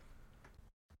 Survived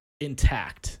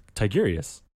intact.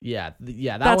 Tigurius. Yeah,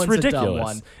 that That's one's ridiculous. a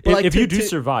dumb one. If you do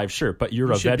survive, sure, but you're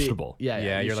you a should be- vegetable. Yeah,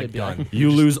 you're you like should be done. You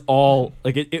lose all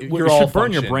it You're should all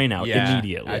burn your function. brain out Yeah,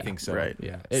 immediately. I think so. Right.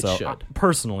 Yeah. It so should.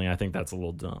 personally, I think that's a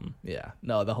little dumb. Yeah.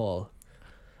 No, the whole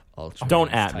Ultraman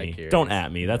Don't at me. Tigurius. Don't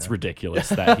at me. That's ridiculous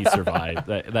that he survived.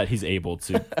 that he's able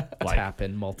to like Tap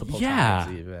in multiple yeah,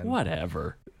 times even.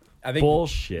 whatever. I think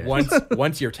Bullshit.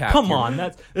 once you're tapped. Come you're- on,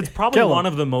 that's probably Kill him. one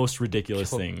of the most ridiculous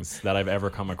things that I've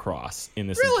ever come across in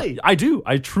this. Really? I do.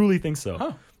 I truly think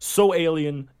so. So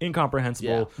alien,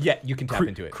 incomprehensible. Yeah, you can tap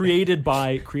into it. Created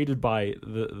by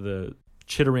the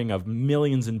chittering of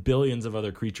millions and billions of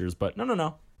other creatures, but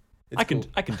no. I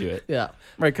can do it. Yeah.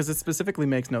 Right, because it specifically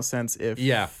makes no sense if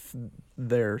Yeah.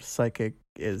 their psychic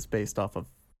is based off of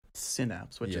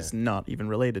synapse, which is not even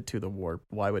related to the warp.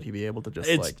 Why would he be able to just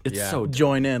It's so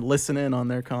join in, listen in on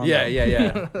their combo?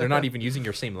 Yeah. They're not even using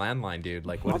your same landline, dude.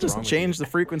 Like, I'll what's just wrong change the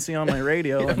frequency on my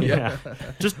radio. and- yeah.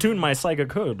 Just tune my psychic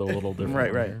code a little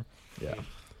different. Right. Yeah.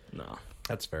 No. with you?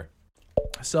 That's fair.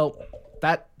 So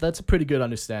that's a pretty good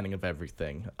understanding of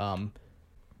everything.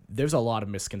 There's a lot of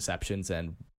misconceptions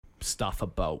and stuff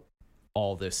about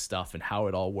all this stuff and how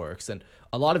it all works, and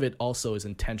a lot of it also is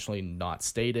intentionally not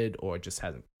stated or just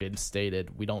hasn't been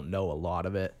stated. We don't know a lot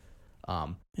of it,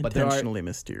 but there are Intentionally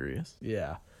mysterious.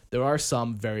 there are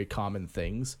some very common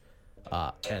things,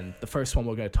 and the first one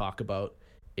we're going to talk about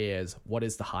is what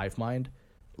is the hive mind.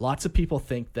 lots of people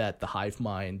think that the hive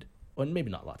mind, or maybe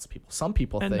not lots of people, some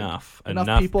people Enough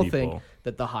people think people.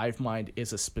 that the hive mind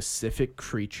is a specific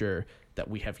creature that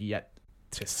we have yet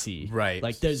to see. Right.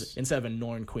 Like there's, instead of a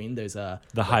Norn Queen, there's The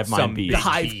hive mind some beast.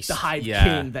 the hive Yeah.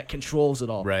 king that controls it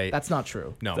all. Right. That's not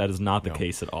true. No, That is not the no.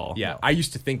 case at all. Yeah, No. I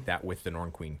used to think that with the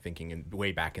Norn Queen, thinking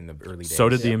way back in the early days. So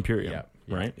did the Imperium,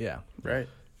 Yeah. right? Yeah. Right.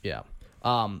 Yeah.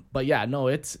 But yeah, no,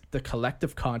 it's the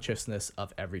collective consciousness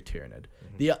of every Tyranid.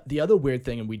 The other weird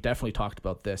thing, and we definitely talked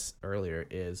about this earlier,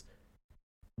 is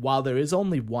while there is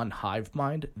only one hive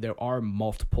mind, there are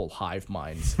multiple hive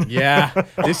minds. Yeah,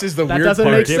 this is the That weird doesn't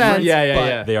part. make sense, Yeah, but-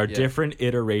 yeah. They are different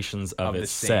iterations of the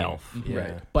itself. same. Right.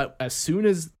 Yeah. But as soon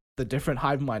as the different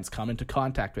hive minds come into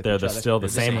contact with They're each other, still the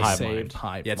it's same hive same mind.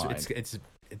 hive Yeah, mind. it's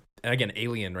and again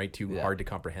alien, right? Too Yeah. hard to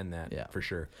comprehend that. Yeah. For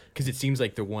sure. Because it seems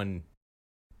like the one,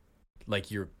 like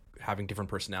you're having different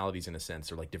personalities in a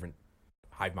sense, or like different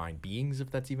hive mind beings, if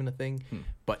that's even a thing.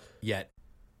 But yet,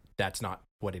 that's not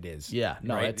what it is. Yeah,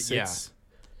 no, right? it's yeah. It's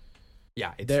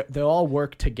they all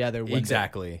work together. When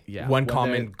exactly. Yeah, One when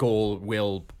common they're- goal,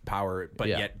 will, power, but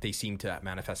Yeah. yet they seem to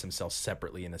manifest themselves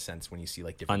separately in a sense when you see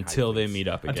like different Until hive they fleets. meet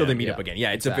up Until they again. meet Yeah, up again.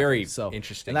 Yeah, it's exactly. a very So-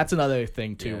 interesting. And that's another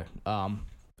thing too.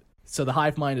 So the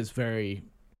hive mind is very,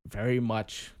 very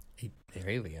much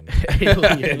alien. alien.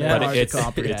 and But hard to it's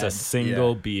comprehend. a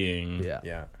single being, yeah.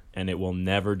 Yeah. and it will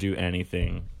never do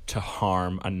anything to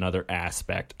harm another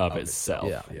aspect of itself.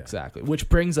 Yeah, exactly. Which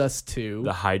brings us to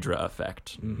The Hydra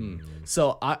effect.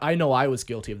 So I know I was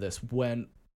guilty of this when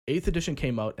 8th edition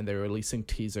came out and they were releasing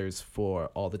teasers for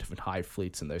all the different hive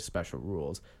fleets and their special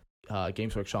rules.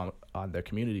 Games Workshop on their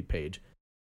community page,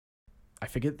 I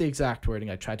forget the exact wording.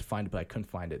 I tried to find it, but I couldn't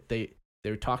find it. They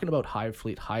were talking about Hive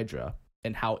Fleet Hydra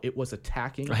and how it was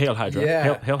attacking. Hail Hydra.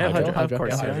 Yeah. Hail Hydra. Of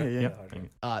course. Hail Yeah, Hydra. yeah,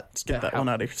 yeah. Yep. Get that how- one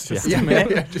out of your Yeah. system,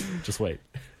 man. Just wait.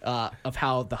 of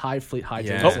how the Hive Fleet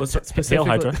Hydra. Yeah. Oh, let's Hail specifically-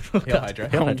 Hydra. Hail Hydra.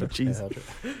 Hail Oh, Hydra.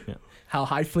 jeez. How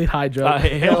Hive Fleet Hydra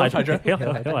Hail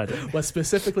Hydra. Hail Hydra. was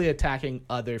specifically attacking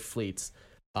other fleets.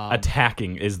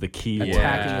 Attacking is the key word.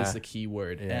 Attacking Yeah. is the key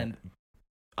word. Yeah. And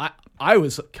I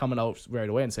was coming out right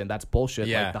away and saying that's bullshit.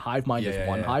 Yeah. Like the hive mind Yeah, is yeah,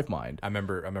 one yeah. hive mind. I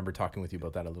remember talking with you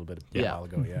about that a little bit a Yeah. while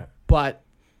ago. Yeah. But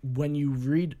when you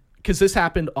read, because this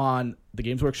happened on the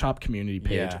Games Workshop community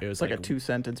page, Yeah. it was It's like a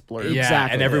 2-sentence blurb. Yeah,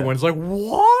 Exactly. and everyone's like,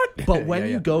 "What?" But when Yeah,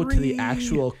 you yeah. go to the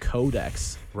actual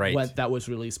codex, Right. that was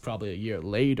released probably a year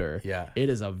later, Yeah. it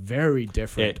is a very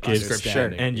different It is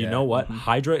understanding. and you Yeah. know what?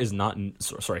 Hydra is not.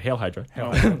 Sorry, Hail Hydra.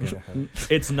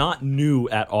 It's not new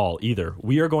at all either.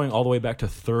 We are going all the way back to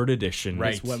 3rd edition.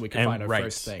 Right. That's when we can And- find our right.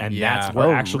 first thing. And Yeah. that's we're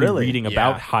Oh, actually really? reading Yeah.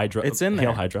 about Hydra. It's in Hail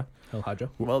there. Hydra. Hail Hydra.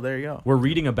 Well, there you go. We're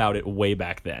reading about it way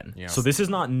back then. Yeah. So this is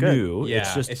not new. Yeah.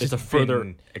 It's just It's it's a just further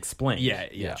been- explained.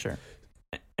 Yeah. Sure.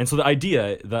 And so the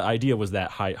idea was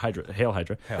that Hail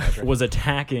Hydra was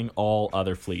attacking all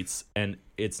other fleets, and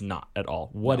it's not at all.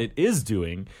 What it is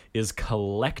doing is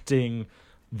collecting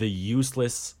the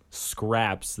useless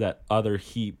scraps that other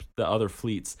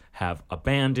fleets have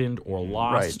abandoned or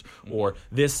lost, or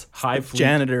this hive fleet.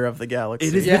 Janitor of the galaxy.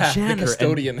 It is Yeah, the the janitor. and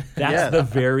custodian. That's Yeah. the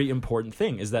very important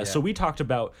thing. Is that Yeah. so? We talked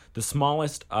about the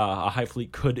smallest a hive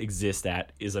fleet could exist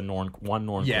at is one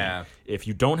Norn Yeah. queen. If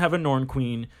you don't have a Norn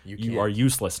queen, you can't. are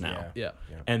useless now. Yeah.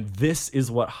 And this is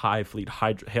what Hive Fleet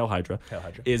Hail Hydra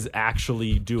is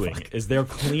actually doing. Is they're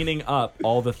cleaning up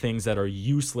all the things that are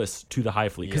useless to the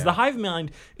Hive Fleet, because the Hive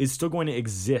Mind is still going to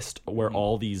exist where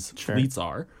all these fleets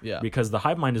are. Yeah. Because the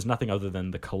Hive Mind is nothing other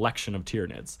than the collection of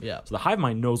Tyranids. Yeah. So the Hive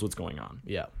Mind knows what's going on.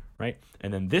 Yeah. Right,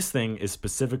 and then this thing is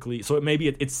specifically so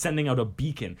it's sending out a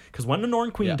beacon, because when the Norn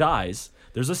Queen Yeah. dies,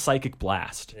 there's a psychic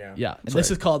blast. Yeah. And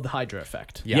this is called the Hydra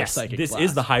effect. Yes, Psychic this blast.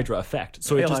 is the Hydra effect.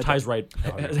 So it just ties right.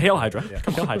 Hail Hydra.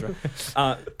 Hail Hydra.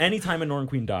 Anytime a Norn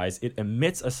Queen dies, it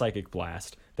emits a psychic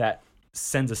blast that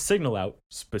sends a signal out,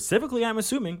 specifically, I'm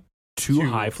assuming, to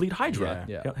Hive Fleet Hydra.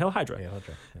 Yeah. Hail Hydra.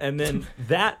 And then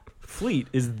that fleet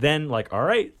is then like, all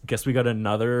right, guess we got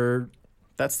another.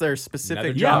 That's their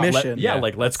specific Yeah, mission.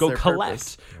 let's That's go their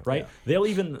collect, purpose. right? They're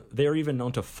even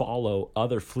known to follow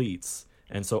other fleets,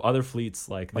 and so other fleets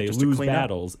they just to lose clean up.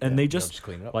 battles, and they just just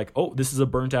clean it up. like, oh, this is a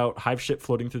burnt out hive ship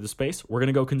floating through the space. We're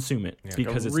gonna go consume it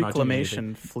because A it's not doing reclamation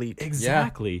anything. fleet.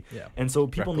 Exactly. Yeah. And so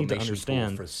people need to Reclamation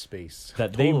understand pool for space.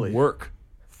 that Totally. they work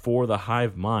for the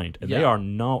hive mind, and they Yeah. are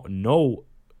in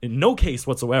no case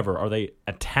whatsoever are they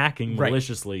attacking Right.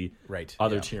 maliciously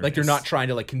other Tyranids. Like they're not trying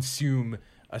to consume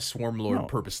a swarm lord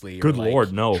purposely. Good or,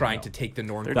 Lord, no. Trying to take the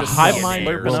Norn. They're The just hive mind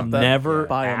slurping will up that never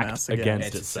biomass act again. against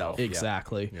It's itself.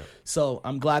 Exactly. So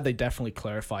I'm glad they definitely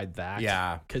clarified that.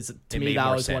 Yeah. Because It to me made that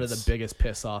more was one of the sense. biggest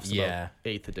piss offs Yeah. about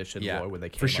 8th edition Yeah, lore when they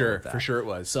came for out sure. with that. For sure it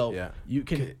was. So yeah. you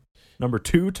can number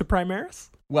 2 to Primaris?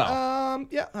 Well,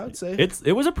 Yeah, I would say.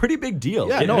 It was a pretty big deal.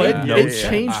 Yeah, It no, made it, no it sense.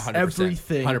 changed 100%.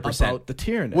 everything 100%. about the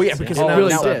Tyranids. well, yeah, because it really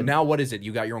now, did. now what is it?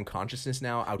 You got your own consciousness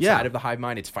now outside Yeah. of the hive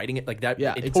mind. It's fighting it like that.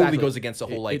 Yeah, it exactly. totally goes against the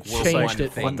whole like it world changed one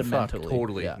it thing. fundamentally.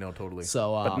 Totally, Yeah. no, totally.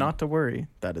 So, But not to worry,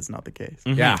 that is not the case.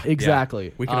 Yeah, Exactly.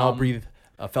 yeah. We can all breathe.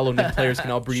 Fellow Nick players can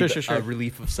all breathe Sure. a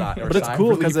relief of sigh. But it's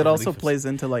cool because it also plays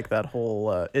into like that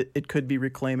whole. It could be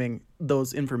reclaiming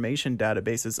those information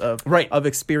databases of Right. of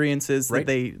experiences Right. that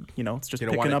they it's just You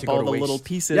don't want picking it up to go all to the waste. little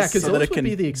pieces. Yeah, because so those that it would can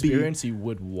be the experience you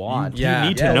would want. You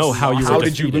need to know how you how were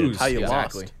did you defeated. lose? How you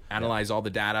exactly. lost. Analyze all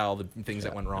the data, all the things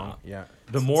that went wrong. Yeah.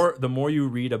 The more you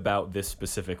read about this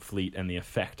specific fleet and the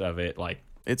effect of it, like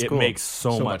It's it cool. makes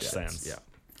so much much sense. sense.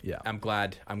 Yeah. I'm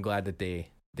glad that they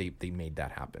made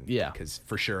that happen. Yeah. Because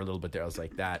for sure a little bit there I was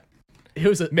like that It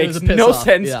was a makes it was a piss no off.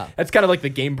 sense. Yeah. That's kind of like the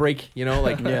game break,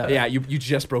 like Yeah. you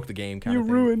just broke the game kind You of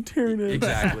thing. ruined Tyranid.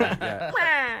 Exactly.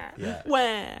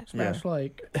 Yeah. Smash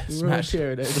like Smash.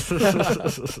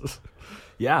 Tyranids.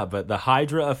 Yeah, but the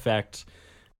Hydra effect,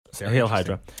 Hail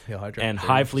Hydra, Hail Hydra. and Very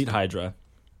High Fleet interesting. Hydra,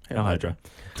 Hail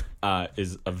Hydra,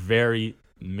 is a very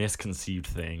misconceived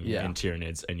thing Yeah. in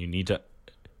Tyranids, and you need to.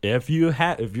 If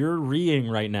you're reeing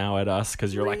right now at us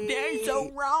because you're like they're so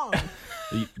wrong,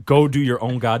 go do your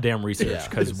own goddamn research Yeah.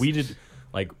 because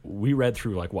we read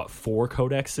through 4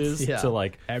 codexes Yeah.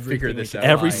 to Figure this out.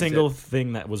 every Finds single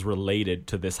thing that was related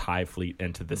to this Hive Fleet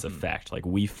and to this effect.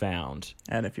 We found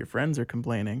And if your friends are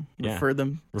complaining, Yeah. refer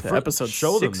them to Refer- episode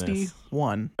show them this.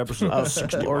 61 episode of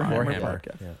 61. Warhammer Warhammer.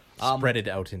 podcast. Yeah. Spread it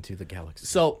out into the galaxy.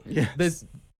 So Yes.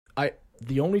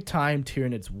 the only time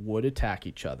Tyranids would attack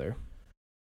each other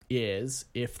is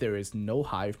if there is no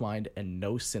hive mind and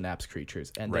no synapse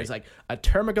creatures, and there's Right. a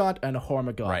Termagant and a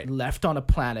Hormagant Right. left on a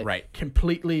planet, Right.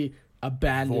 completely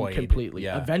abandoned Void, completely.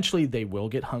 yeah. Eventually, they will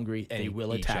get hungry. And they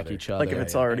will eat each attack other. each other. Like if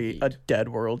it's already and a eat. dead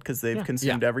world because they've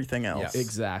consumed Yeah. everything else. Yeah.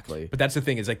 Exactly. But that's the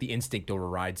thing is the instinct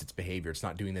overrides its behavior. It's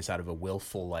not doing this out of a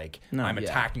willful No. I'm Yeah.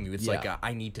 attacking you. It's Yeah.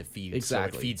 I need to feed.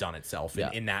 Exactly. So it feeds on itself. Yeah.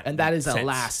 In that and that is a sense.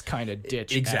 last kind of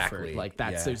ditch Exactly. effort.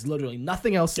 That's Yeah. there's literally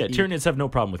nothing else to Yeah, eat. Tyranids have no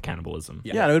problem with cannibalism.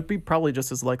 Yeah, and it would be probably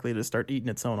just as likely to start eating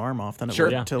its own arm off than it Sure.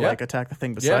 would Yeah. to Yeah. attack the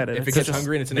thing Yeah. beside it. If it It's gets just-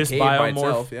 hungry and it's in a This cave by biomorph,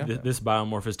 itself. Yeah. this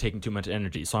biomorph is taking too much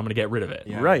energy, so I'm going to get rid of it.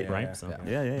 Yeah, Right. yeah, Right. yeah. So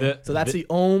Yeah. So that's the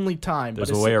only time. there's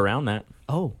but a way around that.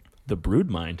 Oh, The brood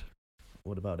mind.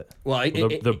 what about it? Well,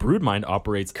 The brood mind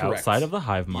operates Correct. outside of the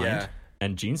hive mind, Yeah.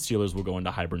 and gene stealers will go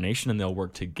into hibernation and they'll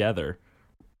work together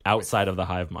outside of the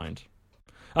hive mind.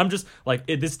 I'm just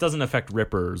this doesn't affect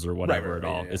rippers or whatever right, at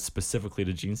all. yeah. It's specifically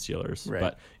to gene stealers. Right.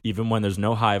 But even when there's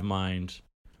no hive mind,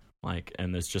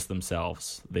 and there's just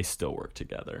themselves, they still work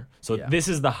together. So Yeah. this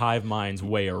is the hive mind's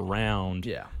way around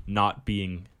Yeah. not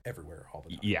being everywhere all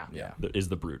the time. yeah. Is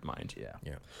the brood mind. Yeah.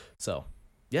 Yeah. So,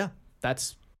 yeah,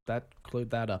 that cleared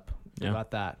that up. We Yeah.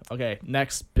 got that. Okay,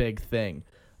 next big thing.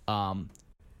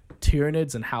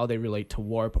 Tyranids and how they relate to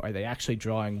warp. Are they actually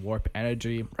drawing warp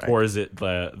energy? Right. Or is it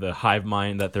the hive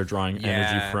mind that they're drawing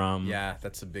energy from? Yeah,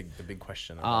 that's the big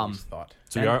question. I've always thought.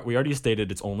 So we already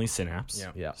stated it's only synapse.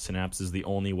 Yeah. Yeah. Synapse is the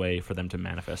only way for them to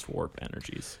manifest warp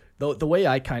energies. The way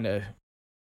I kind of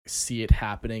see it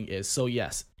happening is, so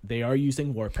yes, they are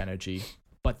using warp energy,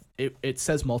 but it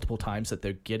says multiple times that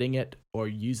they're getting it or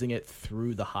using it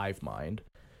through the hive mind,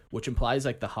 which implies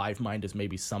the hive mind is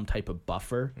maybe some type of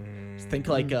buffer. Think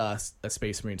like a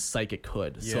Space Marine psychic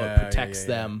hood, so it Yeah, protects yeah.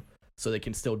 them, so they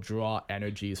can still draw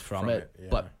energies from it, yeah.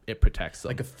 but it protects them.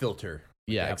 Like a filter.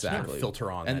 Yeah, They have some kind of exactly.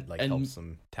 filter on And- that and- helps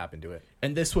them tap into it.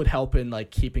 And this would help in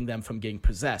keeping them from getting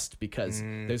possessed, because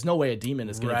there's no way a demon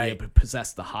is going to be Right. able to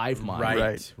possess the hive mind.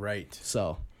 Right.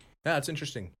 So, Yeah, that's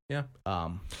interesting. Yeah.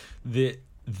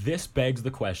 This begs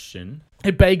the question: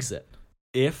 it begs it.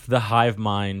 if the hive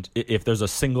mind, if there's a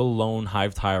single lone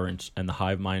hive tyrant and the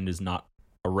hive mind is not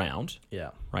around, Yeah.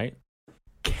 right?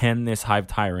 Can this hive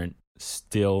tyrant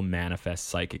still manifest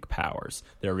psychic powers?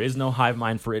 There is no hive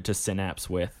mind for it to synapse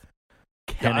with.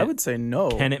 I would say no.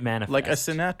 Can it manifest? Like a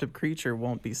synaptic creature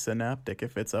won't be synaptic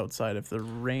if it's outside of the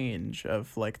range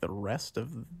of the rest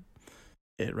of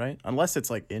it, right? Unless it's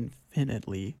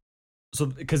infinitely. So,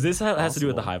 because this has to do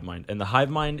with the Possible. hive mind, and the hive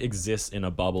mind exists in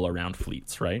a bubble around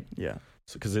fleets, right? Yeah.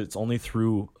 So, because it's only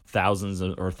through thousands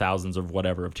of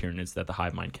whatever of Tyranids that the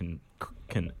hive mind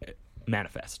can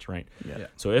manifest, right? Yeah.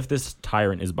 So, if this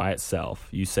tyrant is by itself,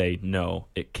 you say no,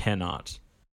 it cannot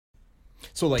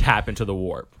So tap into the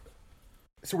warp.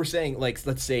 So we're saying,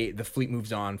 let's say the fleet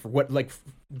moves on for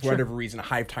whatever reason, a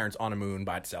hive tyrant's on a moon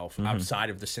by itself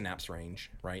outside of the synapse range,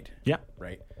 right? Yeah,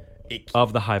 Right. It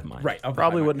of the hive mind. right. Of the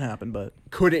Probably hive mind. wouldn't happen, but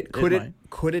Could it might.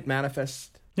 could it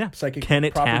manifest? Yeah. Psychic Can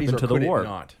it tap properties, into or the could it warp?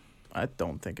 not? I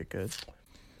don't think it could.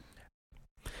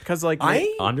 Because like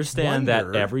I Understand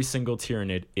wonder- that every single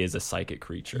Tyranid is a psychic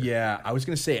creature. Yeah, I was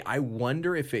gonna say. I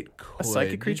wonder if it could a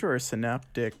psychic creature or a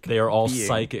synaptic. They are all being?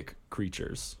 psychic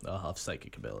creatures. They'll have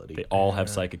psychic ability. They all have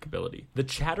psychic ability. The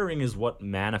chattering is what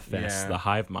manifests Yeah. the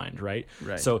hive mind, right?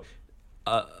 Right. So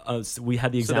we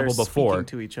had the So they're example before. speaking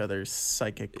to each other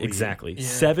psychically. Exactly.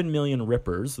 7 million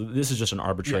rippers. This is just an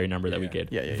arbitrary number that we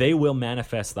get. Yeah, They will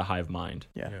manifest the hive mind.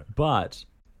 Yeah. But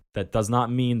that does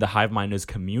not mean the hive mind is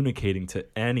communicating to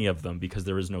any of them because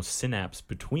there is no synapse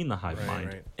between the hive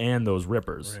mind and those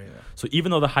rippers. Right. So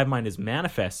even though the hive mind is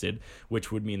manifested,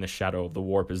 which would mean the shadow of the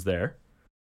warp is there,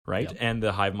 right? Yep. And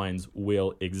the hive minds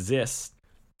will exist.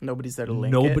 Nobody's there to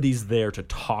link Nobody's there to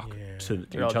talk to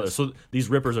They're all each other. just So these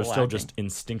rippers are still lacking. just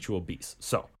instinctual beasts.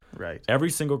 So it. Right.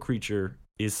 every single creature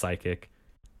is psychic.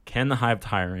 Can the hive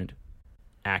tyrant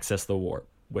access the warp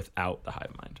without the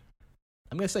hive mind?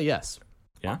 I'm gonna say yes.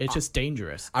 Yeah. It's just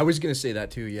dangerous. I was gonna say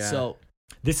that too. Yeah. So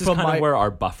This is From kind my- of where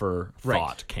our buffer Right.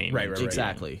 thought came. Right, into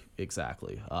right, being.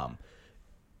 exactly.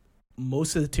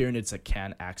 Most of the Tyranids that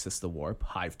can access the warp,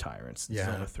 hive tyrants, Yeah.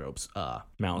 zoanthropes,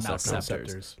 Maliceptors.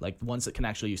 Maliceptors, like the ones that can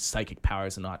actually use psychic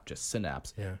powers and not just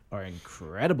synapse, Yeah. are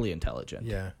incredibly intelligent.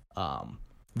 Yeah.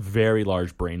 Very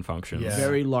large brain functions. Yeah.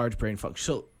 Very large brain function.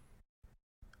 So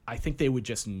I think they would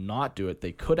just not do it.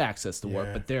 They could access the warp,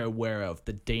 Yeah. but they're aware of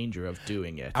the danger of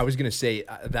doing it. I was gonna say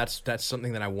that's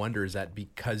something that I wonder is that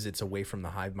because it's away from the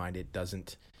hive mind, it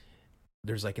doesn't.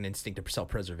 There's like an instinct of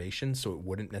self-preservation, so it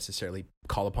wouldn't necessarily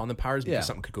call upon the powers because Yeah.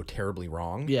 something could go terribly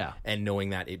wrong. Yeah. and knowing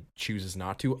that it chooses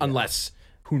not to, unless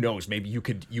who knows, maybe you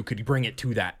could bring it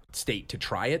to that state to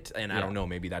try it, and I don't know,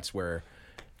 maybe that's where.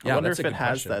 I wonder that's if a it good has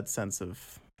question. that sense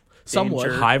of Somewhat.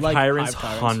 danger. Hive Like tyrants,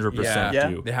 hive tyrants. 100% Yeah.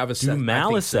 do. They have a Do set- I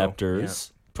think so.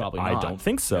 maliceptors? Probably I not. don't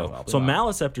think so. No, probably So not.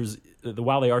 maliceptors,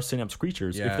 while they are synapse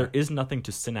creatures, Yeah. if there is nothing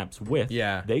to synapse with,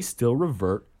 Yeah. they still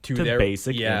revert To to their-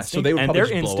 basic yeah, so instinct. they would and probably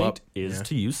their just blow instinct up. is Yeah.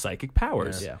 to use psychic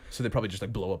powers. Yeah. So they probably just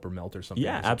like blow up or melt or something.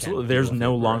 Yeah, because they can't absolutely. deal There's with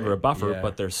no it. longer a Right. buffer, Yeah.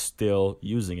 but they're still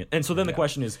using it. And so then the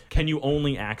question is, can you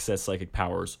only access psychic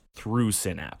powers through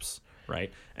synapse,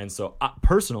 right? And so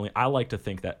personally, I like to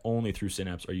think that only through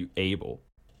synapse are you able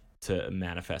to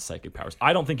manifest psychic powers.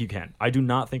 I don't think you can. I do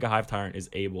not think a hive tyrant is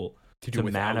able To do to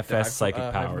without the manifest hive- psychic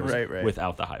hive powers mind. Right.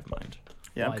 without the hive mind.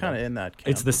 Yeah, I'm Why kind of not? in that camp.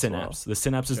 It's the as well. synapse. The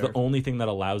synapse is the only thing that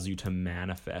allows you to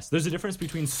manifest. There's a difference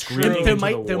between There, screaming there into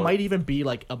might the there warp. might even be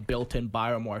like a built-in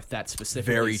biomorph that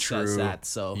specifically Very says true. that.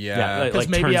 So Yeah. Yeah, because like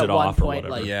maybe turns at it one off or point, whatever.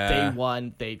 like Yeah. day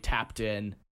one, they tapped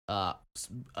in a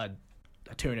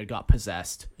Tyranid got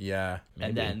possessed, Yeah.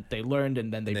 and then they learned,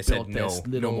 and then they, And they built said no, this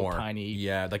little no more. tiny.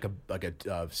 Yeah, like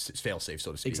a fail safe,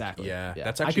 so to speak. Exactly. Yeah, yeah.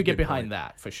 that's I actually could get a good behind point.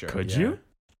 that for sure. Could Yeah. you?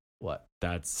 What?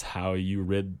 That's how you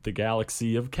rid the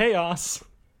galaxy of chaos.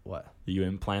 What? You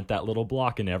implant that little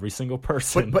block in every single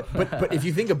person. But if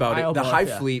you think about it, the Biomorph, hive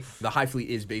yeah. fleet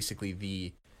is basically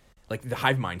the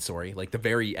hive mind. Sorry, like the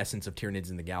very essence of Tyranids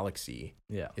in the galaxy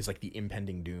Yeah. is like the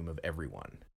impending doom of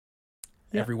everyone.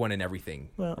 Yeah. Everyone and everything.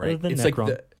 Well, right? other than It's Necron.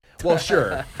 like well,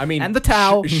 sure. I mean, And the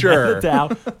Tau. sure. The Tau.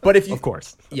 But if you, Of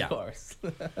course. yeah. Of course.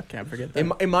 Can't forget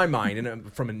that. In my mind,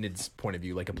 and from a Nid's point of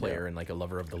view, like a player and like a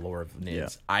lover of the lore of Nids, Yeah.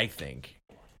 I think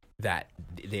that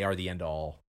they are the end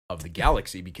all of the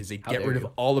galaxy because they How get dare rid of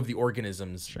you. all of the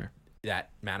organisms Sure.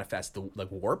 that manifest the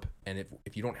like warp. And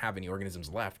if you don't have any organisms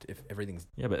left, if everything's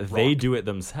Yeah, but they rocked. do it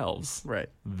themselves. Right.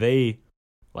 They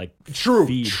like True,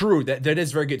 feed. true. That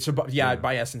is very good. So,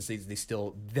 by essence, they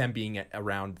still them being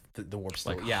around the warp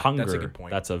still. Like Yeah, hunger. that's a good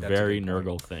point. That's a good very point.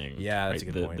 Nurgle thing. Yeah, that's a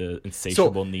good the, point. The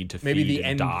insatiable need to feed Maybe the and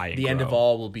end, die. And the end of grow.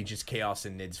 all will be just chaos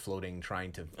and Nids floating,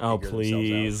 trying to. Oh figure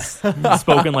please! themselves out.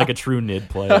 Spoken like a true Nid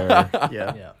player.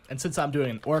 Yeah. Yeah. And since I'm doing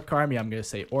an orc army, I'm going to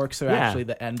say orcs are Yeah. actually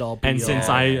the end all. And be since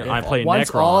all. I play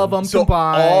once Necron, all of them So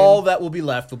combine, all that will be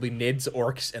left will be Nids,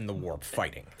 orcs, and the warp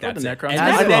fighting. Or That's the it. Necrons. And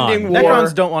Necron. unending war.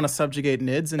 Necrons don't want to subjugate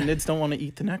Nids, and Nids don't want to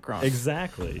eat the Necrons.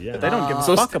 exactly. Yeah. They don't give a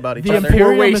So fuck about each the other. Imperium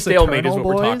Four-way is stalemate is eternal,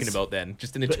 what we're talking boys. about then.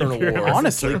 Just an eternal Imperium war. is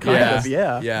Honestly, kind Yeah. of,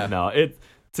 yeah. Yeah. No, it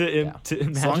to imagine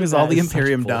As long as all that the is such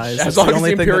Imperium bullshit. dies. As That's long the as the only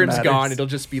thing that Imperium's matters. gone, it'll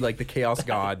just be like the Chaos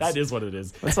Gods. That is what it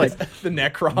is. That's like the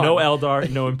Necron. No Eldar,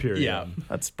 no Imperium. Yeah.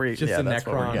 that's pretty. Just yeah, the that's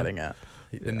what we're Necron. getting at.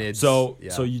 The Nids. So,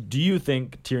 yeah. do you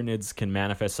think Tyranids can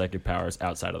manifest psychic powers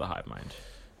outside of the hive mind,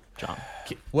 John?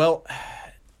 Well,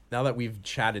 now that we've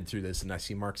chatted through this and I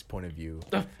see Mark's point of view,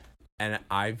 and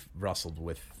I've wrestled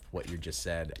with what you just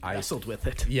said, I wrestled with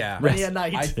it. Yeah, Many a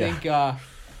night. I think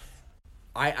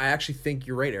I actually think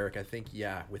you're right, Eric. I think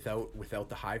without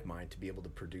the hive mind to be able to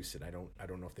produce it, I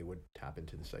don't know if they would tap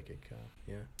into the psychic.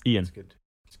 Yeah, Ian. that's good.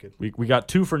 It's good. We got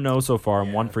 2 for no so far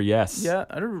and 1 for yes. Yeah,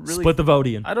 I don't really Split the vote,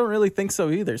 Ian. I don't really think so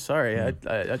either. Sorry, I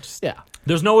just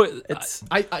There's no. It's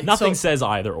nothing says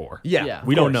either or. Yeah,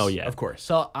 we don't know yet. Of course.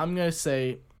 So I'm gonna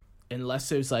say, unless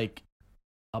there's like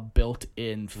a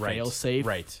built-in fail-safe,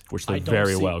 right? Which I there don't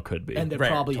very see- well could be. and there Right,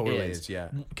 probably totally is. yeah.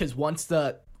 Because once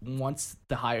the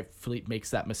Hive fleet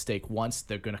makes that mistake once,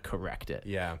 they're gonna correct it.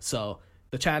 Yeah. So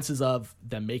the chances of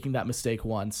them making that mistake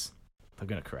once, they're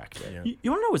gonna correct it. Yeah.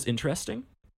 You want to know what's interesting?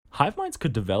 Hive minds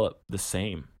could develop the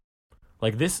same.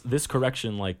 Like this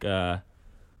correction, like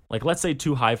let's say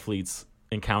 2 hive fleets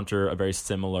encounter a very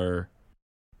similar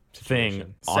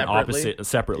thing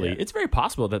separately. Yeah. It's very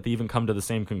possible that they even come to the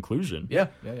same conclusion. Yeah,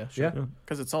 sure. Yeah.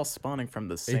 because it's all spawning from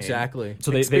the same Exactly.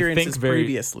 So they experiences think very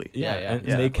previously. and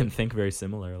Yeah. they can think very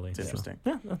similarly. It's interesting.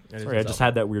 Yeah. is Sorry, I just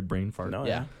had that weird brain fart. No,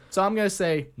 Yeah. So I'm gonna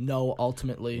say no.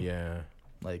 Ultimately, Yeah.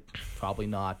 like probably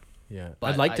not. Yeah.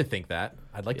 But I'd like I- to think that.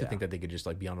 I'd like to Yeah. think that they could just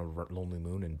like be on a lonely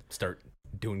moon and start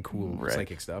doing cool Right.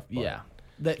 psychic stuff. but- Yeah.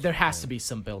 There has to be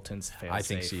some built-in fail. I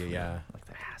think so, yeah. Like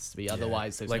there has to be.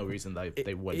 Otherwise, there's Like, no reason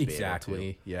they would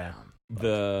Exactly. Yeah.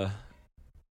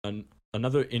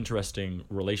 Another interesting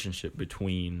relationship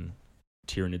between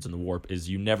Tyranids and the Warp is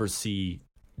you never see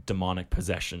demonic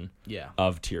possession be able to.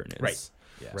 of Tyranids. Right.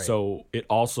 Yeah. Right. So it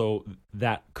also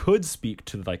that could speak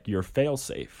to like your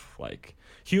failsafe. Like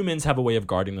humans have a way of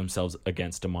guarding themselves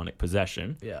against demonic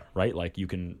possession. Yeah. Right? Like you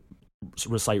can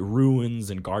recite runes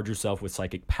and guard yourself with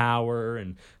psychic power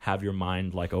and have your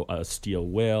mind like a steel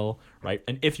will, right?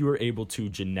 And if you were able to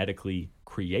genetically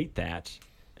create that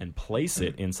and place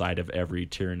it inside of every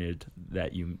Tyranid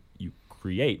that you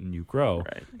create and you grow,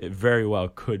 Right. it very well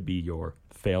could be your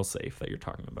failsafe that you're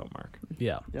talking about, Mark.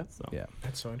 Yeah. Yeah. So Yeah.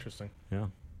 That's so interesting. yeah.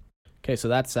 Okay, so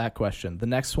that's that question. The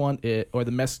next one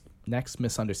next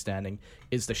misunderstanding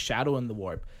is the shadow in the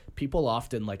warp. People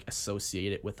often like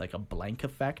associate it with like a blank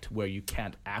effect where you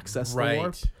can't access the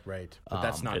warp. Right. But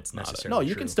that's not it's not. necessarily No,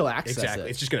 you true. can still access exactly. it.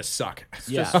 It's just gonna suck. It's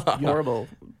Yeah. just- horrible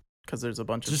because there's a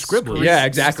bunch of Just scribblers. Yeah,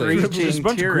 exactly. screeching There's a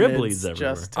bunch of Tyranids gribblies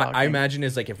everywhere. just talking. I imagine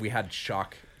it's like if we had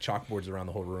chalkboards around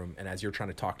the whole room, and as you're trying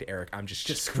to talk to Eric, I'm just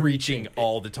screeching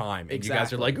all the time, and you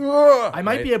guys are like, "Ugh," I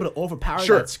might right? be able to overpower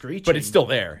Sure, that screeching, but it's still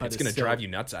there. but It's it's gonna still- drive you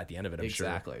nuts at the end of it. I'm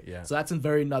exactly. sure. Yeah. So that's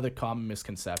another common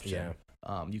misconception.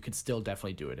 Yeah. You can still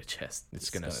definitely do it. It's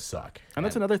gonna suck. And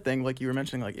that's another thing, like you were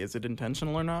mentioning, like, is it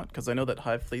intentional or not? Because I know that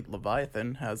Hive Fleet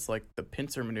Leviathan has, like, the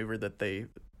pincer maneuver that they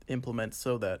implement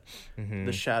so that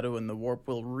the shadow and the warp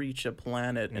will reach a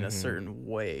planet in a certain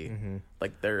way.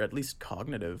 Like, they're at least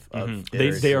cognitive of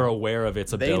it. They are aware of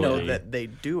its They ability. know that they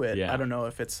do it. Yeah. I don't know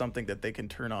if it's something that they can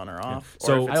turn on or off.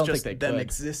 So- or if it's I don't just think they them could.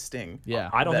 existing. Yeah.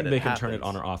 I don't that think they it can turn it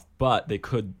happens. on or off, but they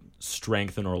could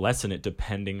strengthen or lessen it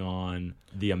depending on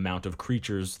the amount of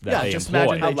creatures that Yeah, they just employ.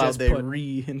 imagine How They loud just they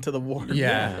put- into the warp.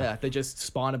 Yeah. They just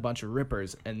spawn a bunch of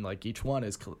rippers, and like each one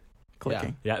is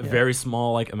Clicking. Yeah, very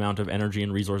small like amount of energy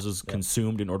and resources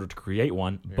consumed in order to create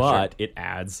one, but it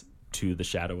adds to the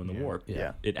shadow and the warp.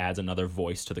 Yeah. It adds another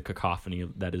voice to the cacophony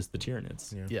that is the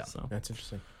Tyranids. Yeah. So That's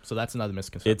interesting. So that's another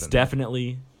misconception. it's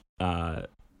definitely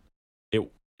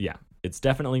it's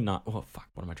definitely not what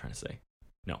am I trying to say?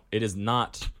 No, it is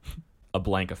not a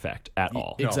blank effect at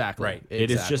all. Exactly. right.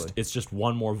 It is Exactly. it's just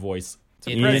one more voice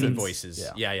a In presence.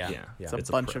 voices. Yeah. Yeah. Yeah. It's It's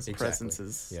a a bunch pres- of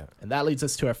presences. Yeah. And that leads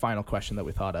us to our final question that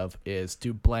we thought of is,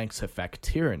 do blanks affect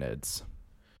Tyranids?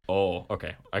 Oh,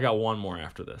 okay. I got one more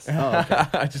after this. Oh, okay.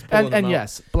 I just pulling and them out.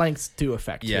 yes, blanks do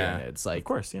affect Yeah. Tyranids. Like Of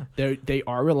course, yeah. they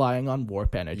are relying on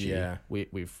warp energy. Yeah.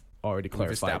 We've already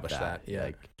clarified established that, yeah.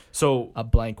 Like So a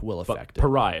blank will but affect it.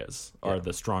 pariahs are Yeah.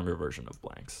 the stronger version of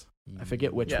blanks. I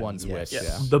forget which Yeah. one's Yes. which.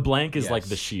 Yes. Yeah. The blank is like Yes.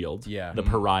 the shield. Yeah. The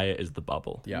pariah is the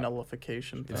bubble. Yeah.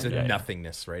 Nullification It's thing. a Yeah.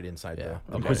 nothingness right inside Yeah.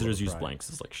 the Inquisitors use Right. blanks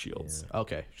as like shields.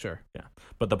 Okay, sure. Yeah.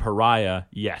 But the pariah,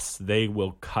 yes, they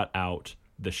will cut out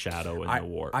the shadow and the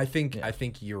warp. I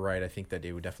think you're right. I think that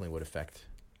it would definitely would affect.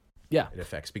 Yeah. It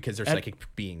affects because they're And- psychic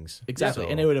beings. Exactly. So,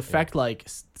 and it would yeah. affect like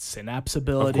synapse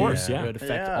ability. course, It yeah. would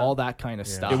affect Yeah. all that kind of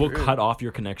Yeah. stuff. it will True. cut off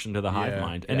your connection to the hive Yeah.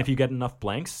 mind. And Yeah. if you get enough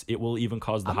blanks, it will even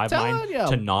cause the I'm hive telling mind ya,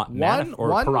 to not one or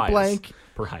pariahs. blank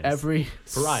Pariahs. every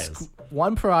Pariahs.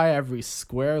 one pariah every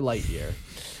square light year.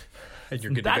 And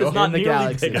you're good That to go. is not In the nearly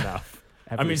galaxy. big enough.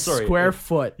 Every mean, sorry, square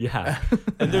foot. Yeah.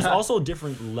 And there's also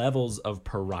different levels of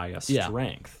pariah Yeah.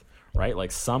 strength, right?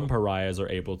 Like some pariahs are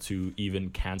able to even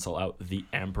cancel out the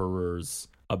emperor's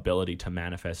ability to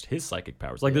manifest his psychic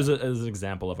powers. Like there's an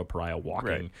example of a pariah walking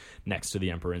Right. next to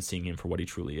the emperor and seeing him for what he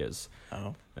truly is.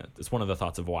 Oh. It's one of the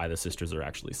thoughts of why the sisters are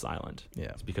actually silent. Yeah.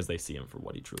 It's because they see him for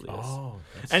what he truly is. Oh,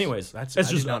 Anyways, that's that's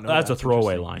I did just not know that's that. a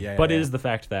throwaway Interesting. line. Yeah, but yeah, it is the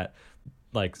fact that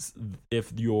like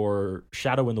if your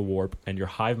shadow in the warp and your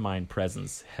hive mind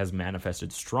presence has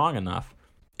manifested strong enough,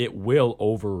 it will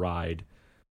override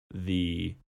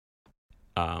the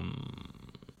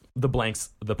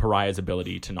pariah's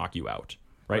ability to knock you out.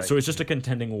 Right? So it's just a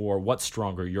contending war. What's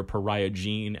stronger, your pariah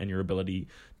gene and your ability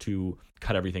to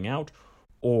cut everything out,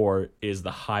 or is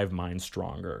the hive mind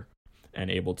stronger and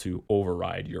able to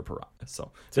override your pariah?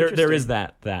 So there is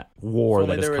that war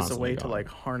that is there constantly is a way going. to like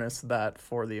harness that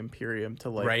for the Imperium to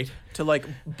like Right. to like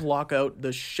block out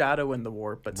the shadow in the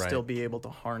warp, but Right. still be able to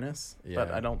harness. Yeah.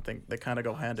 But I don't think they kind of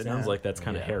go hand in Sounds hand. like that's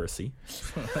kind of heresy.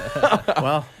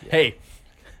 well, Hey,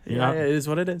 yeah, it is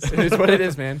what it is. it is what it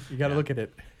is, man. You got to look at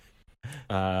it.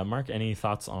 Mark, any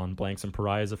thoughts on blanks and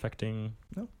pariahs affecting?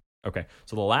 No. Okay,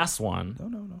 so the last one,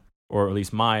 No. or at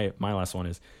least my last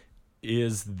one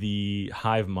is the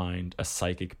hive mind a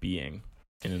psychic being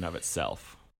in and of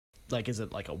itself? Like, is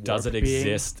it like a warp Does it being?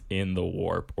 exist in the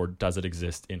warp, or does it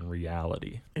exist in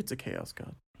reality? It's a chaos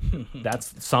god.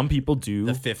 That's some people do.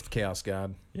 The fifth chaos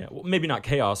god. Yeah, well, maybe not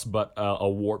chaos, but a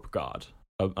warp god,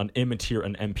 an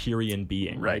Empyrean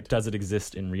being. Right? Does it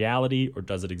exist in reality, or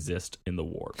does it exist in the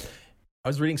warp? I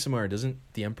was reading somewhere. Doesn't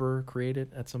the Emperor create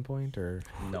it at some point, or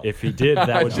No. If he did,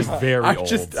 that would be very I'm old.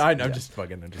 just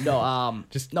fucking. I'm just No,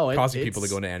 just no, causing people to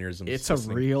go into aneurysms. It's a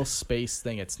listening. real space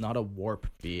thing. It's not a warp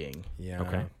being. Yeah.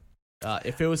 Okay.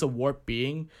 If it was a warp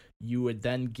being, you would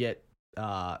then get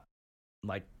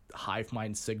like hive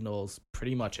mind signals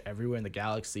pretty much everywhere in the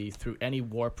galaxy. Through any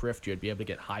warp rift, you'd be able to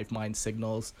get hive mind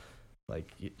signals. Like,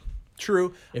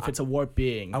 True. if it's a warp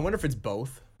being, I wonder if it's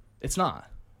both. it's not.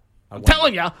 I I'm wonder.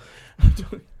 telling ya.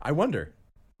 I wonder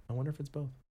if it's both.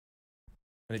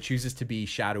 And it chooses to be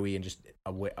shadowy and just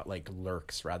like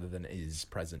lurks rather than is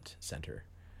present center.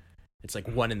 It's like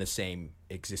one and the same,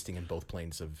 existing in both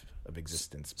planes of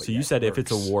existence. But So you yet said if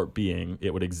it's a lurks. warp being,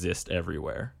 it would exist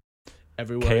everywhere.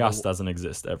 Everywhere. Chaos doesn't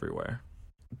exist everywhere.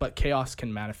 But chaos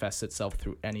can manifest itself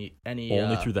through any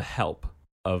Only through the help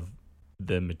of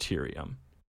the Materium.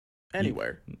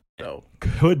 Anywhere, though.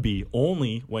 Could be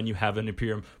only when you have an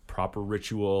Imperium, proper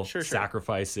ritual, Sure.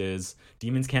 sacrifices.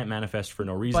 Demons can't manifest for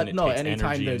no reason. But no, takes anytime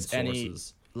energy there's and any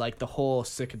sources. like the whole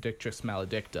Siccadictrus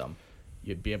Maledictum,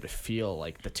 you'd be able to feel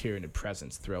like the Tyranid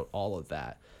presence throughout all of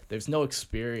that. There's no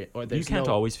experience, or You there's can't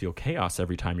no. always feel chaos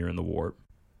every time you're in the warp.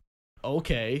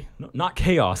 Okay, No, not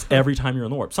chaos every time you're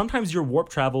in the warp. Sometimes your warp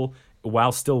travel,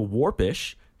 while still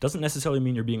warpish, doesn't necessarily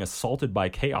mean you're being assaulted by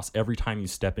chaos every time you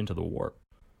step into the warp.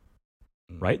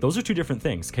 Right? Those are two different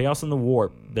things. Chaos and the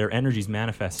warp, their energies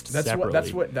manifest separately.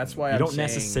 That's why you I'm don't saying,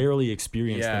 necessarily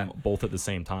experience Yeah. them both at the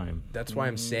same time. That's why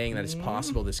I'm saying that it's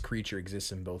possible this creature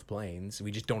exists in both planes. We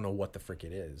just don't know what the frick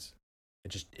it is. It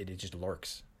just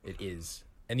lurks. It is.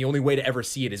 And the only way to ever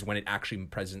see it is when it actually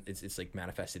it's like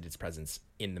manifested its presence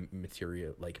in the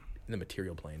material, like in the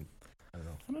material plane. I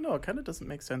don't know. It kind of doesn't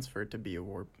make sense for it to be a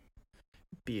warp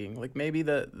being. Like maybe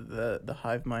the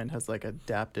hive mind has like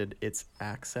adapted its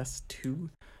access to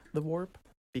the warp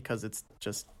because it's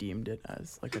just deemed it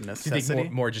as like a Do you necessity.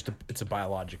 think more just it's a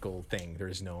biological thing? There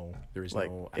is no.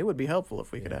 It would be helpful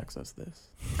if we could access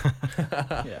this.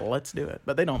 yeah. Let's do it.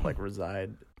 But they don't like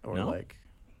reside or No? like.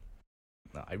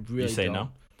 No, I really You say don't. no?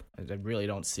 I really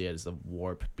don't see it as a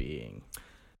warp being.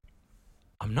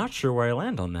 I'm not sure where I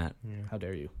land on that. How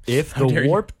dare you? If How dare the you.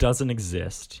 warp doesn't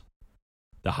exist,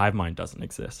 the hive mind doesn't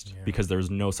exist Yeah. because there's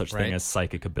no such thing Right. as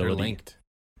psychic They're ability. linked.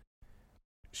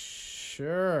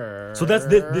 Sure. So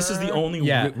this is the only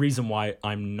Yeah. reason why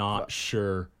I'm not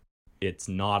sure it's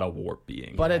not a warp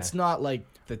being. But Yeah. it's not like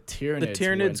the Tyranids. The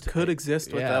Tyranids wouldn't- could exist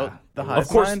Yeah. without the Of hive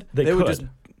course mind. they would could. just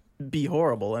be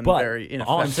horrible and But very ineffective.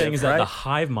 all I'm saying is that right? the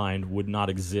hive mind would not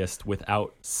exist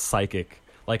without psychic.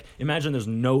 Like, imagine there's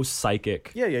no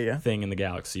psychic yeah. thing in the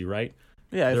galaxy, right?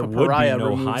 Yeah, if there a would be pariah no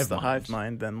removes hive the mind. hive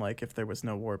mind, then like if there was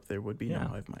no warp, there would be Yeah. no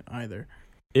hive mind either.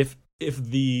 If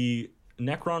the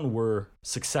Necron were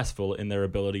successful in their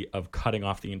ability of cutting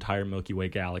off the entire Milky Way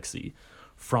galaxy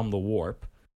from the warp,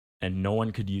 and no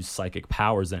one could use psychic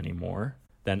powers anymore,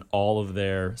 then all of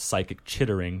their psychic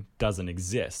chittering doesn't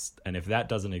exist. And if that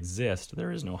doesn't exist,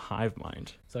 there is no hive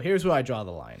mind. So here's where I draw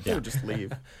the line. They would just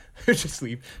leave. Just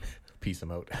leave. Peace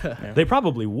them out. They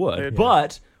probably would, They'd-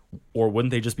 but or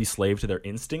wouldn't they just be slave to their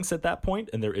instincts at that point?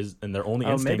 And their only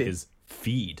Oh, instinct maybe. is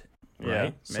feed, Yeah,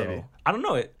 right? maybe. So I don't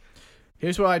know.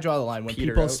 Here's where I draw the line. When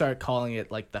Peter people out. start calling it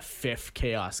like the fifth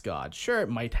chaos god, sure, it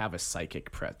might have a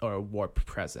psychic or a warp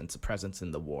presence, a presence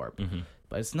in the warp, Mm-hmm.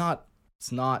 but it's not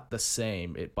It's not the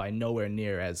same. It by nowhere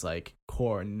near as like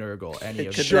Korn, Nurgle, any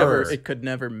of It could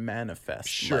never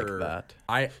manifest like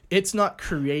that. It's not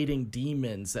creating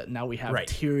demons that now we have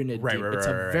Tyranid. Right, It's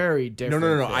a very different.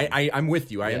 No. thing. I'm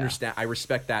with you. I understand. I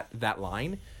respect that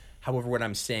line. However, what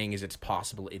I'm saying is it's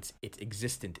possible it's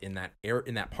existent in that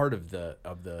part of the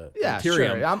Yeah,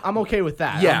 Ethereum. sure. I'm okay with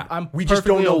that. Yeah, we just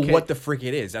don't know okay. what the frick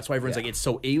it is. That's why everyone's like, it's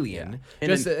so alien. In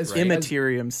Just an as-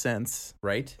 immaterium sense,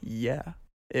 Right? yeah,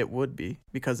 it would be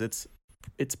because it's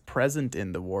present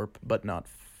in the warp, but not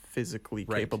physically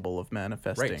capable of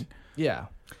manifesting. Right. Yeah.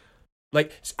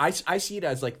 Like I see it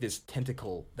as like this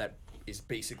tentacle that is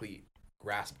basically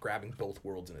grabbing both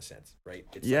worlds in a sense, right?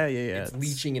 It's It's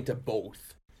leeching into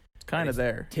both. It's kind of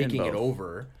there, taking it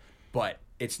over, but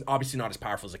it's obviously not as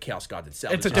powerful as a Chaos God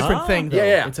itself. It's a different thing, though.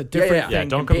 Yeah. It's a different thing. Yeah,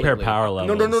 don't compare completely. power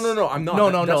levels. No, I'm not.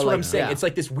 No, That's what like, I'm saying. yeah. It's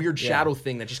like this weird shadow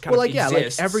thing that just kind Well, of like yeah,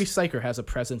 exists. like every psyker has a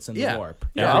presence in the warp.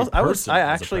 Yeah, Every person I has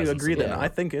a actually presence agree in that the I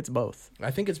warp. think it's both.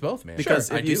 I think it's both, man. Because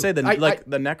Sure, if you say the I-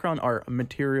 the Necron are a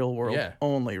material world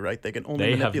only, right? They can only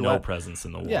They have manipulate. no presence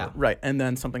in the warp. Yeah. Right, and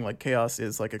then something like Chaos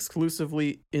is like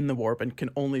exclusively in the warp and can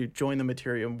only join the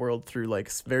Materium world through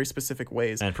like very specific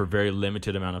ways. And for a very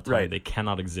limited amount of time, Right. they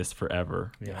cannot exist forever.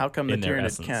 How come the in their Tyranid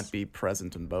essence. can't be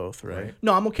present in both, right?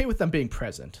 No, I'm okay with them being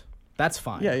present. That's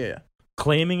fine. Yeah.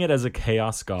 Claiming it as a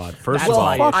chaos god, first That's of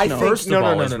all, fine. I no. think first of no.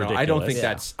 all, is I don't ridiculous. think Yeah.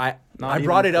 that's. I Not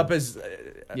brought even it up as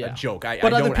a joke. But I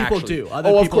other don't people actually, do. Other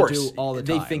of people course, do all the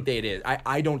They time. think it is.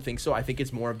 I don't think so. I think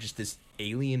it's more of just this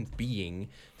alien being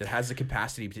that has the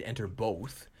capacity to enter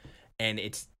both, and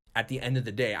it's at the end of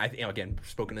the day. Again,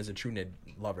 spoken as a true Nid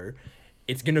lover.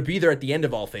 It's going to be there at the end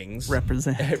of all things.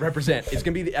 Represent. It's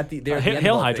going to be there at the end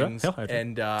Hail of all Hydra. things. Hail Hydra.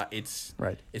 And it's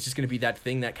Right. It's just going to be that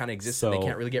thing that kind of exists, and they So-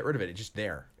 can't really get rid of it. It's just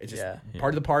there. It's just Yeah.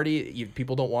 part of the party.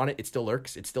 People don't want it. It still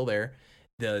lurks. It's still there.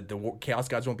 The Chaos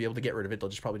Gods won't be able to get rid of it. They'll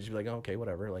just probably just be like, oh, okay,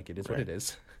 whatever. Like it is what it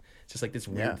is. It's just like this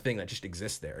weird thing that just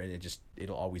exists there, and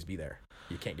it'll always be there.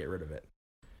 You can't get rid of it.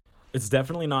 It's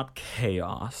definitely not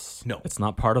chaos. No. It's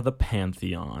not part of the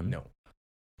pantheon. No.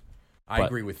 I But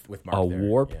agree with Mark A there.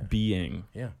 warp Yeah. being.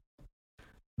 Yeah.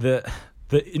 The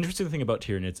interesting thing about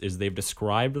Tyranids is they've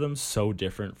described them so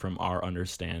different from our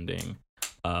understanding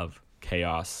of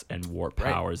chaos and warp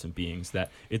powers and beings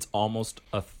that it's almost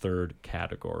a third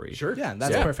category. Sure. Yeah,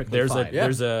 that's perfectly There's fine.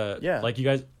 a like you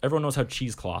guys, everyone knows how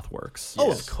cheesecloth works.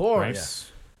 Oh, of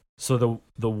course. So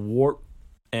the warp,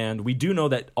 and we do know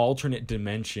that alternate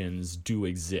dimensions do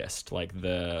exist. Like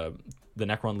the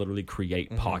Necron literally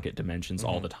create pocket dimensions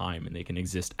all the time, and they can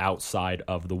exist outside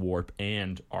of the warp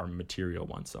and our material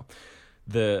one. So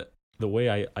the way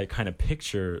I kind of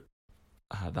picture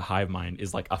the hive mind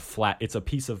is like it's a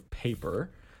piece of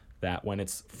paper that when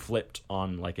it's flipped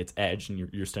on like its edge and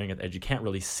you're staring at the edge, you can't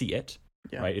really see it,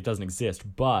 right? It doesn't exist,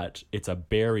 but it's a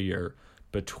barrier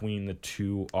between the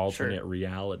two alternate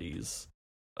realities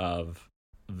of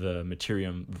the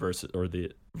Materium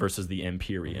versus the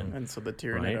Empyrean. And so the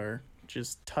Tyranid are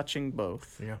just touching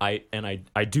both. Yeah.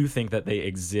 I do think that they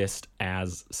exist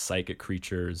as psychic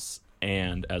creatures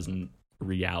and as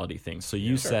reality things. So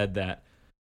you said that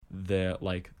the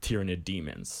like Tyranid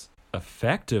demons,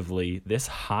 effectively this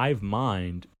hive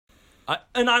mind,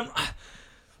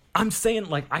 I'm saying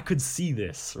like I could see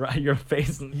this right. Your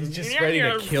face, He's just ready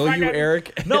to kill you,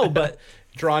 Eric. No, but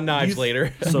draw knives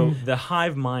later. So the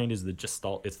hive mind is the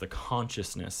gestalt, it's the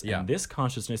consciousness, Yeah. and this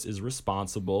consciousness is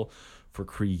responsible for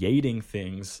creating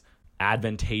things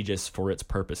advantageous for its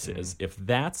purposes. If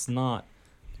that's not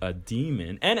a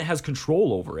demon, and it has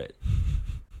control over it,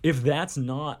 if that's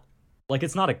not like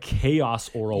it's not a chaos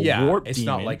or a warp it's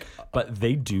demon, not like but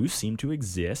they do seem to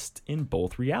exist in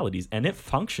both realities, and it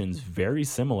functions very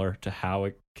similar to how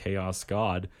a chaos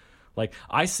god, like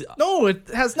I see. No, it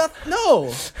has not.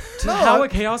 No. To how a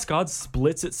chaos god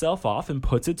splits itself off and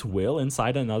puts its will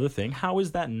inside another thing. How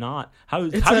is that not? How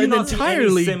do you an not see any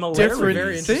entirely similarities? different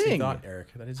very interesting thing. thought, Eric.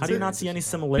 That is How do you not see any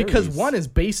similarities? Because one is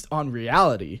based on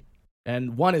reality,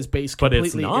 and one is based But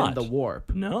it's completely not. in the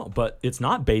warp. No, but it's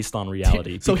not based on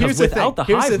reality. So because here's the without thing.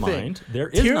 the Here's hive the thing. mind, there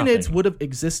is Tyranids nothing. would have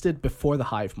existed before the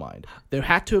hive mind. There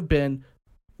had to have been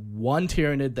one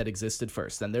Tyranid that existed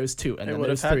first. Then there's two, and It then would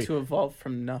have there's had three. to evolve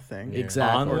from nothing.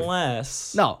 Exactly.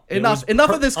 Unless No, it enough was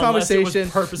of this unless it was conversation.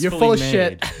 purposefully You're full of made.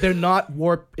 shit. They're not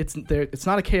warp. It's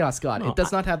not a chaos god. It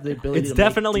does not have the ability. It's to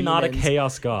definitely make not a demons.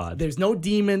 chaos god. There's no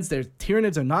demons.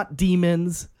 Tyranids are not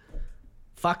demons.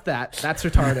 Fuck that. That's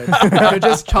retarded. They're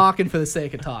just talking for the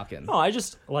sake of talking. No, I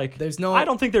just like. There's no- I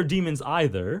don't think they're demons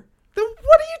either. Then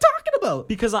what are you talking about?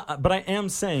 Because, but I am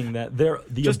saying that they're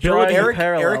the Just ability. drawing Eric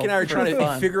parallel and I are for trying to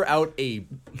fun. figure out a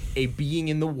being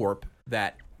in the warp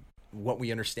that what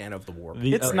we understand of the warp.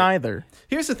 It's neither.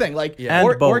 Here's the thing, like Yeah.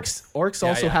 And both. orcs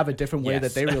also yeah. have a different way Yes.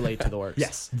 that they relate to the orcs.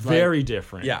 Yes. Very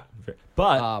different. Yeah.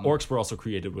 But orcs orcs were also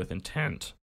created with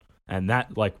intent. And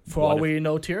that, like, For all we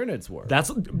know, Tyranids were. that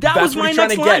was what my he's trying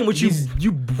next to line, get. which you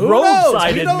knows?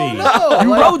 road-sided We don't me. know. You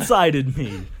Like- road-sided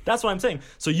me. That's what I'm saying.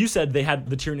 So you said the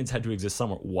Tyranids had to exist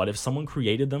somewhere. What if someone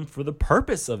created them for the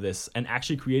purpose of this and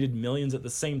actually created millions at the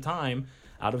same time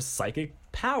out of psychic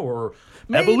power or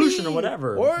Maybe. evolution or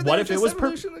whatever? Or What they're if it just was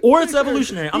evolutionary or it's creatures.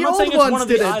 evolutionary? I'm The not saying old it's one ones of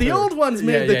the did it. either. The old ones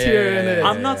made the yeah, Tyranids. yeah.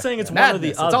 I'm not saying it's madness. one or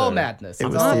the other. It's all madness. It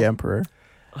It's was all- the Emperor.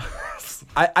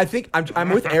 I think I'm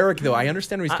with Eric though. I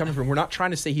understand where he's coming from. We're not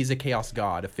trying to say he's a chaos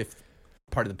god, a fifth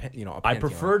part of the a I pantheon.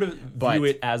 prefer to But- view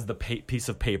it as the piece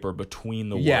of paper between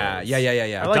the Yeah, worlds. yeah.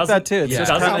 I like that too. It's It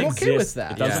just doesn't I'm exist. okay with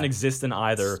that. It doesn't Yeah. exist in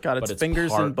either. It's got its but fingers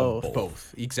part in of both.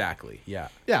 both. Exactly. Yeah.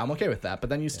 Yeah, I'm okay with that. But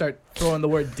then you start throwing the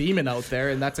word demon out there,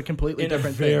 and that's a completely In a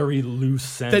different thing. very loose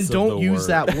sense. Then of don't the use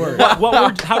word. that word. What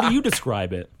word? How do you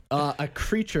describe it? A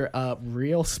creature, a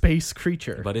real space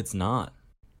creature. But it's not.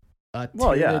 A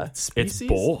Well, yeah. Tyranid species? It's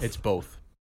both. It's both.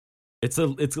 It's a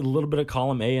little bit of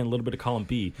column A and a little bit of column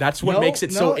B. That's what No, makes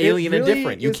it no, so alien and really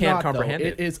different. You is can't not, though. comprehend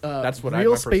it. It is a That's what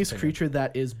real my personal space opinion. creature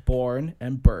that is born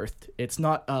and birthed. It's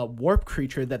not a warp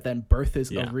creature that then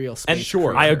birthes Yeah. a real space And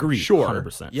Sure. I agree. Sure.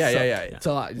 100%. Yeah, yeah.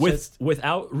 So, So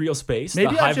without real space,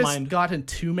 maybe the I've hive just mind. gotten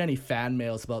too many fan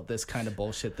mails about this kind of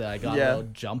bullshit that I got Yeah. a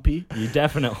little jumpy. You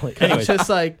definitely. It's Anyways, just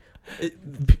like there's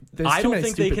I too don't many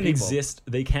think they stupid can people. exist.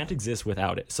 They can't exist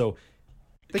without it. So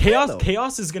They can, chaos though.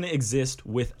 chaos is going to exist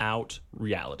without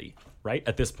reality, right?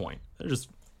 At this point, they're just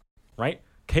right.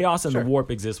 Chaos and the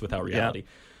warp exist without reality,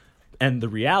 and the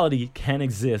reality can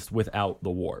exist without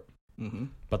the warp. Mm-hmm.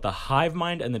 But the hive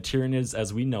mind and the Tyranids,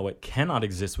 as we know it, cannot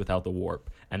exist without the warp,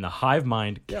 and the hive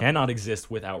mind cannot exist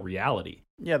without reality.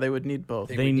 Yeah, they would need both.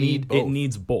 They They would need need both. it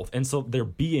needs both, and so they're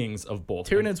beings of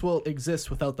both. And- Tyranids will exist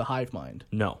without the hive mind.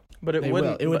 No, But it They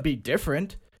wouldn't. will. It would be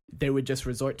different. They would just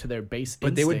resort to their base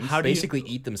But they would instincts. basically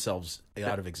eat themselves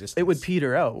out of existence. It would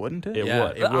peter out, wouldn't it? it Yeah,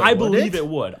 would. it would. I Would believe it? it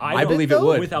would. I don't- believe it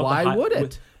would. Without Why the hi- would it?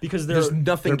 with- because There's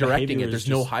nothing their directing behavior it. is There's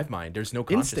no just- hive mind. There's no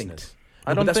Instinct. consciousness.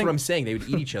 I No, don't but that's think- what I'm saying. They would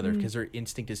eat each other because their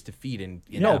instinct is to feed and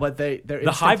No, but their The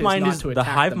instinct hive mind not is to the attack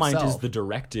hive mind is themselves. the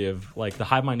directive. Like the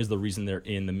hive mind is the reason they're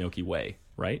in the Milky Way,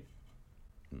 right?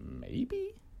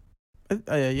 Maybe.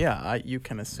 You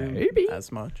can assume Maybe.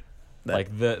 as much. That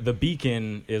Like the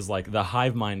beacon is like the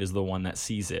hive mind is the one that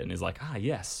sees it and is like,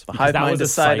 yes, the because hive that mind was a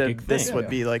decided psychic this thing. would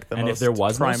be like the And most if there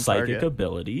was no prime psychic target.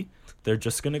 ability, they're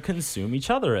just going to consume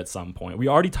each other at some point. We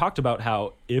already talked about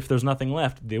how if there's nothing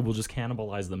left, they will just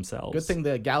cannibalize themselves. Good thing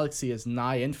the galaxy is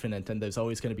nigh infinite, and there's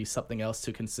always going to be something else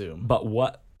to consume. But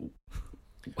what?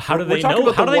 How do We're they talking know?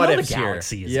 about How the do they what know the ifs here.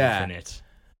 galaxy is Yeah. infinite?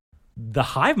 The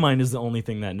hive mind is the only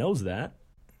thing that knows that.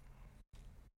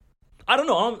 I don't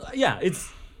know.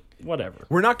 It's whatever.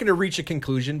 we're not going to reach a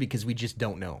conclusion because we just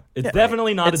don't know. It's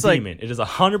definitely not a It's like- demon. It is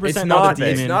 100% It's not not. a demon.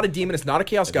 It's not a demon. It's not a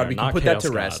chaos god. They're We can not put that chaos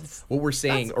to rest. gods. What we're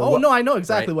saying. Oh no, I know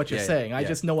exactly right? what you're Yeah, saying. I yeah.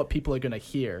 just know what people are going to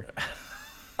hear.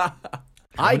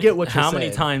 I get what you're How saying.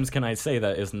 many times can I say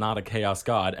that it's not a chaos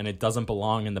god and it doesn't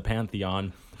belong in the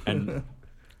pantheon? And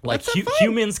like That's fine.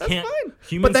 humans That's can't. fine.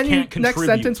 Humans But then can't you, next contribute.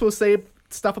 sentence will say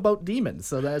stuff about demons.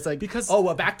 So that's like, Because- oh,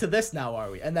 we're back to this now, are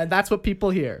we? And then that's what people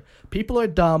hear. People are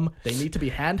dumb. They need to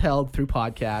be handheld through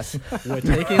podcasts. We're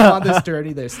taking them on this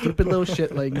journey. They're stupid little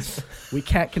shitlings. We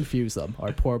can't confuse them.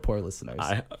 Our poor listeners.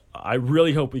 I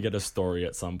really hope we get a story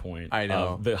at some point. I know.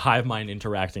 of the hive mind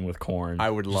interacting with Korn. I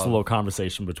would just love- a little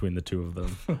conversation between the two of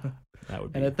them. That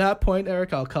would be. And at that point,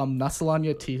 Eric, I'll come nuzzle on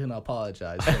your teeth and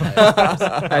apologize. For my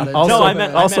And then also, no, tell I them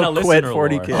meant that- also I meant a quit listener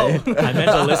 40K. lore. I meant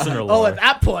a listener lore. Oh, at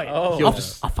that point, Oh.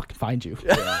 I'll fucking find you.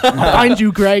 I'll find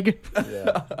you, Greg.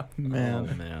 Man.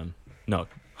 Oh man, no,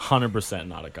 100%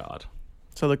 not a god.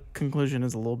 So the conclusion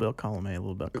is a little bit of column A, a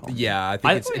little bit of column B. Yeah, I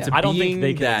think it's a I don't think being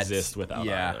they can that- exist without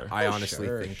Yeah, either. I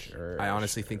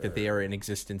honestly think that they are in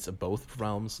existence of both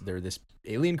realms. They're this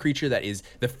alien creature that is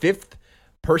the fifth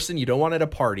person you don't want at a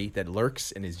party that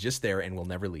lurks and is just there and will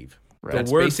never leave. Right.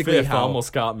 That's The word basically fifth how.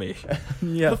 almost got me.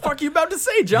 Yeah. The fuck are you about to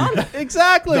say, John?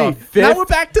 Exactly. The Now fifth- we're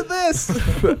back to this.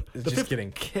 Just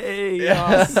kidding.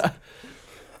 Chaos.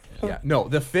 Yeah, no,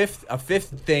 a fifth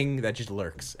thing that just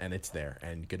lurks and it's there.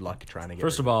 And good luck trying to get.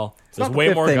 First rid of all, there's not the way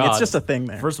fifth more thing, gods. it's just a thing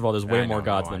there. First of all, there's way I more know,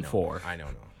 gods I than know, 4. I know.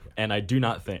 And I do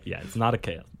not think. Yeah, it's not a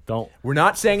chaos. Don't. We're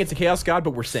not saying it's a chaos god,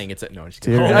 but we're saying it's a no. I'm just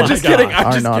kidding. Oh I'm my just God. kidding. I'm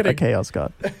Are just not a kidding. chaos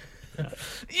god.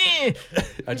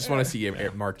 I just want to see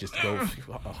Mark just go Have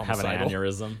an homicidal.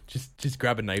 aneurysm. Just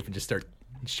grab a knife and just start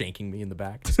shanking me in the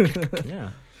back. Yeah.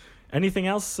 Anything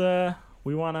else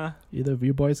we wanna. Either of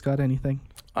you boys got anything?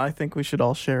 I think we should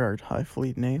all share our Hive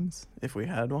Fleet names if we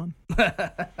had one.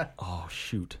 Oh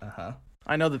shoot.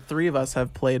 I know that 3 of us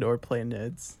have played or play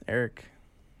Nids. Eric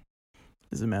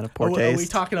is a man of poor Are taste. we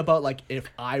talking about like if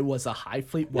I was a Hive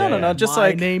Fleet? No, what would just my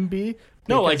like- name be?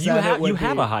 No, like Because you then it have would you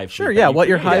have be- a hive. Sure, fleet yeah, that you what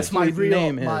your create. hive Yes, my fleet real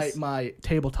name is. my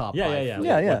tabletop. Yeah, Hive yeah, yeah. Fleet.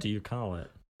 Yeah, What yeah. do you call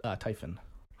it? Typhon.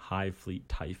 Hive Fleet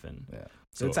Typhon. Yeah.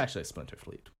 So It's actually a splinter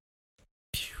fleet.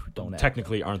 Phew, don't add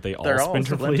technically, aren't they all They're all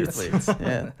splinter splinter fleets? fleets.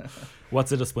 Yeah.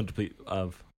 What's it a splinter fleet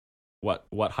of? What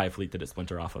hive fleet did it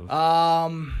splinter off of?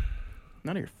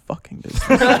 None of your fucking business.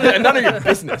 None of your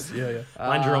business. Yeah, yeah.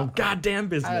 Mind your own goddamn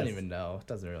business. I don't even know. It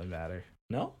doesn't really matter.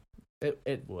 No, It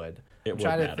would. it I'm would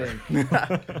trying matter.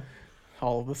 to think.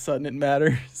 All of a sudden it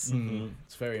matters. Mhm.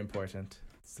 It's very important.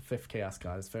 It's the 5th Chaos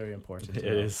God. It's very important. It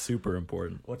to know. is super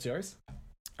important. What's yours?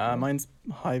 Mine's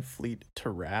Hive Fleet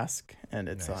Tarask, and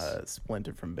it's Nice. a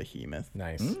splinter from Behemoth.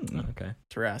 Nice. Okay.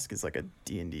 Tarask is like a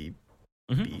D&D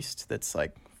Mhm. beast that's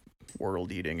like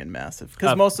world-eating and massive.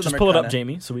 Because most of just them pull are it up, kinda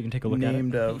Jamie, so we can take a look at it.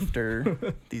 named after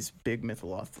these big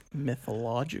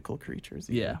mythological creatures.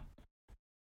 even. Yeah.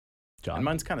 John. And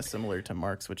mine's kind of similar to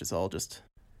Mark's, which is all just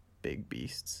big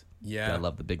beasts. Yeah. I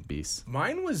love the big beasts.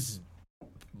 Mine was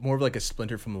more of like a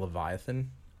splinter from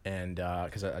Leviathan, and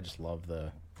because I just love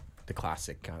the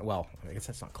classic kind of. Well, I guess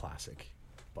that's not classic.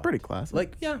 But Pretty classic.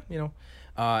 Like, yeah, you know.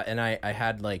 And I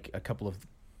had like a couple of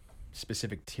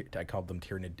specific, I called them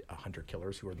Tyranid hunter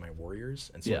killers, who were my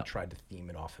warriors, and so I Yeah. tried to theme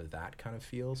it off of that kind of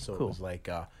feel. So Cool. it was like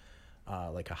a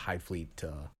Hive Fleet.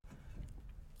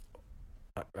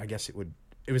 I guess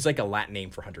it was like a Latin name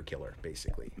for hunter killer,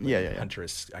 basically. Like Yeah.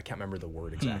 Huntress. I can't remember the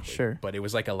word exactly. Sure. But it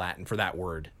was like a Latin for that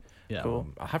word. Yeah. Cool.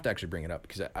 I'll have to actually bring it up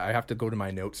because I have to go to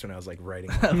my notes when I was like writing.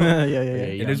 yeah.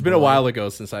 And it's been a while ago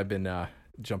since I've been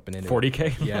jumping into 40K.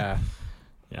 it. Yeah.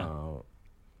 Yeah.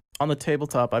 On the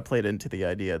tabletop, I played into the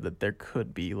idea that there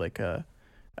could be like a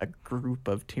group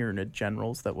of Tyranid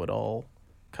generals that would all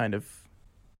kind of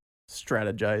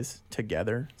strategize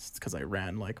together. It's because I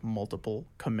ran like multiple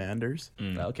commanders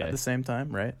Mm. Okay. at the same time,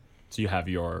 right? So you have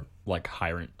your like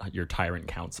tyrant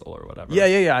council or whatever.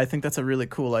 Yeah. I think that's a really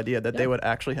cool idea that they would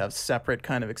actually have separate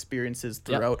kind of experiences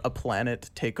throughout a planet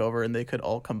take over, and they could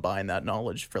all combine that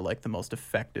knowledge for like the most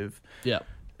effective Yeah.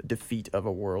 defeat of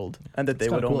a world, and that they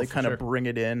kinda would cool, only for kind sure. of bring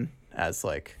it in as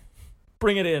like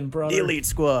Bring it in, brother. the elite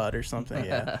squad or something.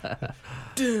 Yeah.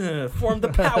 Form the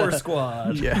power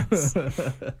squad. Yes.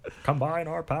 Combine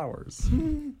our powers.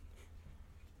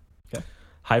 Okay.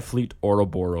 Hive Fleet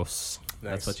Ouroboros.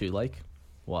 That's what you like?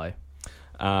 Why?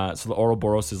 So the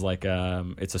Ouroboros is like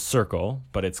it's a circle,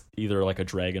 but it's either like a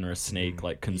dragon or a snake,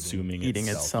 like consuming Eating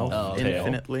itself Oh, okay.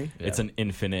 infinitely. It's an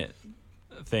infinite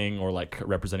thing, or like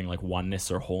representing like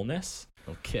oneness or wholeness.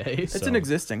 Okay. It's So- an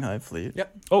existing Hive Fleet.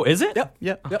 Yep. Oh, is it? Yep.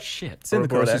 Yep. Oh, shit. It's in the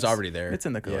Ouroboros codex. is already there. It's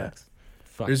in the Yeah. codex.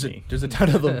 Fuck There's me. a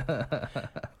ton of them.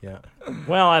 Yeah.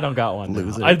 Well, I don't got one.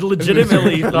 Loser. I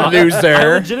legitimately thought. Loser. I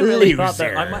legitimately thought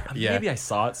that. Loser. Yeah. Maybe I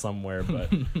saw it somewhere, but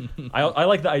I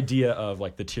like the idea of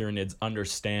like the Tyranids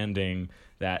understanding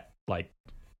that like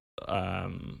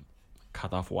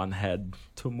cut off one head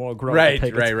to more grow. Right, to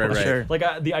take right, its right, place. right. Sure.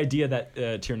 Like the idea that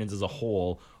Tyranids as a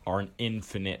whole are an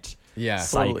infinite Yeah.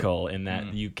 cycle, in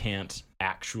that you can't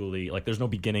actually like there's no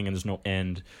beginning and there's no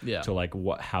end Yeah. to like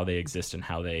how they exist and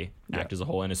how they act as a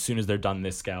whole. And as soon as they're done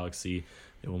this galaxy,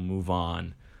 they will move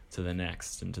on to the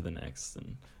next and to the next,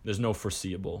 and there's no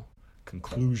foreseeable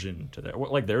conclusion to that.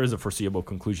 Like there is a foreseeable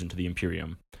conclusion to the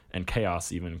Imperium and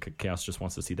Chaos. Even Chaos just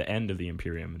wants to see the end of the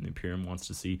Imperium, and the Imperium wants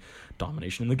to see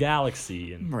domination in the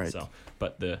galaxy. And Right. so,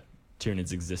 but the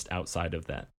Tyranids exist outside of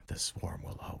that. The swarm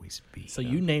will always be. So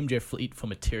you named your fleet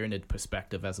from a Tyranid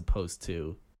perspective as opposed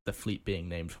to the fleet being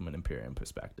named from an Imperium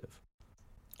perspective.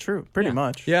 True. Pretty Yeah.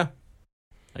 much. Yeah.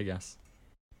 I guess.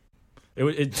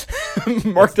 It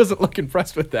Mark doesn't look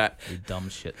impressed with that. You dumb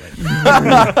shit. Like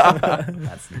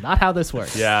that's not how this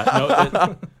works. yeah.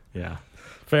 No, yeah.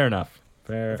 Fair enough.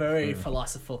 Fair. Very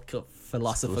philosophical.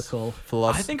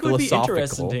 I think it would be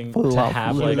interesting to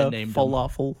have like named them.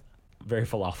 falafel. very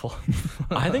falafel.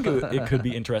 I think it could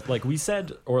be interesting. Like we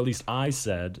said, or at least I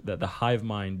said, that the hive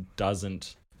mind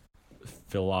doesn't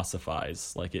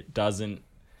philosophize. Like it doesn't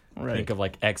Right. think of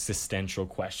like existential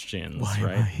questions. Why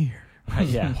right? am I here?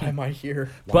 Yeah. Why am I here?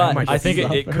 But I think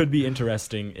it could be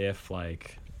interesting if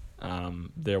like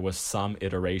there was some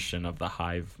iteration of the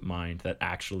hive mind that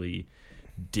actually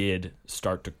did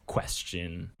start to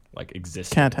question like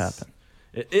existence. Can't happen.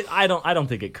 I don't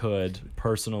think it could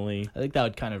personally. I think that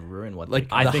would kind of ruin what like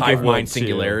I the think it hive would mind too.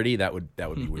 singularity. That would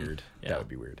be weird. Yeah. That would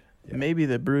be weird. Maybe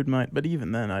the brood might, but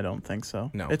even then, I don't think so.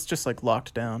 No. It's just like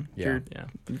locked down. Yeah.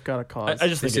 You've got a cause. I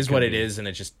just This think is what it is, and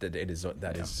it is.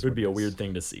 It would be a weird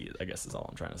thing to see, I guess, is all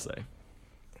I'm trying to say.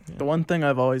 The one thing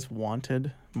I've always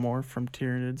wanted more from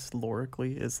Tyranids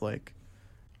lorically is like,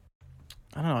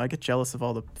 I don't know, I get jealous of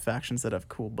all the factions that have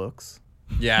cool books.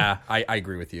 Yeah, I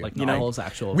agree with you. Like You know, novels,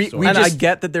 actual we stories. And I just-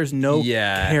 get that there's no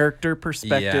Yeah. character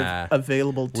perspective Yeah.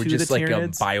 available to We're just the like a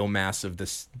Tyranids. biomass of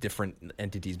this different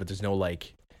entities, but there's no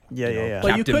like Yeah.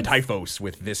 But you Captain could- Typhos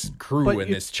with this crew but in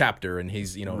you- this chapter, and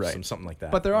he's Right. something like that.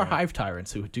 But there are hive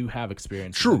tyrants who do have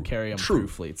experience. True, And carry them true. through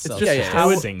fleets. It's So. just yeah.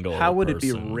 how would it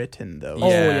be person. written though? Oh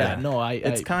Yeah. yeah, no,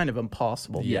 It's kind of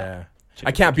impossible. Yeah.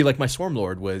 I can't be like my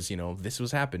Swarmlord was, this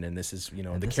was happened, and this is, the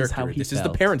this is character. how he This is the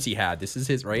felt. parents he had. This is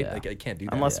his, right? Yeah. Like, I can't do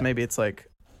that. Unless maybe it's like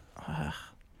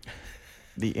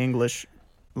the English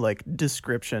like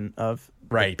description of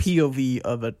the Right. POV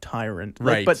of a tyrant.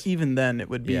 Like, Right. but even then it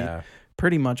would be Yeah.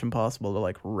 pretty much impossible to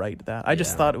like write that. I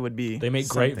just Yeah. thought it would be They make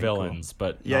great something cool. villains,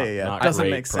 but Yeah, not, yeah, yeah. not Doesn't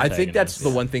great make sense. I think that's the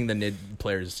protagonists. one thing the Nid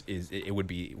players it would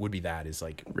be that is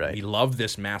like Right. we love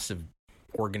this massive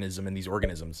organism and these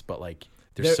organisms, but like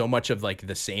there's They're- so much of like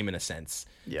the same in a sense.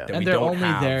 Yeah. that and we they're don't only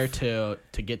have. there to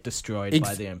get destroyed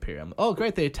by the Imperium. Oh,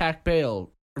 great! They attack Bale.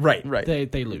 Right. Right.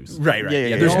 They lose. Right. Yeah,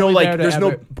 yeah. There's They're no only like there to there's no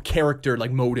ever- character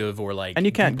like motive or like And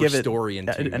you can't deeper give it story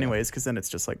into anyways, because then it's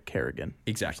just like Kerrigan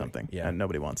Exactly. or something. Yeah. And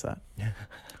nobody wants that.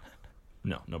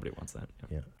 No, nobody wants that.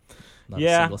 Yeah. Not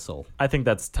Yeah. a single soul. I think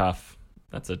that's tough.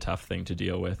 That's a tough thing to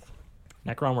deal with.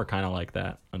 Necron were kind of like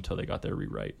that until they got their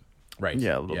rewrite. Right.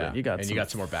 Yeah, a little bit. You got and some you got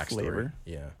some more backstory. flavor.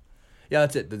 Yeah. Yeah,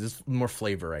 that's it. There's more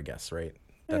flavor, I guess, right?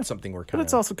 That's something we're kind But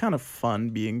it's also kind of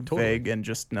fun being Totally. vague and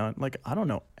just not like I don't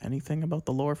know anything about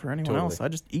the lore for anyone Totally. else. I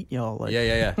just eat y'all. Like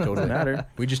Yeah. Totally. doesn't matter.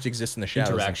 We just exist in the shadows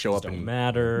and Interactions show up don't and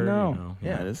matter. No. you know.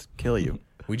 Yeah, I just kill you.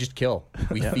 we just kill.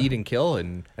 We Yeah. feed and kill,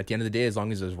 and at the end of the day, as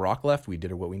long as there's rock left, we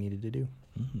did what we needed to do.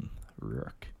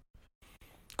 Rook.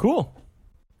 Cool.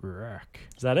 Rook.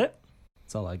 Is that it?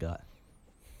 That's all I got.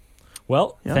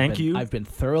 Well, Yeah. thank you. I've been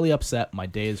thoroughly upset. My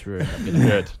day is ruined. I'm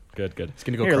gonna Good. It's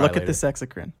gonna go. Here, cry look later. at this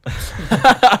exocrine.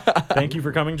 Thank you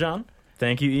for coming, John.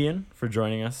 Thank you, Ian, for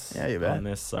joining us. Yeah, you bet. On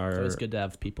this, It's always good to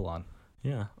have people on.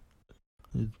 Yeah,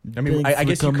 I mean, I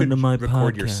guess you could my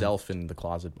record podcast. yourself in the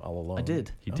closet all alone. I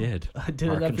did. he did. I did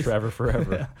Mark an and episode. Trevor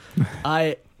forever.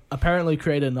 I apparently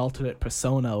created an alternate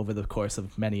persona over the course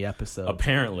of many episodes.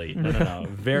 Apparently, no.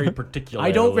 Very particular.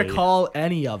 I don't recall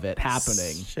any of it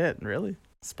happening. Shit, really?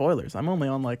 Spoilers. I'm only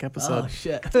on like episode Oh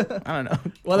shit! I don't know.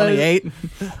 Well, then- 28.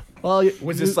 well,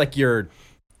 Was this like your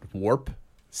warp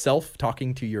self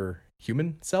talking to your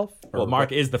human self? Well, Or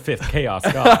Mark what? is the fifth Chaos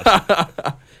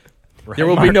God. There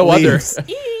will be no other.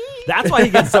 That's why he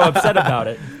gets so upset about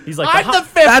it. He's like, I'm the hi-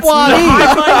 fifth that's one. The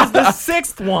hive mind is the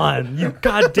sixth one. You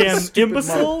goddamn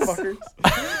imbeciles.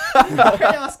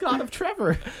 Chaos God of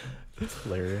Trevor.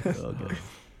 Hilarious.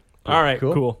 All right,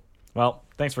 Cool. cool. Well,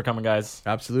 thanks for coming, guys.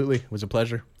 Absolutely, it was a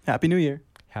pleasure. Happy New Year.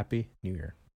 Happy New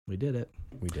Year. We did it.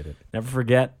 We did it. Never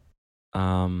forget.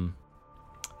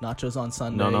 Nachos on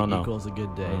Sunday No. equals a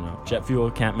good day. No. Jet fuel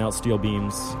can't melt steel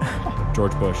beams.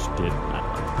 George Bush did.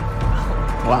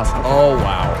 Wow. Oh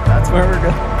wow. That's where we're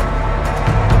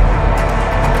going.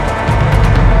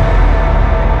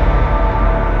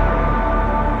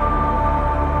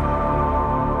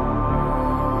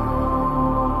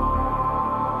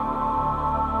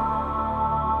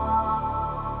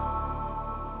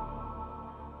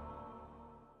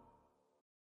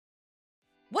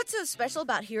 What's so special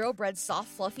about Hero Bread's soft,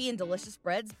 fluffy, and delicious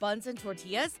breads, buns, and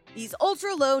tortillas? These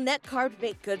ultra-low net-carb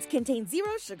baked goods contain zero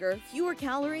sugar, fewer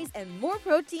calories, and more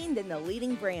protein than the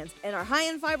leading brands, and are high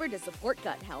in fiber to support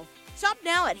gut health. Shop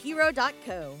now at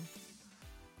Hero.co.